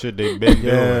same shit they've been doing.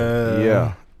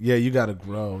 Yeah. Yeah, you gotta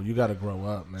grow. You gotta grow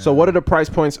up, man. So, what are the price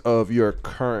points of your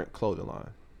current clothing line?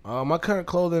 My current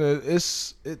clothing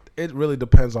it really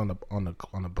depends on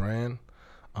the brand.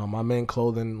 My main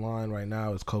clothing line right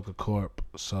now is Coca Corp,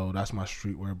 so that's my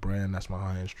streetwear brand. That's my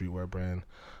high-end streetwear brand.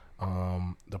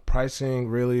 The pricing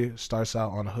really starts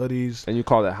out on hoodies. And you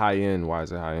call it high end. Why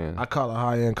is it high end? I call it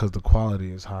high-end because the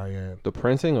quality is high-end. The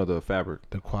printing or the fabric?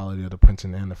 The quality of the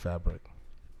printing and the fabric.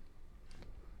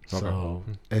 Okay. So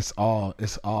it's all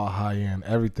high-end.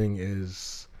 Everything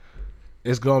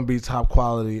it's gonna be top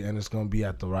quality, and it's gonna be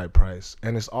at the right price,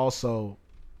 and it's also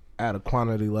at a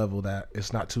quantity level that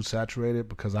it's not too saturated,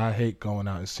 because I hate going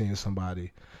out and seeing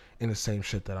somebody in the same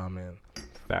shit that I'm in.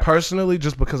 Facts. Personally,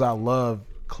 just because I love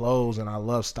clothes and I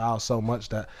love style so much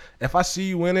that if I see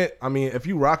you in it, I mean, if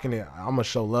you rocking it, I'm gonna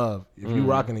show love. If you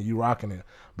rocking it, you rocking it.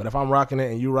 But if I'm rocking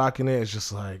it and you rocking it, it's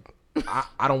just like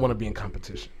I don't want to be in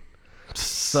competition.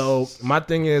 So my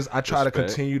thing is, I try to Respect.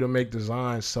 continue to make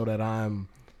designs so that I'm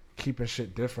keeping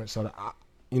shit different. So that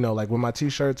like with my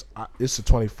t-shirts, it's a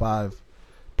 25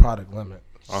 product limit.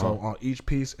 So on each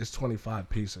piece, it's 25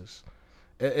 pieces,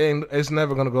 and it's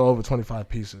never gonna go over 25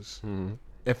 pieces.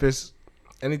 If it's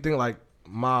anything like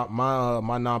my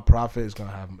nonprofit is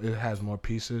gonna has more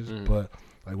pieces, but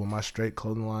like with my straight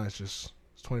clothing line, it's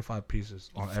 25 pieces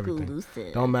on everything.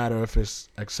 Exclusive. Don't matter if it's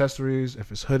accessories, if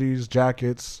it's hoodies,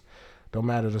 jackets. Don't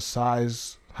matter the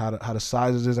size, how the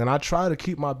sizes is. And I try to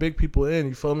keep my big people in,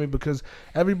 you feel me? Because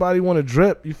everybody want to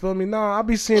drip, you feel me? Nah, I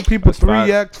be seeing people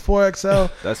 3X,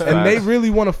 4XL, That's and they facts. really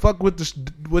want to fuck with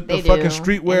the They fucking do,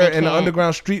 streetwear and they and the can't.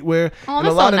 underground streetwear. Oh, and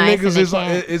a that's lot so of nice, niggas and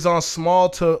they can't. is on small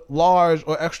to large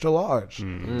or extra large. So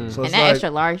And it's that like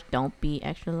extra large don't be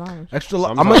extra large. extra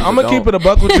large. Sometimes I'm it gonna keep don't. it a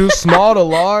buck with you. Small to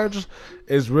large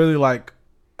is really like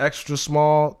extra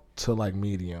small to like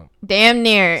medium. Damn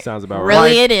near. Sounds about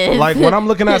really right. it is. Like when I'm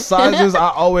looking at sizes, I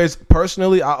always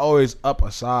up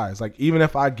a size. Like even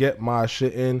if I get my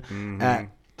shit in at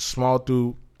small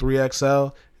through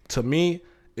 3XL, to me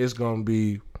it's gonna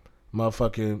be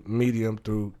motherfucking medium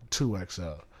through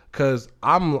 2XL. Cause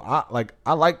I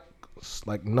like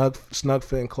snug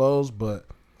fitting clothes, but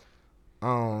I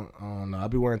don't know. I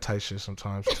be wearing tight shit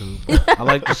sometimes too. But I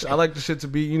like the shit to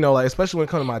be, like especially when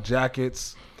it comes to my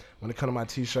jackets. When it comes to my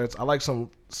t-shirts, I like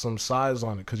some size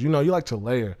on it, because you like to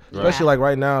layer, especially like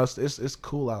right now. It's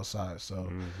cool outside,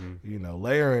 so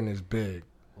layering is big.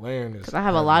 Layering is. Because I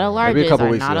have a lot of larges Maybe a couple are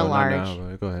weeks not ago. a Not large. now,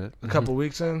 but go ahead. A couple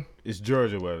weeks in. It's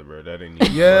Georgia weather, bro. That ain't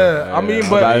even Yeah, I mean, I'm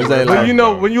but about to say,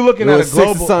 like, when you looking It at a was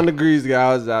global 60-some degrees.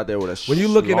 Guys out there with a When you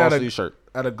looking at a- shirt.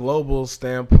 at a global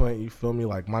standpoint, you feel me?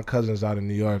 Like my cousins out in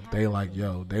New York, they like,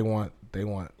 yo, they want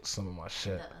some of my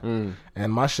shit,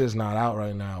 and my shit's not out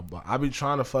right now. But I be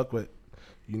trying to fuck with,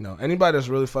 anybody that's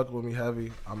really fucking with me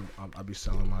heavy. I be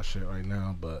selling my shit right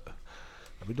now, but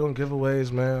We doing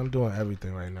giveaways, man. I'm doing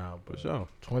everything right now. But For sure.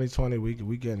 2020, we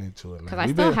getting into it, man. Cause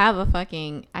I still have a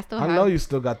fucking. I know you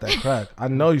still got that crack. I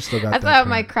know you still got I that. still have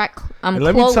my crack And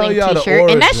let me tell clothing y'all the T-shirt,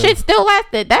 and that origin. shit still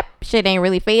lasted. That shit ain't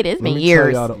really faded. It's Let been me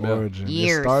years. tell y'all the origin.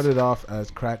 Years. It started off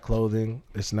as crack clothing.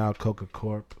 It's now Coca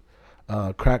Corp.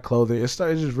 Crack clothing. It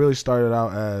just really started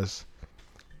out as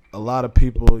a lot of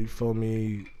people, you feel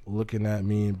me, looking at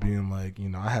me and being like, you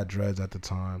know, I had dreads at the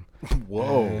time.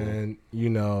 Whoa. And, you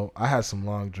know, I had some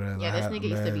long dreads. Yeah, I this had- nigga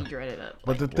used to man. be dreaded up.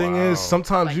 But Like, the thing Wow. is,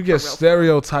 sometimes Like, you for get real.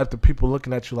 stereotyped of people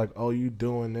looking at you like, oh, you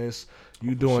doing this,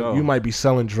 Sure. you might be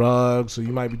selling drugs, or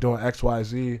you might be doing X, Y,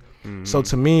 Z. So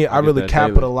to me, I get really that daily.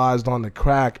 capitalized on the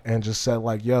crack and just said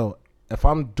like, yo, if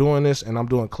I'm doing this and I'm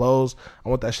doing clothes, I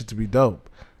want that shit to be dope.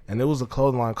 And it was a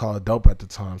clothing line called Dope at the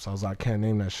time, so I was like, I can't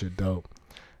name that shit Dope.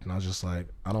 And I was just like,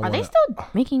 I don't Are want they still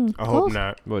making I clothes? hope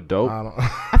not. What dope? I don't.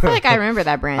 I feel like I remember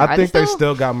that brand. I Are think they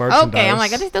still got merchandise. Okay, I'm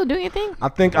like, are they still doing a thing? I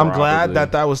think I'm glad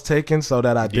Probably. that was taken so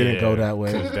that I didn't go that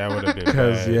way. Because that would have been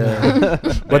Because bad.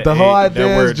 yeah, but the whole idea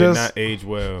that word is just did not age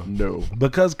well. No.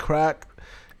 because crack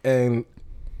and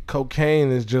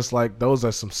cocaine is just like, those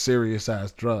are some serious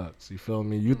ass drugs. You feel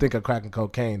me? You think of crack and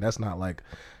cocaine, that's not like,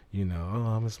 you know, oh,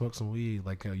 I'm gonna smoke some weed.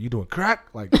 Like, you doing crack?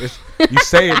 Like, it's, you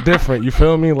say it different. You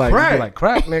feel me? Like, you Crack. be like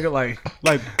crack, nigga.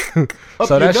 Like, Up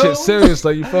so your that shit nose? serious.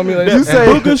 Like, you feel me? Like, You say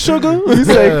hookah sugar? You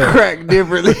say Yeah. crack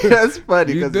differently. That's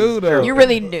funny. You 'cause do it's though. true. You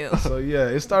really do. So yeah,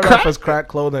 it started off as crack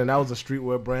clothing, and that was a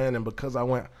streetwear brand. And because I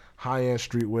went high end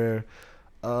streetwear,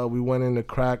 we went into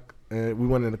crack, and we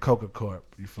went into Coca Corp.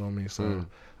 You feel me? So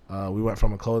we went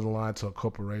from a clothing line to a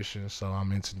corporation. So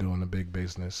I'm into doing the big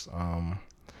business.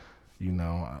 You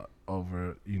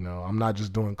know, I'm not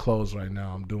just doing clothes right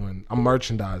now. I'm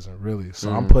merchandising really.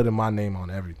 So I'm putting my name on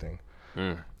everything.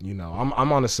 You know,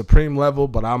 I'm on a Supreme level,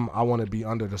 but I want to be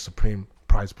under the Supreme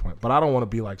price point. But I don't want to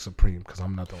be like Supreme because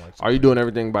I'm nothing like Supreme. Are you doing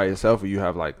everything by yourself, or you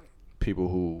have like people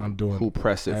who I'm doing who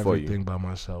press it for everything you? by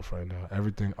myself right now.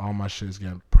 Everything, all my shit is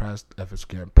getting pressed. If it's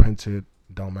getting printed,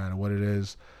 don't matter what it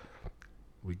is.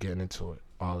 We getting into it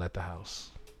all at the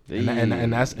house.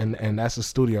 And that's the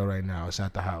studio right now. It's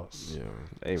at the house. Yeah.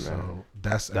 Hey man, So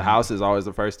that's the house is always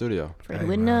the first studio. Freddie Hey,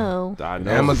 would man. know. I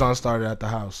know. Amazon started at the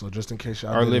house. So just in case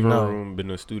y'all Our didn't living know, room been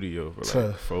a studio for Tuh.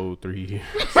 like 4-3 years.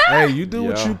 hey, you do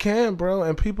what Yeah. you can, bro,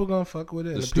 and people gonna fuck with it.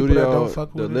 The And the people that studio, don't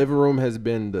fuck the with it, living room has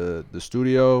been the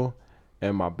studio,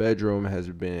 and my bedroom has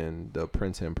been the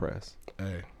print and press.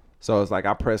 hey, So it's like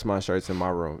I press my shirts in my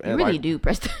room, You and really like do,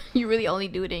 Preston. You really only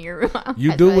do it in your room.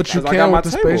 you I do feel what like you Cause I got can my with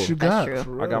the table. space you That's got. true.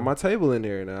 for I got real. my table in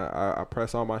there, and I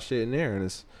press all my shit in there, and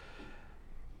it's.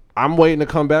 I'm waiting to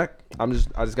come back. I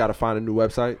just got to find a new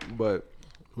website, but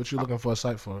What you looking for a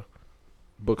site for?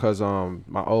 because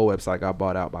my old website got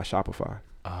bought out by Shopify,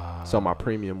 so my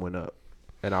premium went up,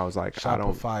 and I was like,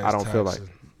 Shopify I don't feel like.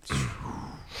 taxing.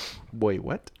 Wait,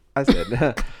 what?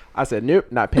 I said nope,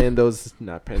 not paying those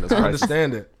I prices.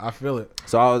 understand it. I feel it.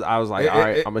 So I was like, all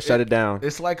right, I'm gonna shut it down.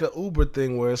 It's like a Uber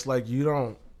thing where it's like you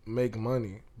don't make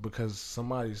money because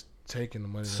somebody's taking the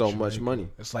money. that So you're much making. money.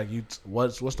 It's like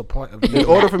what's the point of In doing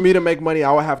order that? for me to make money,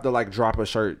 I would have to like drop a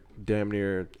shirt damn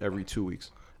near every 2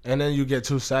 weeks. And then you get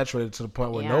too saturated to the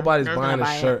point where Yeah, nobody's they're buying gonna a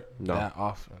buy it. shirt No. that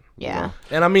often. Yeah.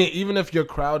 And I mean, even if your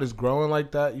crowd is growing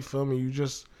like that, you feel me? You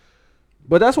just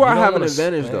But that's where You I don't have an wanna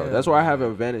advantage, though. stand, That's where I have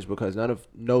an advantage because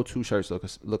no two shirts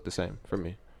look the same for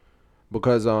me.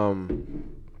 Because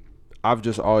I've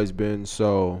just always been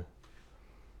so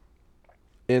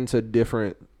into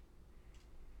different,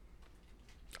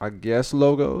 I guess,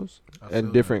 logos feel and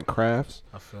that. different crafts.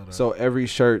 I feel that. So every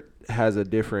shirt has a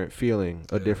different feeling,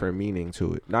 a different meaning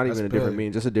to it. Not That's even a different big.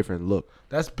 meaning, just a different look.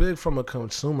 That's big from a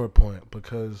consumer point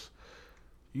because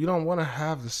you don't want to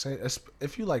have the same.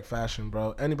 If you like fashion,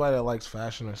 bro, anybody that likes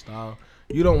fashion or style,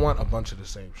 you don't want a bunch of the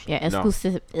same shit. Yeah,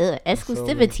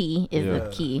 exclusivity is Yeah. the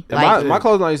key. And Like, my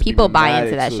clothes line used to people be buy mad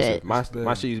into that exclusive. shit. My It's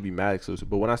big. shit used to be mad exclusive.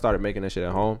 But when I started making that shit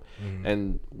at home, Mm-hmm.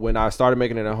 and when I started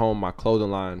making it at home, my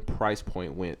clothing line price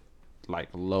point went like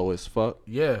low as fuck.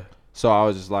 Yeah. So I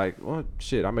was just like, well,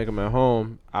 shit, I make them at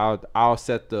home. I'll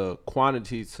set the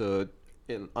quantity to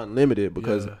unlimited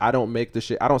because Yeah. I don't make the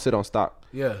shit. I don't sit on stock.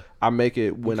 Yeah. I make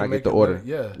it when can I make get the it order. when-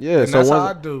 yeah. Yeah. And So that's how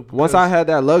once, I do, once because- I had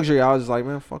that luxury, I was just like,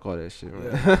 man, fuck all that shit.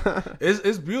 Man.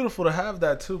 It's beautiful to have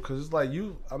that too, cause it's like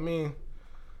I mean,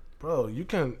 bro, you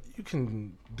can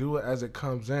do it as it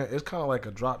comes in. It's kind of like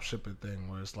a drop shipping thing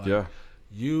where it's like Yeah.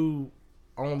 you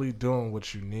only doing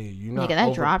what you need. You're not Nigga,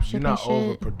 that drop You're shipping not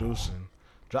shit. overproducing.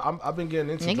 I've been getting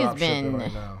into Niggas drop shipping been-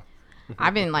 right now.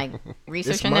 I've been like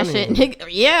researching that money. shit. Niggas.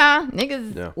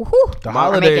 Yeah. Woohoo, The are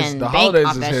holidays, making the bank holidays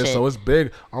off is that here, shit. so it's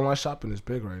big. Online shopping is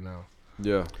big right now.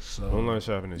 Yeah. So Online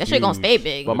shopping is That shit gonna huge. stay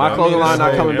big. But my I clothing mean, line this not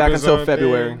whole coming back until Amazon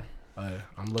February. thing,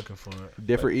 I'm looking for it.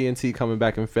 Different ENT coming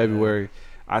back in February.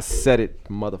 I said it,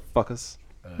 motherfuckers.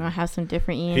 I have some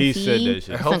different ENT. He said that shit.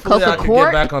 And Some hopefully I Coca can Court.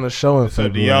 get back on the show in So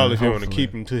February. do y'all if you want to hopefully.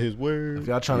 keep him to his word? If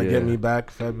y'all trying to get Yeah. me back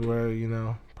February, you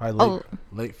know, probably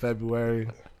late February.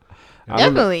 I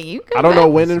don't know- Definitely, you could. I don't know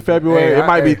when in February. Hey, It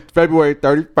might be hey. February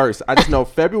 31st. I just know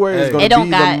February is Hey. going It to don't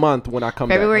be got- the month when I come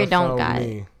February back. don't That's got on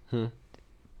it. me.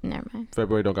 Never mind.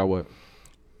 February don't got what?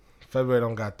 February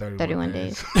don't got 31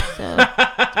 days. So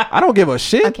I don't give a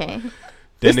shit. okay.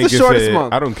 It's the shortest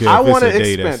month. I don't care I if it's wanna a day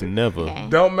expand that's it. never. Okay.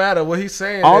 Don't matter what he's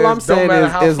saying. All is, I'm don't saying matter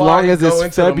is how as far long you as go it's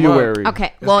into the month, February. Okay.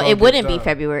 It's Well, gonna it get wouldn't be done.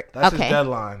 February. That's Okay. his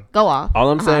deadline. Go off.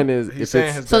 All I'm saying is He's if saying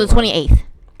his it's So the deadline. 28th.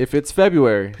 if it's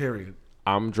February, Period.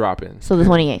 I'm dropping. So the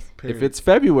 28th. Period. If it's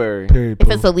February, Period. If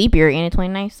it's a leap year and the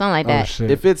 29th, something like oh that. shit.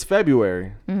 if it's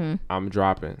February, Mm-hmm. I'm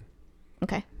dropping.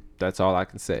 Okay. That's all I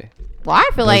can say. Well, I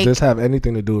feel Does like this have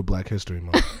anything to do with Black History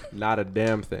Month? Not a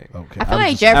damn thing. Okay. I feel I'm like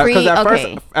just- Jeffrey. Because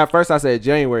Okay. at first I said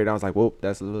January, and I was like, "Whoa,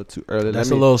 that's a little too early."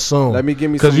 That's a little soon. Let me give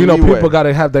me because some you know leeway. people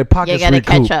gotta have their You pockets gotta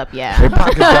recouped. catch up. Yeah. Their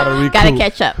pockets gotta recoup. Gotta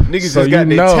catch up. Niggas So just got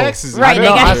you their know. taxes. Right, I they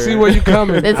know. got- I see where you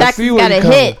coming. The I taxes see where gotta you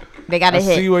coming. hit. They gotta I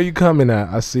hit. see where you coming at.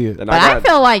 I see it. And But I I got,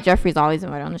 feel like Jeffrey's always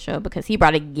invited on the show because he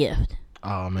brought a gift.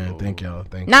 Oh man, thank y'all.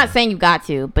 Thank Not you. saying you got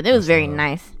to, but it was very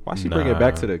nice. why she bring it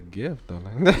back Nah. to the gift though?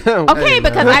 Like, Okay,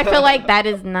 because I feel like that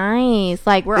is nice.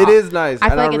 Like we're It all, is nice, I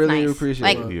feel and I like it's really nice. appreciate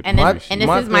like, it. And this,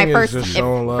 My is my thing is first just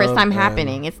showing first time love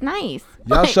happening. and- It's nice.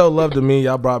 Y'all Like, show love to me.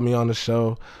 Y'all brought me on the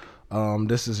show.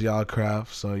 This is y'all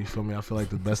craft, so you feel me. I feel like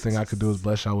the best thing I could do is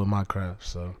bless y'all with my craft.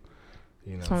 So,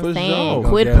 you that's know, what For I'm saying. sure.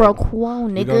 Quid Gonna pro get it. quo,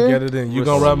 you gonna get nigga. it in. You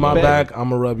gonna rub my Respect. back. I'm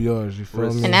gonna rub yours. You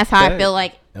feel me? And that's how I Respect. feel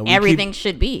like And we everything keep-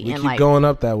 should be. we And keep like, going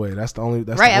up that way. That's the only.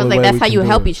 That's right? The I was only like, way that's we how can you do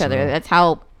help it, each other. so, That's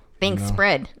how things know.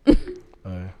 spread.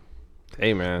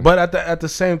 hey man, But at the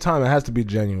same time, it has to be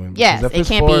genuine. Yes, because if it it's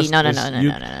can't be- forced, no, no, it's- no, you,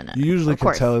 no, no, no, no. You usually Of can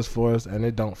course. tell it's forced, and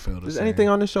it don't feel the does same. anything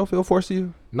on this show feel forced to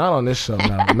you? Not on this show.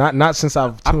 No, not since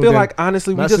I've. I tuned feel in. like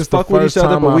honestly, we Not just since the fuck with first each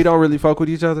other, time but we I've- don't really fuck with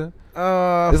each other. It's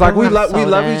like fuck we with- love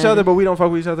so each other, but we don't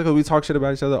fuck with each other because we talk shit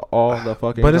about each other all the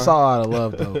fucking. But it's time. all out of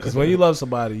love though, because when you love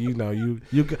somebody, you know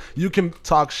you can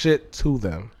talk shit to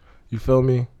them. You feel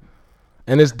me?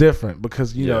 And it's different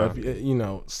because you know Yeah. if you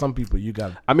know some people you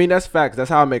got I mean, that's facts. That's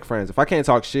how I make friends. If I can't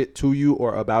talk shit to you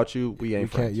or about you, we we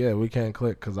ain't can't friends. we can't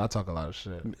click because I talk a lot of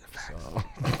shit.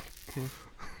 So,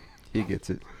 He gets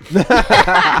it.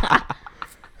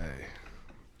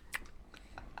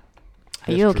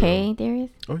 Are you okay, Darius?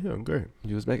 Oh yeah, I'm great.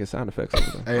 You was making sound effects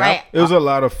over there. hey, Right. It was a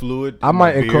lot of fluid. I in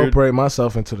might my beard. incorporate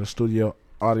myself into the studio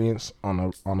audience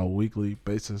on a weekly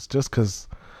basis just because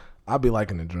I be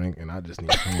liking to drink and I just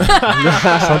need somewhere.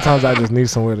 Sometimes I just need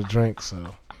somewhere to drink,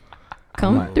 so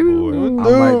Come might- through.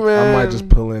 I might just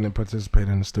pull in and participate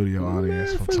in the studio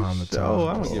audience from time to time. Oh,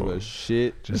 I don't give a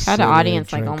shit. Just Had sit an in,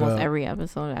 audience like drink almost up, every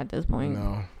episode at this You point.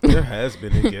 know, There has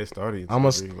been a guest audience. I'm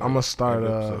every, like, gonna start every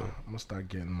episode. I'm gonna start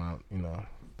getting my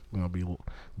be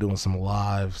doing some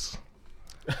lives.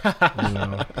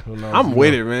 Who knows, I'm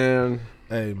with it, man.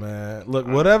 Hey man, look,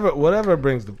 whatever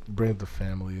brings the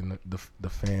family and the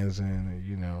fans in,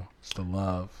 and, it's the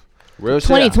love. Real shit.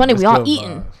 2020, It's we all good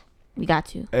eating. vibes. We got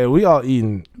to. Hey, we all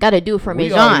eating. Got to do it for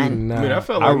We all Maison. eating now. I mean, I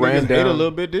felt I like ran niggas ate a down-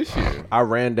 little bit this year. I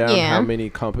ran down Yeah. how many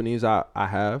companies I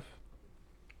have,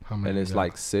 How many and you it's got?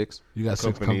 like six. you got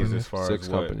six Companies companies. as far Six as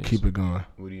what? companies. Keep it going.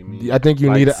 What do you mean? I think you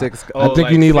Like need. six. I think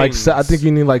like you need I things. think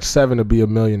you need like 7 to be a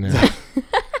millionaire.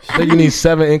 I think you need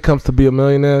 7 incomes to be a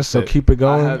millionaire. So That- keep it I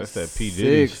going. have That's that P.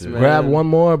 Diddy six, shit. man. Grab one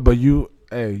more, but you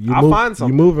I'll find you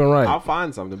something. moving right. I'll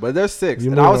find something, but there's six,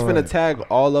 You and I was moving finna right. tag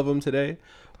all of them today,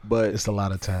 but It's a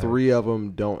lot of time. 3 of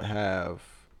them don't have.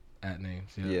 at names.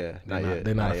 Yeah, they're not not, yet,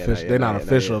 they're not not yet, official. not They're yet, not not yet,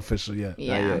 official. not yet. Official yet.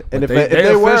 Yeah. Not yet. But And if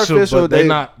they were official, but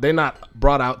they're not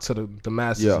brought out to the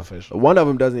masses yeah. official. One of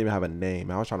them doesn't even have a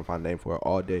name. I was trying to find a name for it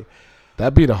all day.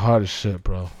 That'd be the hardest shit,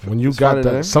 bro. When you It's got finding a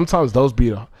that, name? sometimes those be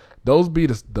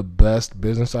the best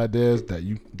business ideas that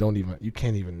you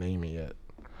can't even name it yet.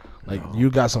 Like you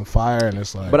got some fire and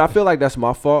it's like. But I feel like that's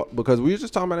my fault because we were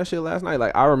just talking about that shit last night.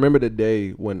 Like I remember the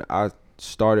day when I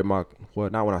started not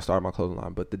when I started my clothing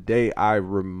line, but the day I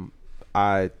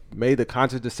made the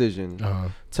conscious decision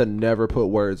to never put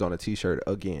words on a T-shirt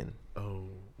again. Oh,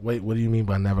 wait, what do you mean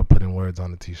by never putting words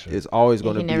on the T-shirt? It's always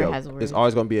going he to be never has it's words.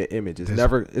 always going to be an image. It's There's-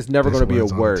 never There's going to be a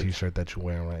words on the word. T-shirt that you're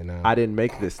wearing right now. I didn't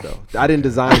make this though. I didn't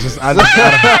design this. He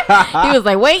was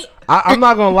like, wait. I'm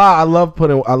not gonna lie. I love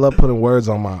putting words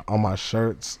on my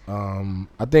shirts.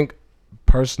 I think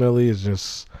personally, it's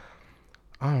just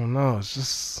I don't know. It's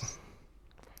just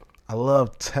I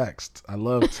love text. I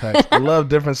love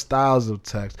different styles of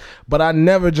text. But I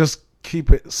never just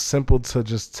keep it simple to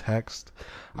just text.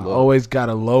 I always got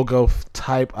a logo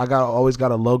type. Always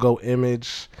got a logo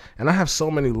image, and I have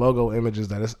so many logo images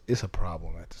that it's a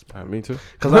problem at this point. Me too.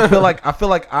 Because I feel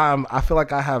like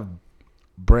I have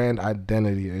brand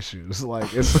identity issues.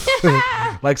 Like it's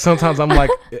like sometimes I'm like,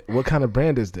 what kind of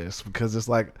brand is this? Because it's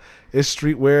like it's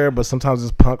streetwear, but sometimes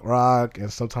it's punk rock,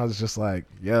 and sometimes it's just like,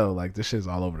 yo, like this shit's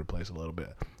all over the place a little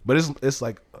bit. But it's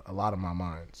like a lot of my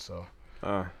mind. So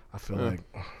I feel like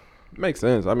makes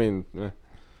sense. I mean, I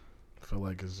feel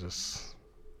like it's just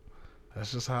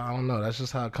that's just how I don't know. That's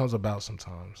just how it comes about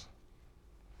sometimes.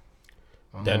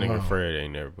 That nigga Fred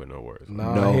ain't never put no words.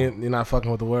 No. You're not fucking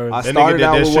with the words. I That nigga started did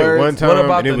out that with shit words. one time. What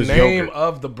about and it the was name yogurt.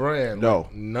 of the brand? No.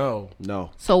 Like, no.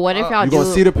 So what if y'all You do?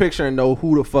 gonna see the picture and know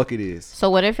who the fuck it is. So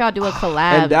what if y'all do a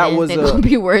collab And that and was there a- gonna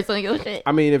be words on your shit?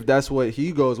 I mean, if that's what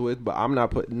he goes with, but I'm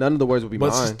not putting none of the words will be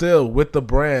But mine. still, with the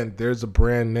brand, there's a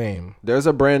brand name. There's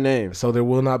a brand name. So there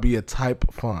will not be a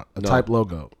type font, a No. type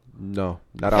logo. No,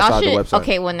 not Y'all outside should. the website.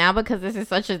 Okay, well now because this is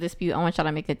such a dispute, I want y'all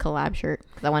to make a collab shirt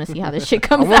because I want to see how this shit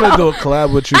comes I want to out. do a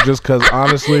collab with you just because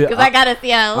honestly, Because I gotta see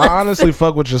how. It looks. I honestly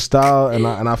fuck with your style and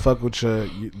I fuck with your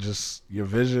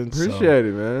vision. Appreciate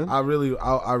it, man. I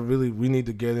really, we need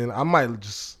to get in. I'm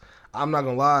not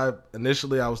gonna lie.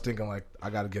 Initially, I was thinking like,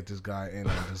 I gotta get this guy in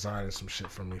and designing some shit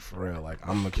for me for real. Like,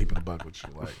 I'm gonna keep it a buck with you.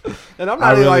 Like, And I'm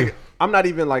I not really- I'm not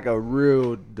even like a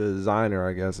real designer,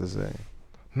 I guess to say.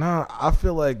 nah, I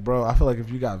feel like if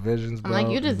you got visions, I'm bro, like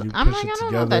you and just. you I'm push like it I don't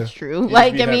know together- if that's true. You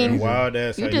Like be I having mean, wild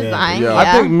ass you ideas. design. Yeah. Yeah.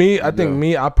 I think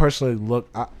me. I personally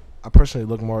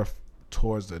look more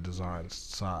towards the design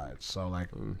side. So like,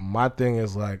 my thing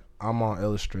is like, I'm on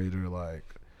Illustrator like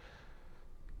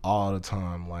all the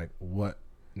time. Like, what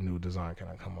new design can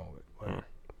I come up with? Like,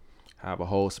 I have a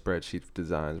whole spreadsheet of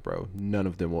designs, bro. None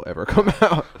of them will ever come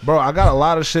out. bro, I got a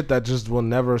lot of shit that just will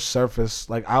never surface.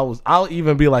 Like, I'll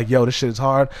even be like, yo, this shit is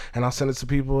hard, and I'll send it to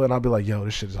people, and I'll be like, yo,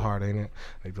 this shit is hard, ain't it?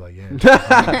 They'd be like, yeah.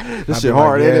 This I'd shit be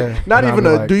hard, like, ain't yeah. it? Not And I'd even be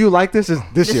a like- do you like this?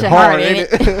 This shit shit hard, hard, ain't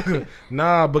it?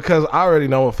 Nah, because I already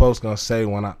know what folks gonna say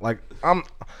when I don't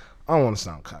want to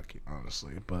sound cocky,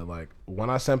 honestly, but like when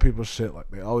I send people shit,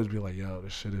 like they always be like, "Yo,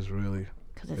 this shit is really,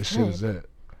 this shit is it,"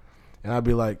 and I'd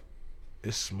be like,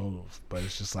 "It's smooth," but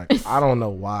it's just like I don't know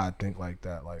why I think like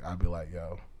that. Like I'd be like,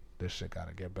 "Yo, this shit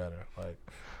gotta get better." Like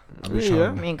I'm just Yeah.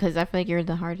 I mean, because I feel like you're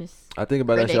the hardest. I think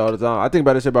about that shit Critic. all the time. I think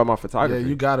about that shit about my yeah, photography.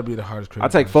 you gotta be the hardest critic. I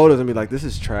take photos and be like, this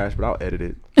is trash, but I'll edit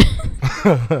it.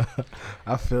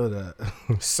 I feel that.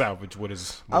 Salvage what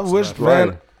is. I what's wish, left. man.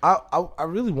 Right. I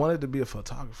really wanted to be a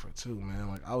photographer too, man.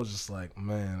 Like I was just like,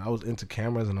 man, I was into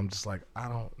cameras, and I'm just like, I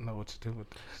don't know what to do with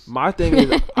this. My thing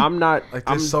is, I'm not. Like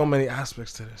I'm, there's so many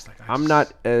aspects to this. Like I'm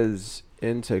not as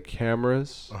into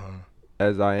cameras Uh-huh.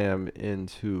 as I am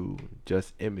into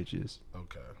just images.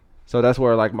 Okay. So that's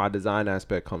where like my design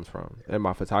aspect comes from and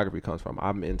my photography comes from.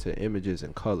 I'm into images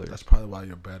and colors. That's probably why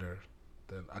you're better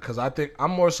than, because I think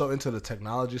I'm more so into the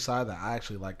technology side that I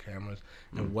actually like cameras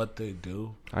and what they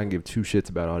do. I can give two shits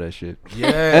about all that shit. Yeah,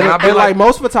 And, I'll be and like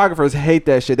most photographers hate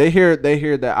that shit. They hear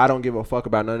that I don't give a fuck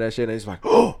about none of that shit, and it's like,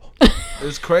 oh,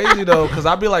 it's crazy though, because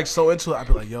I'd be like so into it. I'd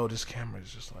be like, yo, this camera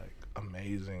is just like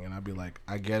amazing, and I'd be like,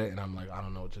 I get it, and I'm like, I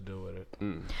don't know what to do with it.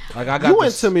 Like I got you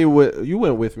went this- you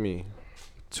went with me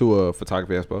to a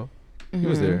photography expo. You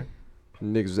was there.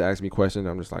 Niggas was asking me questions.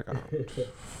 I'm just like, I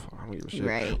don't give a shit.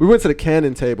 Right. We went to the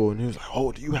Canon table, and he was like,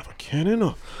 "Oh, do you have a Canon?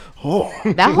 Oh,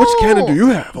 That which whole- Canon do you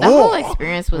have? That oh, whole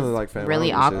experience was Like, fam, I really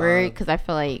don't give a shit. awkward because I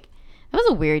feel like it was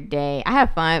a weird day. I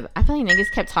had fun. I feel like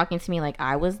niggas kept talking to me like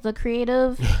I was the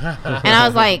creative, and I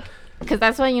was like, because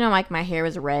that's why like my hair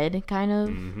was red, kind of,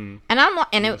 and I'm like,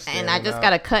 and I just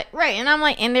got a cut right, and I'm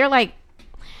like, and they're like,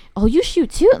 oh, you shoot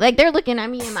too? Like they're looking at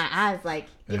me in my eyes, like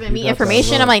giving you me got that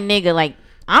information. look. I'm like, nigga, like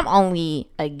I'm only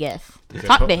a guest.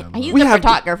 Talk to him. He's We a have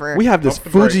photographer. We have this Pump the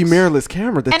Fuji brakes. mirrorless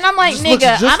camera. That And I'm like, just looks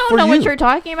nigga, just I don't for know what you. you're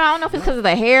talking about. I don't know if it's because of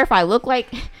the hair. If I look like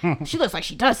she looks like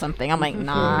she does something. I'm like,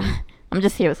 nah, I'm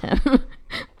just here with him.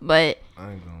 But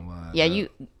I ain't gonna lie. yeah, you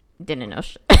didn't know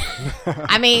shit.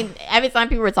 I mean, every time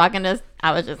people were talking to us,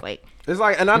 I was just like, It's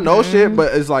like, and I know shit,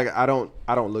 but it's like I don't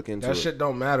look into that it. shit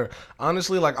don't matter.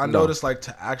 Honestly, like I noticed, like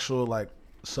to actual like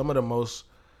some of the most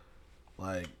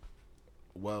like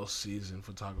well-seasoned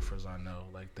photographers I know,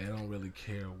 like they don't really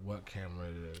care what camera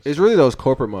it is. It's really those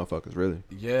corporate motherfuckers, really.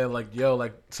 Yeah, like yo,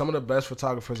 like some of the best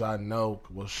photographers I know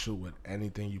will shoot with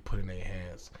anything you put in their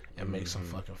hands and make some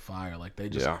fucking fire. Like they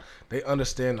just Yeah. they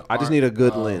understand. The I just art need a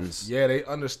good of- lens. Yeah, they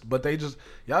understand, but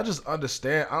y'all just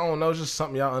understand. I don't know, it's just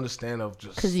something y'all understand of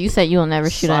just. because you said you'll never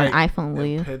shoot on an sight iPhone, will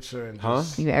and you? Picture and Huh?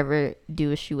 just, You ever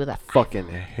do a shoot with a Fucking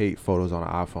hate photos on an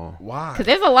iPhone. why? Because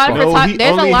there's a lot of No, he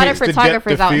there's a only lot of hits the depth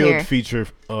photographers of out field here. feature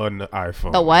filter on the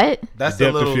iPhone. The what? That's The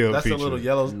the depth of little. field That's the feature. little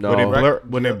yellow. No.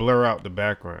 When they blur out the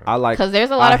background. I like. Because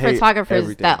there's a lot I of hate photographers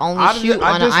everything. that only I shoot just, on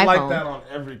I an just iPhone. like that on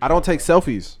every. I don't take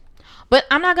selfies. But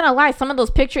I'm not gonna lie, some of those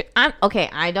pictures. I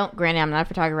don't. Granted, I'm not a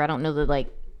photographer. I don't know the like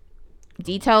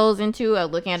details into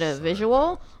looking at a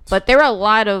visual. But there are a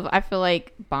lot of, I feel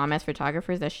like, bomb ass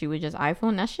photographers that shoot with just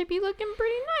iPhone. That should be looking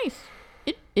pretty nice.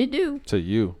 It do. To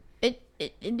you.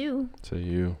 It do. To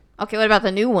you. Okay, what about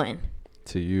the new one?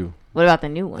 To you. What about the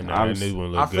new one? Nah, that new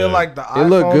one look I feel good. like the It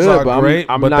look iPhones good, are but great,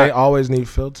 I'm but not- they always need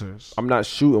filters. I'm not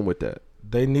shooting with that.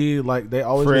 They need they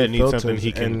always Fred need needs filters something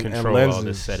he can and control lenses. all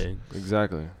the settings.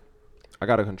 Exactly. I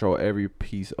gotta control every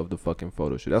piece of the fucking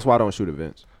photo shoot. That's why I don't shoot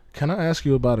events. Can I ask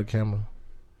you about a camera?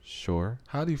 Sure.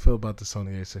 How do you feel about the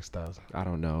Sony A6000? I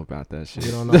don't know about that shit.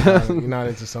 You don't know. You're not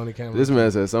into Sony cameras. This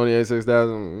man said Sony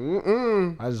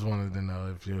A6000. I just wanted to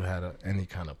know if you had any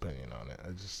kind of opinion on it.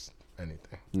 Just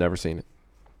anything. Never seen it.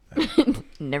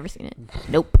 Never seen it.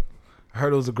 Nope. I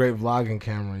heard it was a great vlogging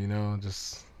camera.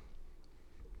 Just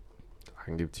I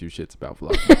can give two shits about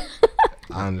vlogging.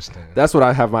 I understand. That's what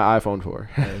I have my iPhone for.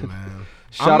 Hey man.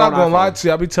 Shout I'm not out gonna lie iPhone. to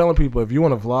you. I be telling people if you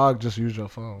want to vlog, just use your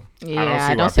phone. Yeah, I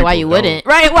see don't why see why you people don't. wouldn't.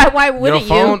 Right? Why wouldn't Your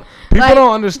phone. you? People Like-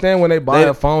 don't understand when they buy They-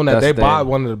 a phone that that's they the buy thing.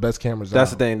 one of the best cameras.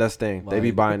 That's out. the thing. That's the thing. They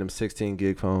be Like- buying them 16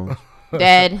 gig phones.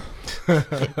 Dead.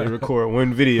 They record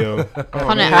one video. Hold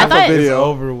on. I half a thought video. It's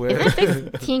over with.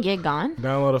 isn't 16 gig gone?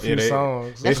 Download a few they-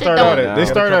 songs. They That shit start don't- out at they Now.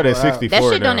 start out at That 64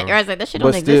 That shit don't. now. I was like, that shit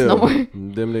But don't exist still, no more.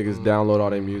 them niggas download all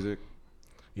their music.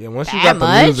 Yeah, once you That got the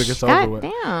much? music, it's over God with.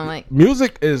 damn. Like,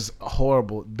 Music is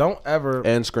horrible. Don't ever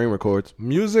And screen records.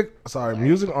 music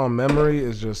on memory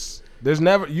is just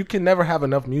you can never have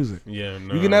enough music. Yeah,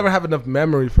 no. You can never have enough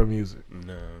memory for music.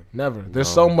 No. Never. There's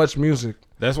so much music.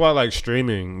 That's why like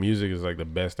streaming music is like the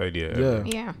best idea ever. Yeah.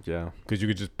 yeah. Yeah. Because you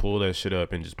could just pull that shit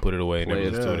up and just put it away and Play never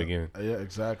it. listen to it again. Yeah,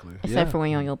 exactly. Except for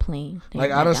when you're on your plane. Then Like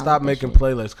you I gotta don't stop download that making shit.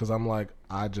 playlists because I'm like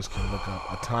I just can look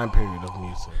up a time period of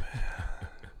music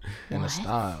and a What?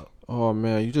 style. Oh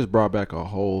man, you just brought back a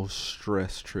whole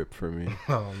stress trip for me.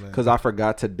 Oh man. Cause I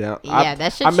forgot to down. Yeah, that I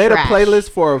shit's made trash. a playlist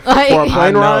for a Like- plane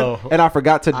I ride, know. and I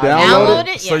forgot to I download Download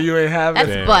it. it? So Yeah. you ain't have That's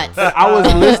it. Damn. butts. I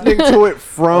was listening to it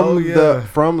from Oh,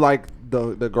 yeah. like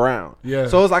the ground. Yeah.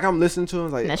 So it's like I'm listening to it.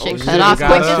 It's like That oh, shit shit, cut off got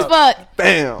quick up. as fuck.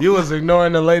 Bam. You was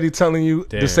ignoring the lady telling you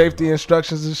Damn. the safety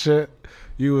instructions and shit.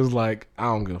 You was like, I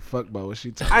don't give a fuck about what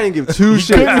she telling. I didn't give two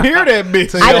shits. Couldn't hear that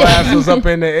bitch. Till I your did- ass was up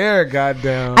in the air,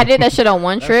 goddamn. I did that shit on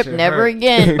one trip, shit never hurt.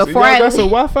 again. So Before y'all I got some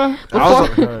leave,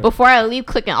 Wi-Fi? before I leave,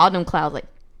 clicking all them clouds like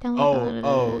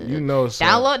Oh, you know. So.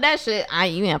 download that shit.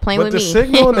 You ain't playing But with the me.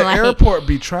 signal in the Like, airport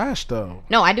be trash though.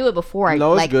 No, I do it before. I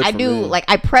No, it's like good I for do me. like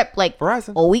I prep like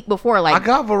Verizon. a week before. Like I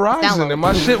got Verizon download. and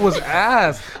my shit was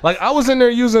ass. Like I was in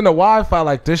there using the Wi-Fi.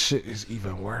 Like this shit is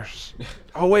even worse.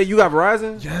 Oh wait, you got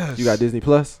Verizon? Yes. You got Disney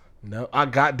Plus? No, I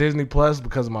got Disney Plus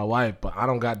because of my wife, but I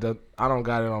don't got it on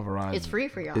Verizon. it's free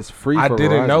for y'all. It's free. I for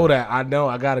didn't Verizon. know that. I know.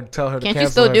 I gotta tell her to Can't you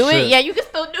cancel still do her it? shit. Yeah, you can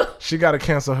still do it. She gotta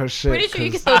cancel her shit. Pretty sure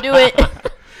you can 'cause still do it.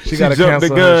 She gotta jumped the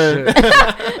cancel her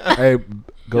shit. Hey,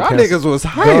 go Y'all cancel. niggas was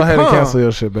hype. Go ahead and huh? cancel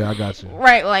your shit, babe. I got you.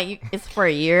 Right, like it's for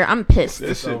a year. I'm pissed.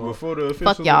 That shit before the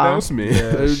Fuck official y'all. announcement.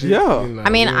 Yeah. you know,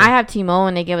 I mean, yeah. I have T-Mobile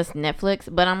and they give us Netflix,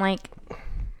 but I'm like,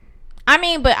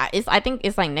 but I think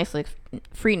it's like Netflix,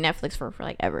 free Netflix for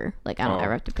like ever. Like I don't Oh.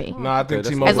 ever have to pay. No, I think that's-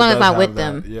 T-Mobile As long as does I'm have with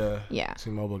that. them. Yeah. Yeah.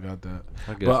 T-Mobile got that.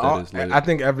 I guess But that is lit. I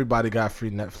think everybody got free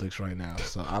Netflix right now,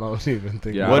 so I don't even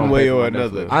think. Yeah, I One don't way pay for or my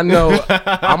another. Netflix. I know.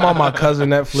 I'm on my cousin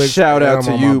Netflix. Shout and out I'm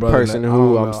to on my you, brother person Net- who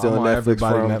I don't I'm know, stealing on Netflix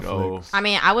everybody from. Netflix. I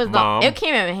mean, I was Mom. it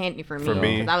came in handy for me For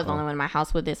me. because I was the only one in my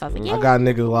house with this. So I was like, yeah, I got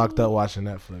niggas locked up watching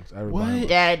Netflix. Everybody.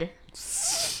 dead.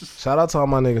 Shout out to all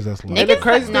my niggas that's locked. the Niggas,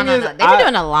 crazy no, thing no, is, no. They been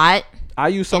doing a lot. I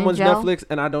use someone's jail? Netflix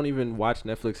and I don't even watch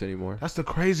Netflix anymore. That's the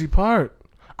crazy part.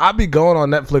 I be going on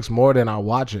Netflix more than I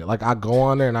watch it. Like I go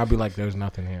on there and I be like, "There's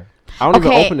nothing here." I don't even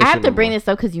Okay, open this I have shit to no bring more. this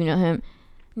up because you know him.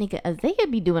 Nigga, Isaiah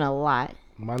be doing a lot.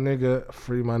 My nigga,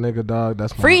 free my nigga dog.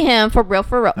 That's my, Free him for real,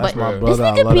 That's But my this brother.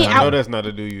 I nigga love be that. I know out- that's not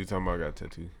the dude you talking about got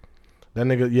tattoo. That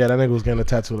nigga was getting a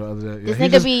tattoo the other day. Yeah, This he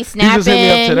nigga just- be he just hit me up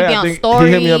snapping, today. he be I on think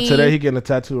he hit me up story. today. He getting a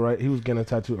tattoo, right? He was getting a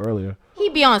tattoo earlier. he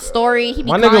be on story. He be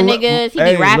My calling li- niggas. He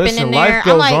hey, be rapping listen, in there. life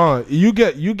I'm goes like, on. You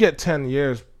get 10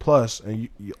 years plus, and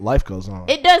life goes on.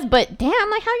 it does, but damn,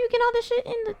 like how you get all this shit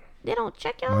in the? They don't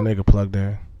check My y'all. nigga plugged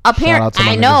in. Shout out Apparently, to my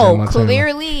I niggas in know Montana.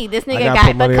 clearly this I nigga gotta got put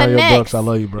the money on your books. connects. I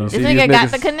love you, bro. This See nigga these got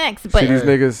niggas- the connects, See but these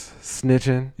niggas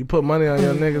snitching. You put money on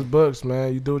your niggas' books,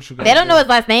 man. You do what you got. they don't know his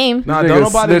last name. Nah, Niggas don't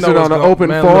nobody know snitching what's on an going- open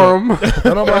man, forum. look,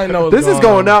 don't nobody know what's This is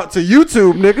going out to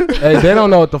YouTube, nigga. Hey, they don't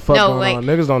know what the fuck No, going like, on.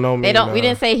 Niggas don't know me. They don't. We man.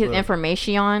 didn't say his Look.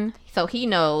 information on, so he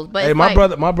knows. But Hey, it's my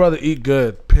like, brother eat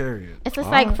good. Period. It's just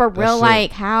like for real, That's it.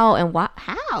 like how and what?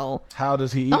 How? How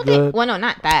does he eat Don't good? think. Well, no,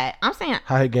 not that. I'm saying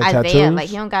How he getting Isaiah. tattoos? Like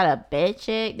he don't got a bed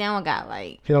check. They don't got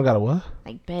like He don't got a what?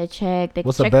 bed check. They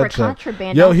What's check a bed for check?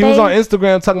 contraband. Yo, don't he was they? on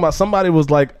Instagram talking about somebody was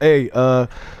like, hey,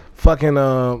 fucking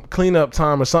cleanup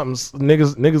time or something.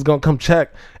 Niggas gonna come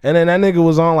check. And then that nigga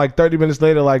was on like 30 minutes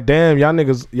later, like, damn, y'all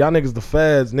niggas the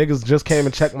feds. Niggas just came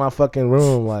and checked my fucking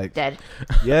room. Like, Dead.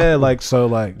 yeah, like, so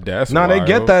like, That's nah, they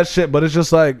get wild. that shit, but it's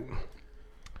just like,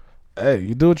 hey,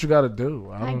 you do what you gotta do.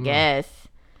 I don't know. guess.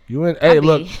 You in? Hey, be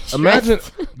look. Imagine,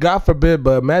 stressed. God forbid,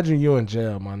 but imagine you in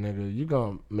jail, my nigga. You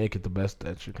gonna make it the best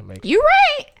that you can make it. You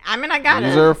right. I mean, I got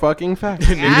These it. are fucking facts.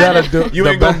 You gotta do. You the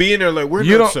ain't gonna best- be in there like we're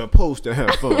You not don't- supposed to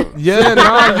have fun. Yeah,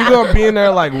 nah, you gonna be in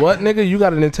there like what, nigga? You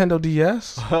got a Nintendo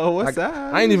DS? Oh, what's Like,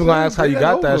 that? I ain't even gonna ask how you Bring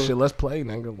got that over. shit. Let's play,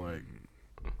 nigga. Like,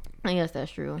 I guess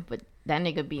that's true. But that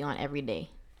nigga be on every day.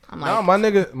 I'm like, nah, my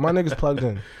nigga's plugged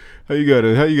in. How you got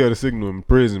a signal in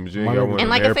prison, but you ain't My got nigga- one and in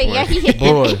like the I said, yeah, airport. he hit.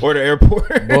 Boy, Or the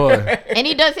airport. boy, And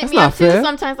he does hit me not up too fair.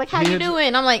 sometimes. Like, how you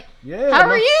doing? I'm like, yeah. how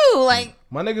my, are you? Like,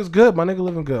 My nigga's good. My nigga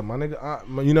living good. My nigga,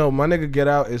 my nigga get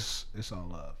out. It's all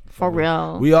love. for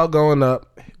real. We all going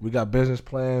up. We got business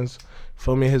plans.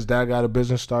 Feel me? His dad got a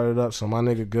business started up, so my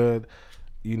nigga good.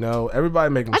 You know,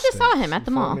 everybody make I mistakes. just saw him at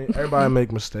the You feel mall. me? Everybody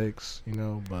make mistakes, you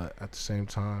know, but at the same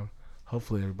time,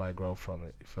 hopefully everybody grow from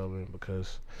it. You feel me?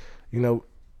 Because, you know,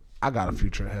 I got a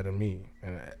future ahead of me,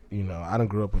 and you know, I done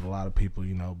grew up with a lot of people.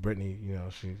 You know, Brittany, you know,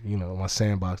 she, you know, my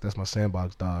sandbox. That's my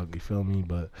sandbox dog. You feel me?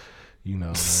 But, you know,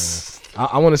 man,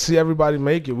 I want to see everybody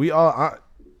make it.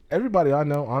 Everybody I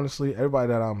know, honestly, everybody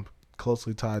that I'm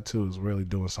closely tied to is really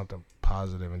doing something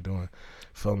positive and doing,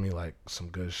 feel me, like some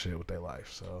good shit with their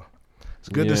life. So it's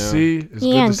good to Yeah. see. It's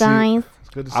Yeah, good to guys. see. It's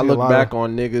good to see. I a look lot back of,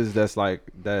 on niggas that's like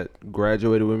that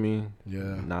graduated with me. Yeah.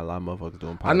 Not a lot of motherfuckers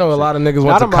doing. I know a lot of niggas went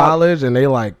Not to a lot- college and they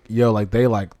like, yo, like they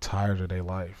like tired of their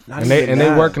life, Not and they even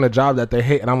that. work in a job that they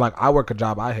hate, and I'm like, I work a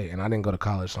job I hate, and I didn't go to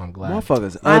college, so I'm glad.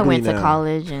 Motherfuckers ugly I went now. to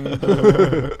college and,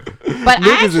 but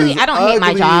Niggas I don't hate my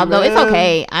ugly, job though. It's man.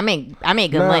 okay. I make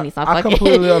good Nah, money, so I fuck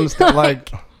completely it. understand.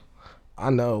 Like, I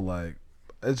know, like,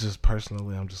 it's just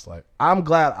personally, I'm just like, I'm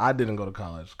glad I didn't go to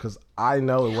college because I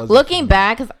know it wasn't. Looking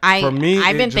back, because For me,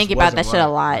 I've it been just thinking about that wasn't shit a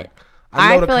right. lot. Like, I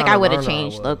know I the feel like kinda I would have learner I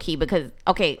changed was. low key because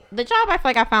the job I feel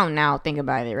like I found now. Think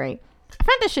about it, right? I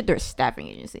found that shit through a staffing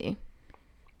agency.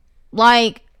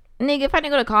 Like, nigga, if I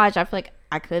didn't go to college, I feel like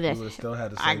I could have. would've still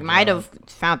had the I same might job. have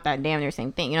found that damn near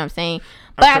same thing. You know what I'm saying?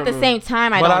 But at the same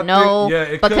time, I But don't I think- know yeah,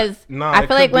 it could- because nah, I it feel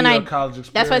could like when be I your college that's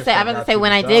what I experience said. I that was got gonna say you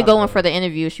when the I did job, go in though. for the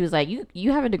interview, she was like,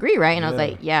 "You have a degree, right?" And I was Yeah.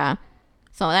 like, "Yeah."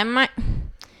 So that might.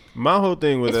 My whole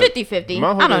thing with It's that, 50-50.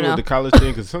 My whole I don't thing know. with the college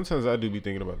thing, because sometimes I do be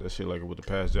thinking about that shit, like with the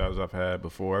past jobs I've had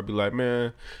before. I'd be like,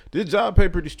 man, this job pay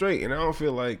pretty straight, and I don't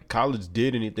feel like college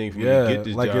did anything for me to Yeah, get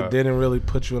this like job. it didn't really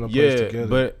put you in a place to Yeah, get it.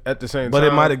 but at the same But time,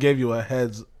 it might have gave you a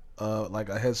head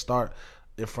start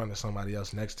in front of somebody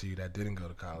else next to you that didn't go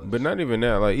to college. But not even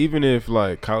that. Like, even if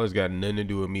like college got nothing to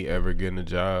do with me ever getting a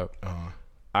job,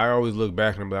 I always look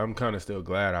back and I'm kind of still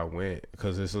glad I went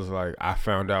because this is like I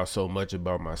found out so much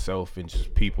about myself and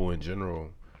just people in general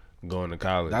going to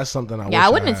college. That's something I wish Yeah, I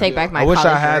wouldn't had. take back my I wish I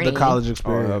college had the journey. college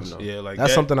experience. no. yeah, like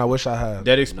That's that, something I wish I had.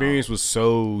 That experience was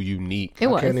so unique. It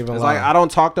was. Can't even It's lie. like I don't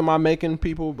talk to my making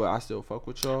people, but I still fuck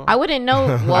with y'all. I wouldn't know.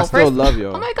 Well, I still first, love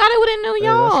y'all. Oh my god, I wouldn't know Hey,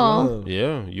 that's y'all. love.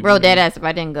 Yeah, you Bro, dead ass. If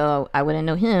I didn't go, I wouldn't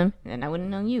know him, and I wouldn't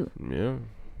know you. Yeah,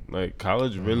 like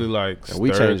college really like and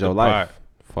we stirred changed the your life. pot.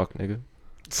 Fuck, nigga.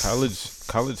 College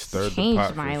stirred the pot Changed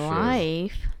for my sure.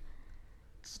 life.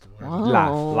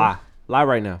 Whoa. Lie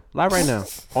right now. Lie right now.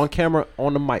 On camera,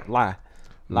 on the mic. Lie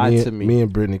to me. Me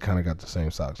and Brittany kind of got the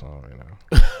same socks on right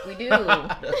now. We do.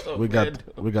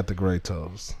 We got the gray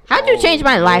toes. How'd you change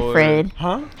my life, Lord. Fred?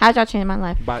 Huh? How'd y'all change my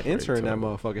life? By entering that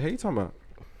motherfucker. Hey, you talking about?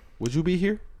 Would you be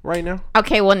here right now?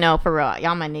 Okay, well, no, for real.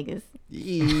 Y'all my niggas.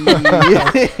 On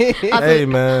Hey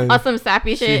some- man, On some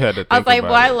sappy shit. had to I was think like, boy,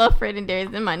 about I it. love Fred and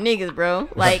Darius. They're my niggas, bro.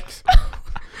 Like,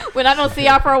 when I don't see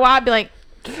y'all for a while, I'd be like,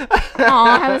 oh,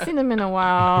 I haven't seen them in a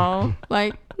while.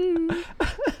 Like,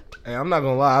 hey, I'm not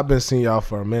gonna lie. I've been seeing y'all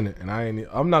for a minute, and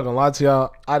I'm not gonna lie to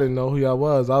y'all. I didn't know who y'all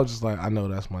was. I was just like, I know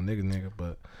that's my nigga,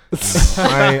 but you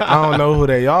know, I don't know who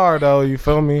they are though. You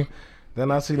feel me? Then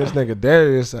I see this nigga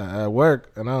Darius at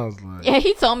work, and I was like, yeah,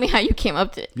 he told me how you came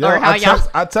up to, yo, or how I y'all.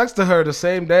 texted her the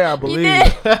same day, I believe.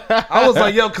 did? I was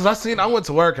like, yo, because I went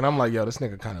to work, and I'm like, yo, this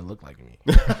nigga kind of look like me.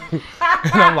 And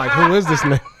I'm like, who is this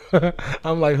nigga?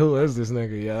 I'm like, who is this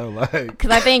nigga, yo? Like, Because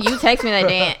I think you texted me that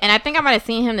day, and I think I might have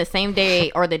seen him the same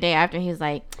day or the day after. He was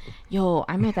like, yo,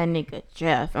 I met that nigga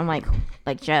Jeff. I'm like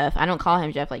Jeff. I don't call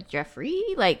him Jeff, like Jeffrey.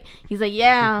 Like he's like,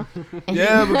 yeah. And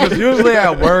Yeah, he- because usually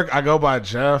at work I go by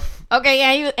Jeff. okay,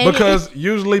 yeah. Because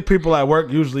usually people at work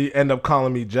usually end up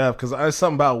calling me Jeff because there's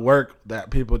something about work that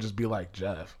people just be like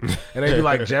Jeff, and they be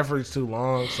like Jeffrey's too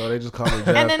long, so they just call me Jeff.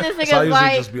 And then this so I nigga's usually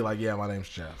like- just be like, yeah, my name's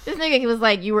Jeff. this nigga, he was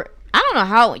like, you were. I don't know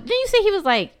how. Didn't you say he was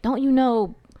like, don't you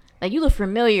know? Like you look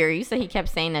familiar. You said he kept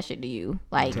saying that shit to you.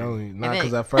 Like, Telling you, and not then-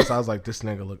 because at first I was like, this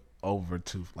nigga look over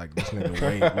too, like this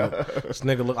nigga this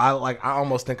nigga look. I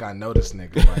almost think I know this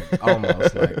nigga, like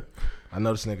almost like I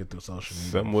know this nigga through social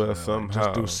media. Somewhere, Like, somehow.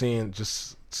 just through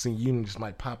seeing you just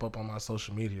might pop up on my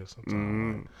social media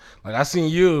sometimes. Like I seen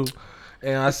you,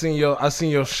 and I seen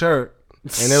your shirt.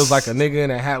 And it was like a nigga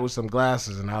in a hat with some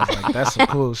glasses, and I was like, "That's some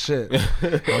cool shit."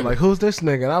 I'm like, "Who's this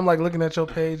nigga?" And I'm like looking at your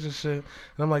page and shit, and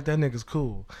I'm like, "That nigga's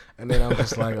cool." And then I'm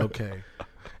just like, "Okay."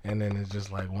 And then it's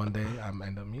just like one day I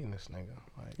end up meeting this nigga.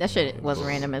 Like, that shit was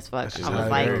random as fuck. shit I was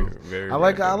is like, very I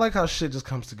like random. how shit just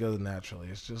comes together naturally.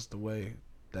 It's just the way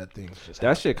that things just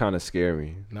That shit kind of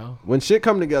scary. no. When shit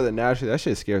come together naturally, that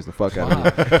shit scares the fuck out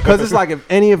of me. Because it's like if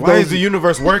any of Why those, is the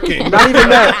universe working? not even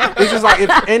that. It's just like if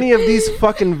any of these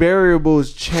fucking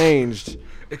variables changed,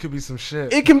 It could be some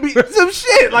shit. it can be some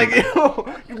shit. Like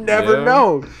you never Yeah.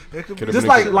 know. It could Could've Just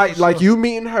been like you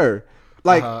meeting her.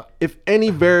 Like Uh-huh. if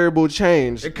any variable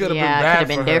changed, It could have Yeah, it been bad could've for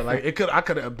been her. different. Like I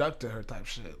could have abducted her type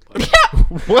shit.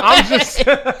 Like, I'm just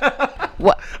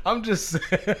what? I'm just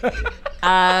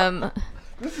saying.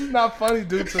 This is not funny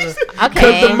due to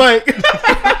Okay. the mic.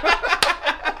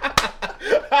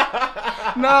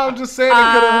 no. I'm just saying it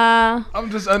could have. Uh,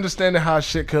 I'm just understanding how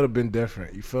shit could have been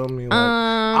different. You feel me? Like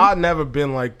I've never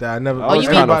been like that. I never. I was you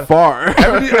mean- kind of far.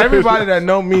 Everybody that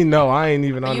know me know I ain't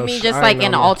even on you no mean sh- just I like ain't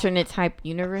an on no- alternate type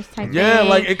universe type Yeah, thing?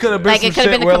 like it could have been Like, some it could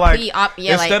have shit been a where like complete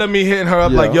yeah, instead like, of me hitting her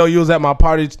up Yeah. like, yo, you was at my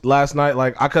party last night,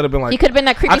 like I could have been like, you could have been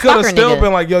that creepy I could have stalker still nigga.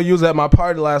 been like, yo, you was at my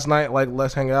party last night, like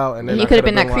let's hang out, and then You I could have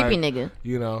been that like, creepy nigga.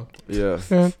 you know. Yeah.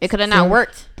 It could have not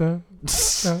worked. Yeah,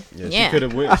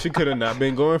 Yeah. She could have not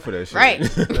been going for that shit.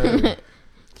 Right.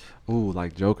 Ooh,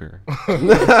 like Joker.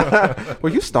 Were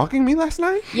you stalking me last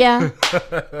night? Yeah.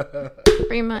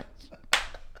 Pretty much.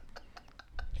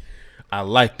 I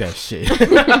like that shit.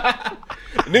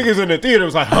 Niggas in the theater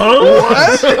was like, huh?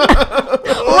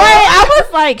 Right. I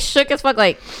was like shook as fuck.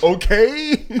 Like,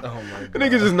 Okay. Oh my god.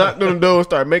 Niggas just knocked on the door and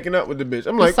started making up with the bitch.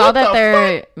 I'm I like, saw what that the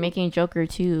they're making Joker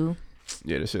 2. fuck?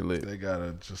 Yeah, that shit lit. They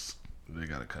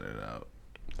gotta cut it out.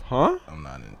 Huh? I'm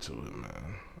not into it,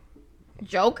 man.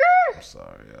 Joker? I'm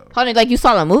sorry, yo. Hold on, like you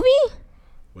saw the movie?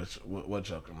 What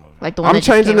Joker movie? Like the one I'm that just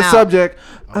changing came the out. subject.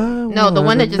 No, the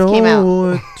one that just came out.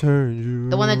 The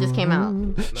The one that just came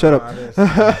out. Shut up. I didn't see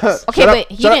that. Okay, Shut up,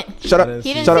 but he shut up, didn't. Shut up.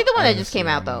 He didn't Shut see up. the one I that didn't just see came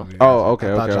that out though. movie. Oh,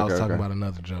 okay, I thought okay, y'all was okay, talking okay. about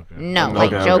another Joker. No, Okay,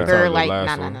 like okay. Joker, The like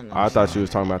last no. one. I thought she was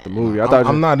talking about the movie. I thought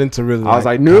I'm not into really. I was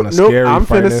like, kinda nope, nope. scary I'm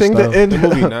fighting finishing stuff. the end. The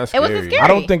movie not It scary. wasn't scary. I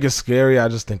don't think it's scary. I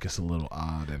just think it's a little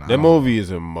odd. And That movie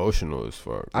is emotional as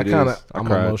fuck. I It kind is. of. I I'm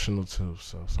cried. emotional too.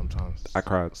 So sometimes I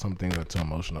cried. some things are too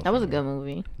emotional. That was for a me. good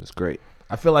movie. It's great.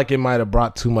 I feel like it might have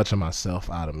brought too much of myself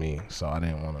out of me, so I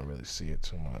didn't want to really see it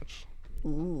too much.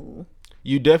 Ooh.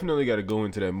 You definitely got to go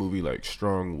into that movie like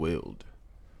strong-willed.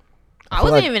 I feel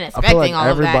wasn't like- even I feel expecting like all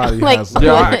of that. everybody Like, has,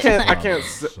 Yeah, I like, can't. I can't.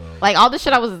 s- So, like all the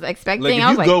shit I was expecting. Like if I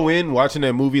was you like, go in watching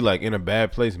that movie like in a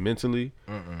bad place mentally,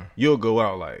 you'll go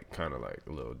out like kind of like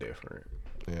a little different.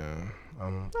 yeah.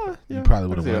 yeah, You probably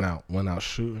would I have can see went out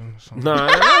shooting. Or something. Nah,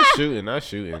 not shooting, not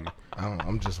shooting.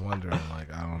 I'm just wondering.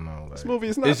 Like I don't know. Like, This movie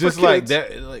is not. It's for just like kids.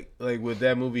 that, like with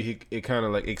that movie, it kind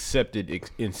of like accepted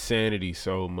insanity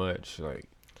so much. Like,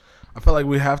 I feel like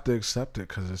we have to accept it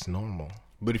because it's normal.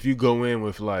 but if you go in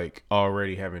with like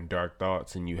already having dark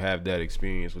thoughts and you have that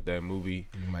experience with that movie,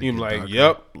 might you're get like, darker.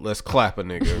 yep, let's clap a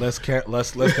nigga. Let's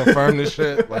confirm this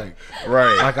shit. Like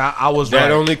Right. I was That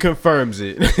right. only confirms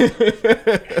it.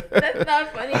 that's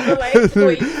not funny. But like, the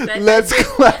way you said that Let's shit-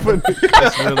 clap.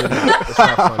 It's really not. It's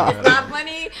not funny. It's not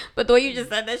funny, but the way you just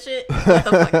said that shit, what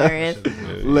the fuck there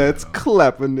is. Let's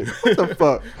clap. What the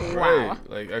fuck? Wow. Right.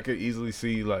 Like I could easily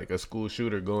see like a school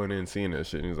shooter going in and seeing that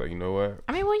shit and he's like, you know what?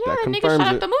 I mean, well, yeah, That nigga confirms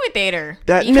shot it. up the movie theater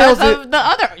That because nails of it. the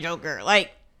other Joker,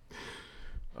 like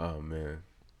Oh man.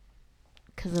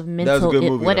 because of That was a mental good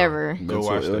movie. though. whatever. Go Mental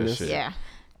watch illness. that shit. Yeah.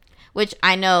 Which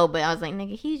I know, but I was like,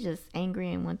 nigga, he's just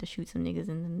angry and want to shoot some niggas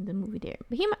in the movie there.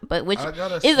 But which I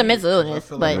gotta is see a it, mental 'cause I illness,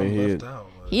 feel but like I'm he left is. out,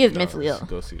 but- he is mentally ill.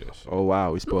 Go see that shit. Oh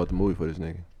wow, we spoiled the movie for this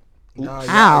nigga. Nah,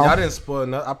 Ow. y'all didn't spoil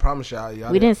nothing. I promise y'all.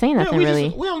 We didn't say Yeah, nothing we, really.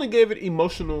 we only gave it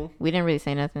emotional. We didn't really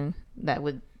say nothing that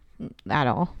would at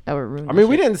all. That would ruin. I mean, the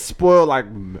we shit. didn't spoil like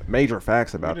major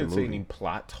facts We about the didn't say movie. any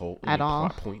plot hole At all.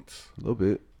 Plot points. A little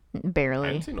bit. I barely.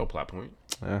 didn't see no plot point.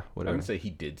 I Whatever. didn't say he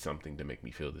did something to make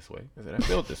me feel this way. I said I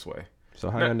felt this way. So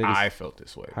how Not y'all niggas? I felt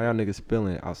this way. How y'all niggas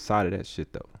feeling outside of that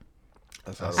shit though?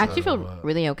 I actually feel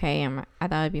really okay. I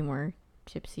thought I'd be more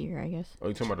tipsier, I guess. Oh,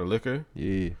 you talking about the liquor?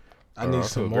 Yeah. I I need feel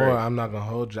some great. more. I'm not gonna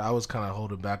hold you. I was kind of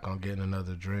holding back on getting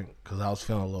another drink because I was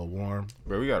feeling a little warm.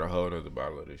 Bro, we got a whole other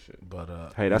bottle of this shit. But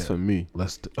Hey, that's yeah, for me.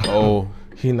 let's. Oh,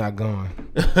 He not going.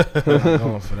 He not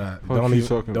going for that. you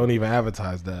talking Don't even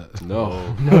advertise that.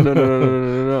 No.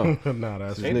 No. No,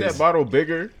 that's ain't niggas- that bottle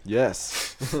bigger?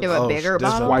 Yes. It was a bigger this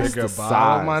bottle. twice bigger the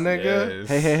bottle, my size. nigga. Yes.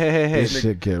 Hey. This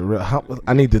shit get real.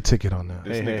 I need the ticket on that.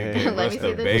 This Hey, nigga hey, gave Let us me the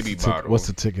see this. baby bottle. What's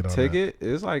the ticket on that? Ticket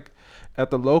is like at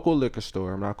the local liquor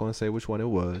store. I'm not gonna say which one it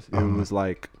was. It was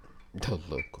like The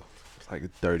local. it's like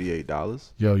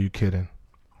 $38. Yo, you kidding?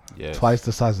 Yes. Twice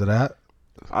the size of that?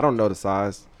 I don't know the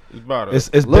size. It's bottle. It's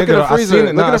Look bigger. in the freezer. I seen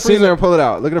it. Look in the freezer and pull it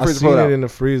out. Look in the I freezer. seen Pull it it out. in the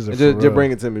freezer. And for just real.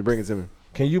 bring it to me. Bring it to me.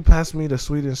 Can you pass me the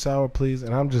sweet and sour, please?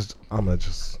 And I'm gonna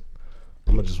just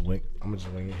wing. I'm gonna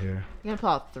just wing it here. You gonna pull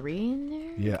out 3 in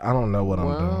there? Yeah, I don't know what I'm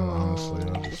doing. Whoa. Honestly,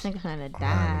 I'm This just nigga gonna I'm having a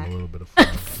die. little bit of fun.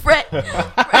 Fret.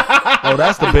 Oh,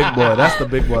 that's the big boy. That's the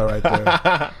big boy right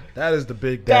there. That is the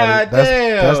big daddy. God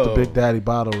That's the damn. big daddy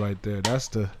bottle right there. That's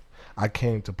the I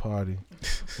came to party.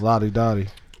 Lottie Dottie.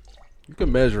 You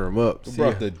can measure them up. Who See,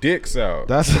 brought the dicks out?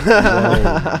 That's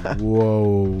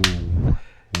whoa.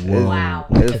 Wow.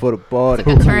 it's for the party.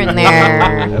 Took a turn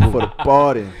there. It's for the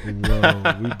party.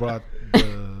 Whoa. We brought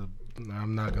the.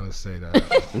 I'm not gonna say that.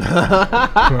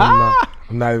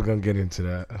 I'm not even gonna get into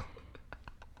that.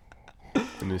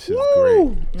 And this is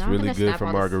great. It's Now I'm really gonna good snap for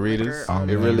all this margaritas. liquor. Oh, It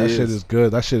man, really that shit is. is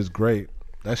good. That shit is great.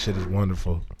 That shit is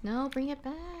wonderful. No, bring it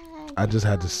back. I just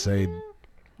had to say,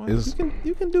 It's-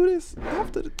 You can do this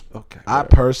after. Okay. I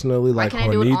personally like can't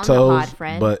I do it on the Hornitos, pod,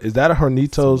 Fred? but is that a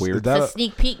Hornitos? It's weird. Is that It's a a,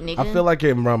 sneak peek, nigga. I feel like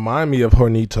it remind me of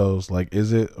Hornitos. Like,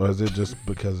 is it or is it just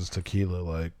because it's tequila?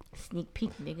 Like, sneak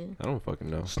peek, nigga. I don't fucking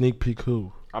know. sneak peek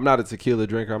who? I'm not a tequila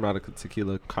drinker. I'm not a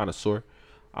tequila connoisseur.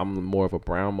 I'm more of a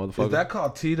brown motherfucker. Is that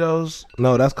called Tito's?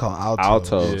 No, that's called Altos.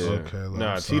 Altos. Yeah. Okay, look,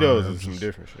 Nah, I'm sorry, Tito's I'm is some just-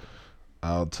 different shit.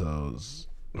 Altos.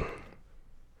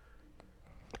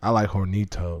 I like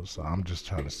Hornitos, so I'm just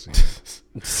trying to see.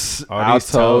 All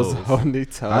these Altos, toes.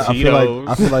 Hornitos.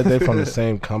 I feel like they from the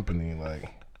same company. Like,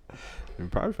 We're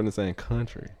probably from the same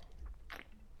country.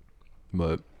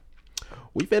 But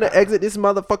we finna exit this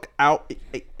motherfucker out.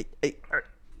 Hey.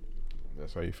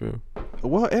 That's how you feel.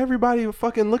 Well, everybody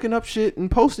fucking looking up shit and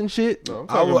posting shit. No, I'm I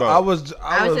talking was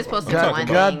about. just supposed to God, do one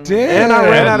God thing. damn. And I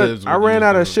ran out ad-libs of I with ran you,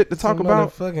 out of bro. shit to talk Some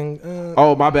about. motherfucking,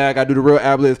 Oh my bad, I gotta do the real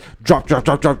ad-libs. Drop.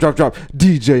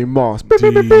 DJ Moss.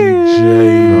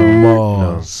 DJ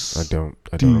Moss. I don't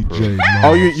DJ approve. Moss.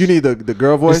 Oh, you need the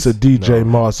girl voice? It's a DJ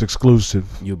Moss exclusive.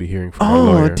 You'll be hearing from my Oh,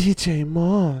 lawyer. DJ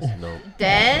Moss. No.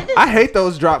 Dead? I hate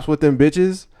those drops with them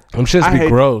bitches. Them shits I be hate-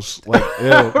 gross. Like, ew,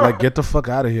 like get the fuck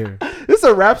out of here. It's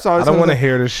a rap song. I don't want to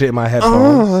hear this shit in my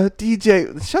headphones. Oh,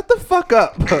 DJ, shut the fuck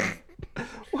up.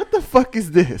 What the fuck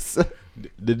is this?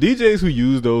 The DJs who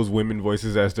use those women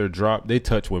voices as their drop, they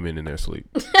touch women in their sleep.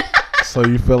 So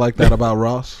you feel like that about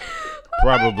Ross?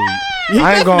 Probably.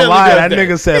 I ain't gonna lie. That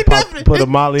nigga said put a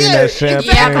Molly in that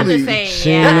champagne. Yeah, I'm just saying.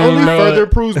 She Yeah. ain't Only know further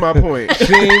it. proves my point.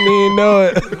 She ain't even know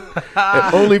it.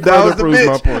 It only That was further the proves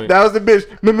my bitch. point. That was the bitch.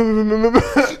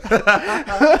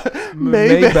 Maybach.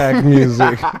 Maybach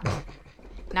music.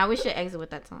 Now we should exit with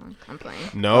that song. I'm playing.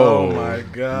 No. Oh my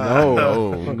god.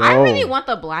 No. I really want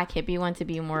the Black Hippie one to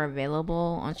be more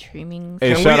available on streaming.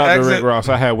 Hey, Can shout we out to exit- Rick Ross.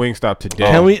 I had Wingstop today.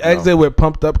 Can we exit with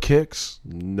pumped up kicks?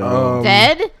 No.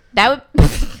 Dead? That would.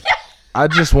 I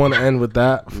just want to end with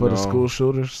that for the No. school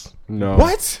shooters. No.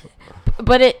 What?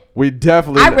 But it. We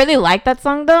definitely. I really like that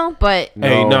song though. But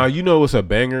Hey, No. nah, you know what's a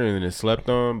banger and it's slept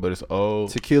on, but it's old.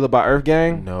 Tequila by Earth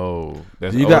Gang. No,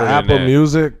 that's You got older than Apple that.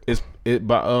 Music? It's it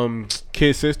by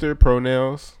Kid Sister Pro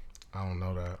Nails. I don't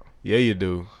know that. Yeah, you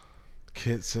do.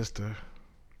 Kid Sister.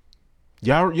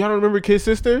 Y'all don't remember Kid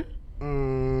Sister?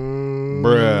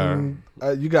 Bruh.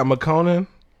 You got McConan?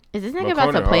 is this nigga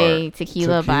about to McConan play hard.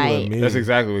 Tequila by? Me. That's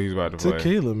exactly what he's about to play.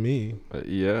 Tequila me.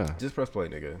 Yeah. Just press play,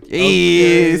 nigga.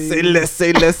 Yeah, say less.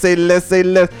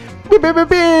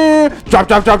 Drop.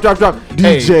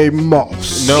 DJ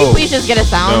Moss. No. Please just get a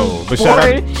sound. No, but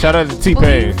board. shout out to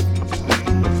T-Pain.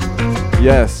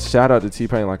 Yes, shout out to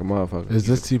T-Pain like a motherfucker. Is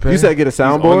this T-Pain? You said get a He's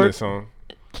on soundboard? this song.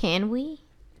 Can we?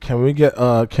 Can we get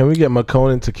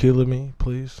McConan Tequila me,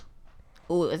 please?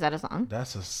 Ooh, is that a song?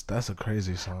 That's a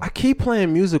crazy song. I keep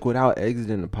playing music without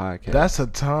exiting the podcast.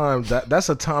 That's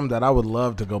a time that I would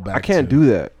love to go back. I can't to. do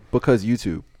that because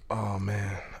YouTube. Oh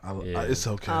man, Yeah. it's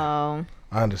okay. Oh,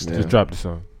 I understand. Just drop the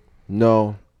song.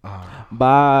 No.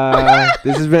 Bye.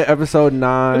 This has been episode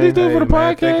 9. Please do it for the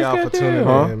man, podcast. thank y'all for tuning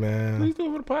Huh? in, man. Please do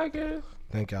it for the podcast.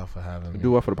 Thank y'all for having me.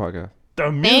 Do what for the podcast?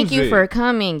 The music. Thank you for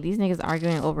coming. These niggas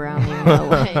arguing over I don't even know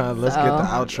what. Let's get the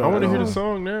outro. I want to hear going. the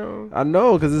song now. I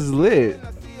know, because it's lit.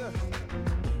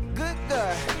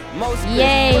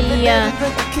 Yay.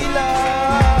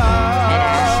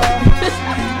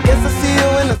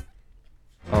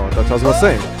 Oh, I thought y'all was gonna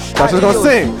sing. Thought y'all was gonna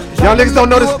sing. Y'all niggas don't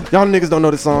know this. Y'all niggas don't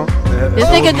know this song. This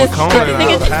nigga just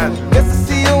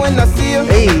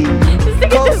Hey. this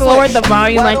nigga just lowered the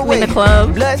volume like we in the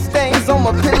club. Bloodstains on my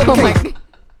Oh pillow. my god.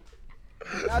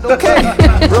 Okay,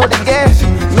 roll the gas,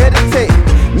 meditate.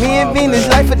 Me and Venus,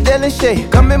 life a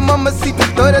Delinche. Come in, mama, see the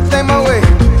throw that thing my way.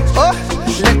 Oh,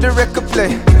 let the record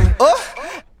play. Oh,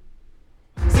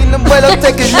 seen the abuelo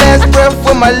take his last breath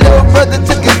when my little brother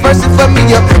took his verses for me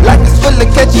up. Life is full of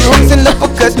catchy hooks and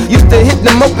uppercuts. Used to hit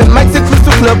them open mics at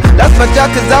Crystal Club. Lost my job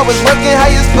cause I was working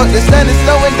high as fuck. The sun is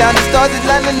slowing down, the stars is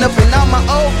lining up, and all my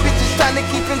old bitches trying to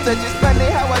keep in touch. It's funny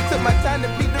how I took my time to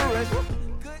beat the rush.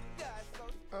 Good God, so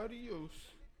Adios.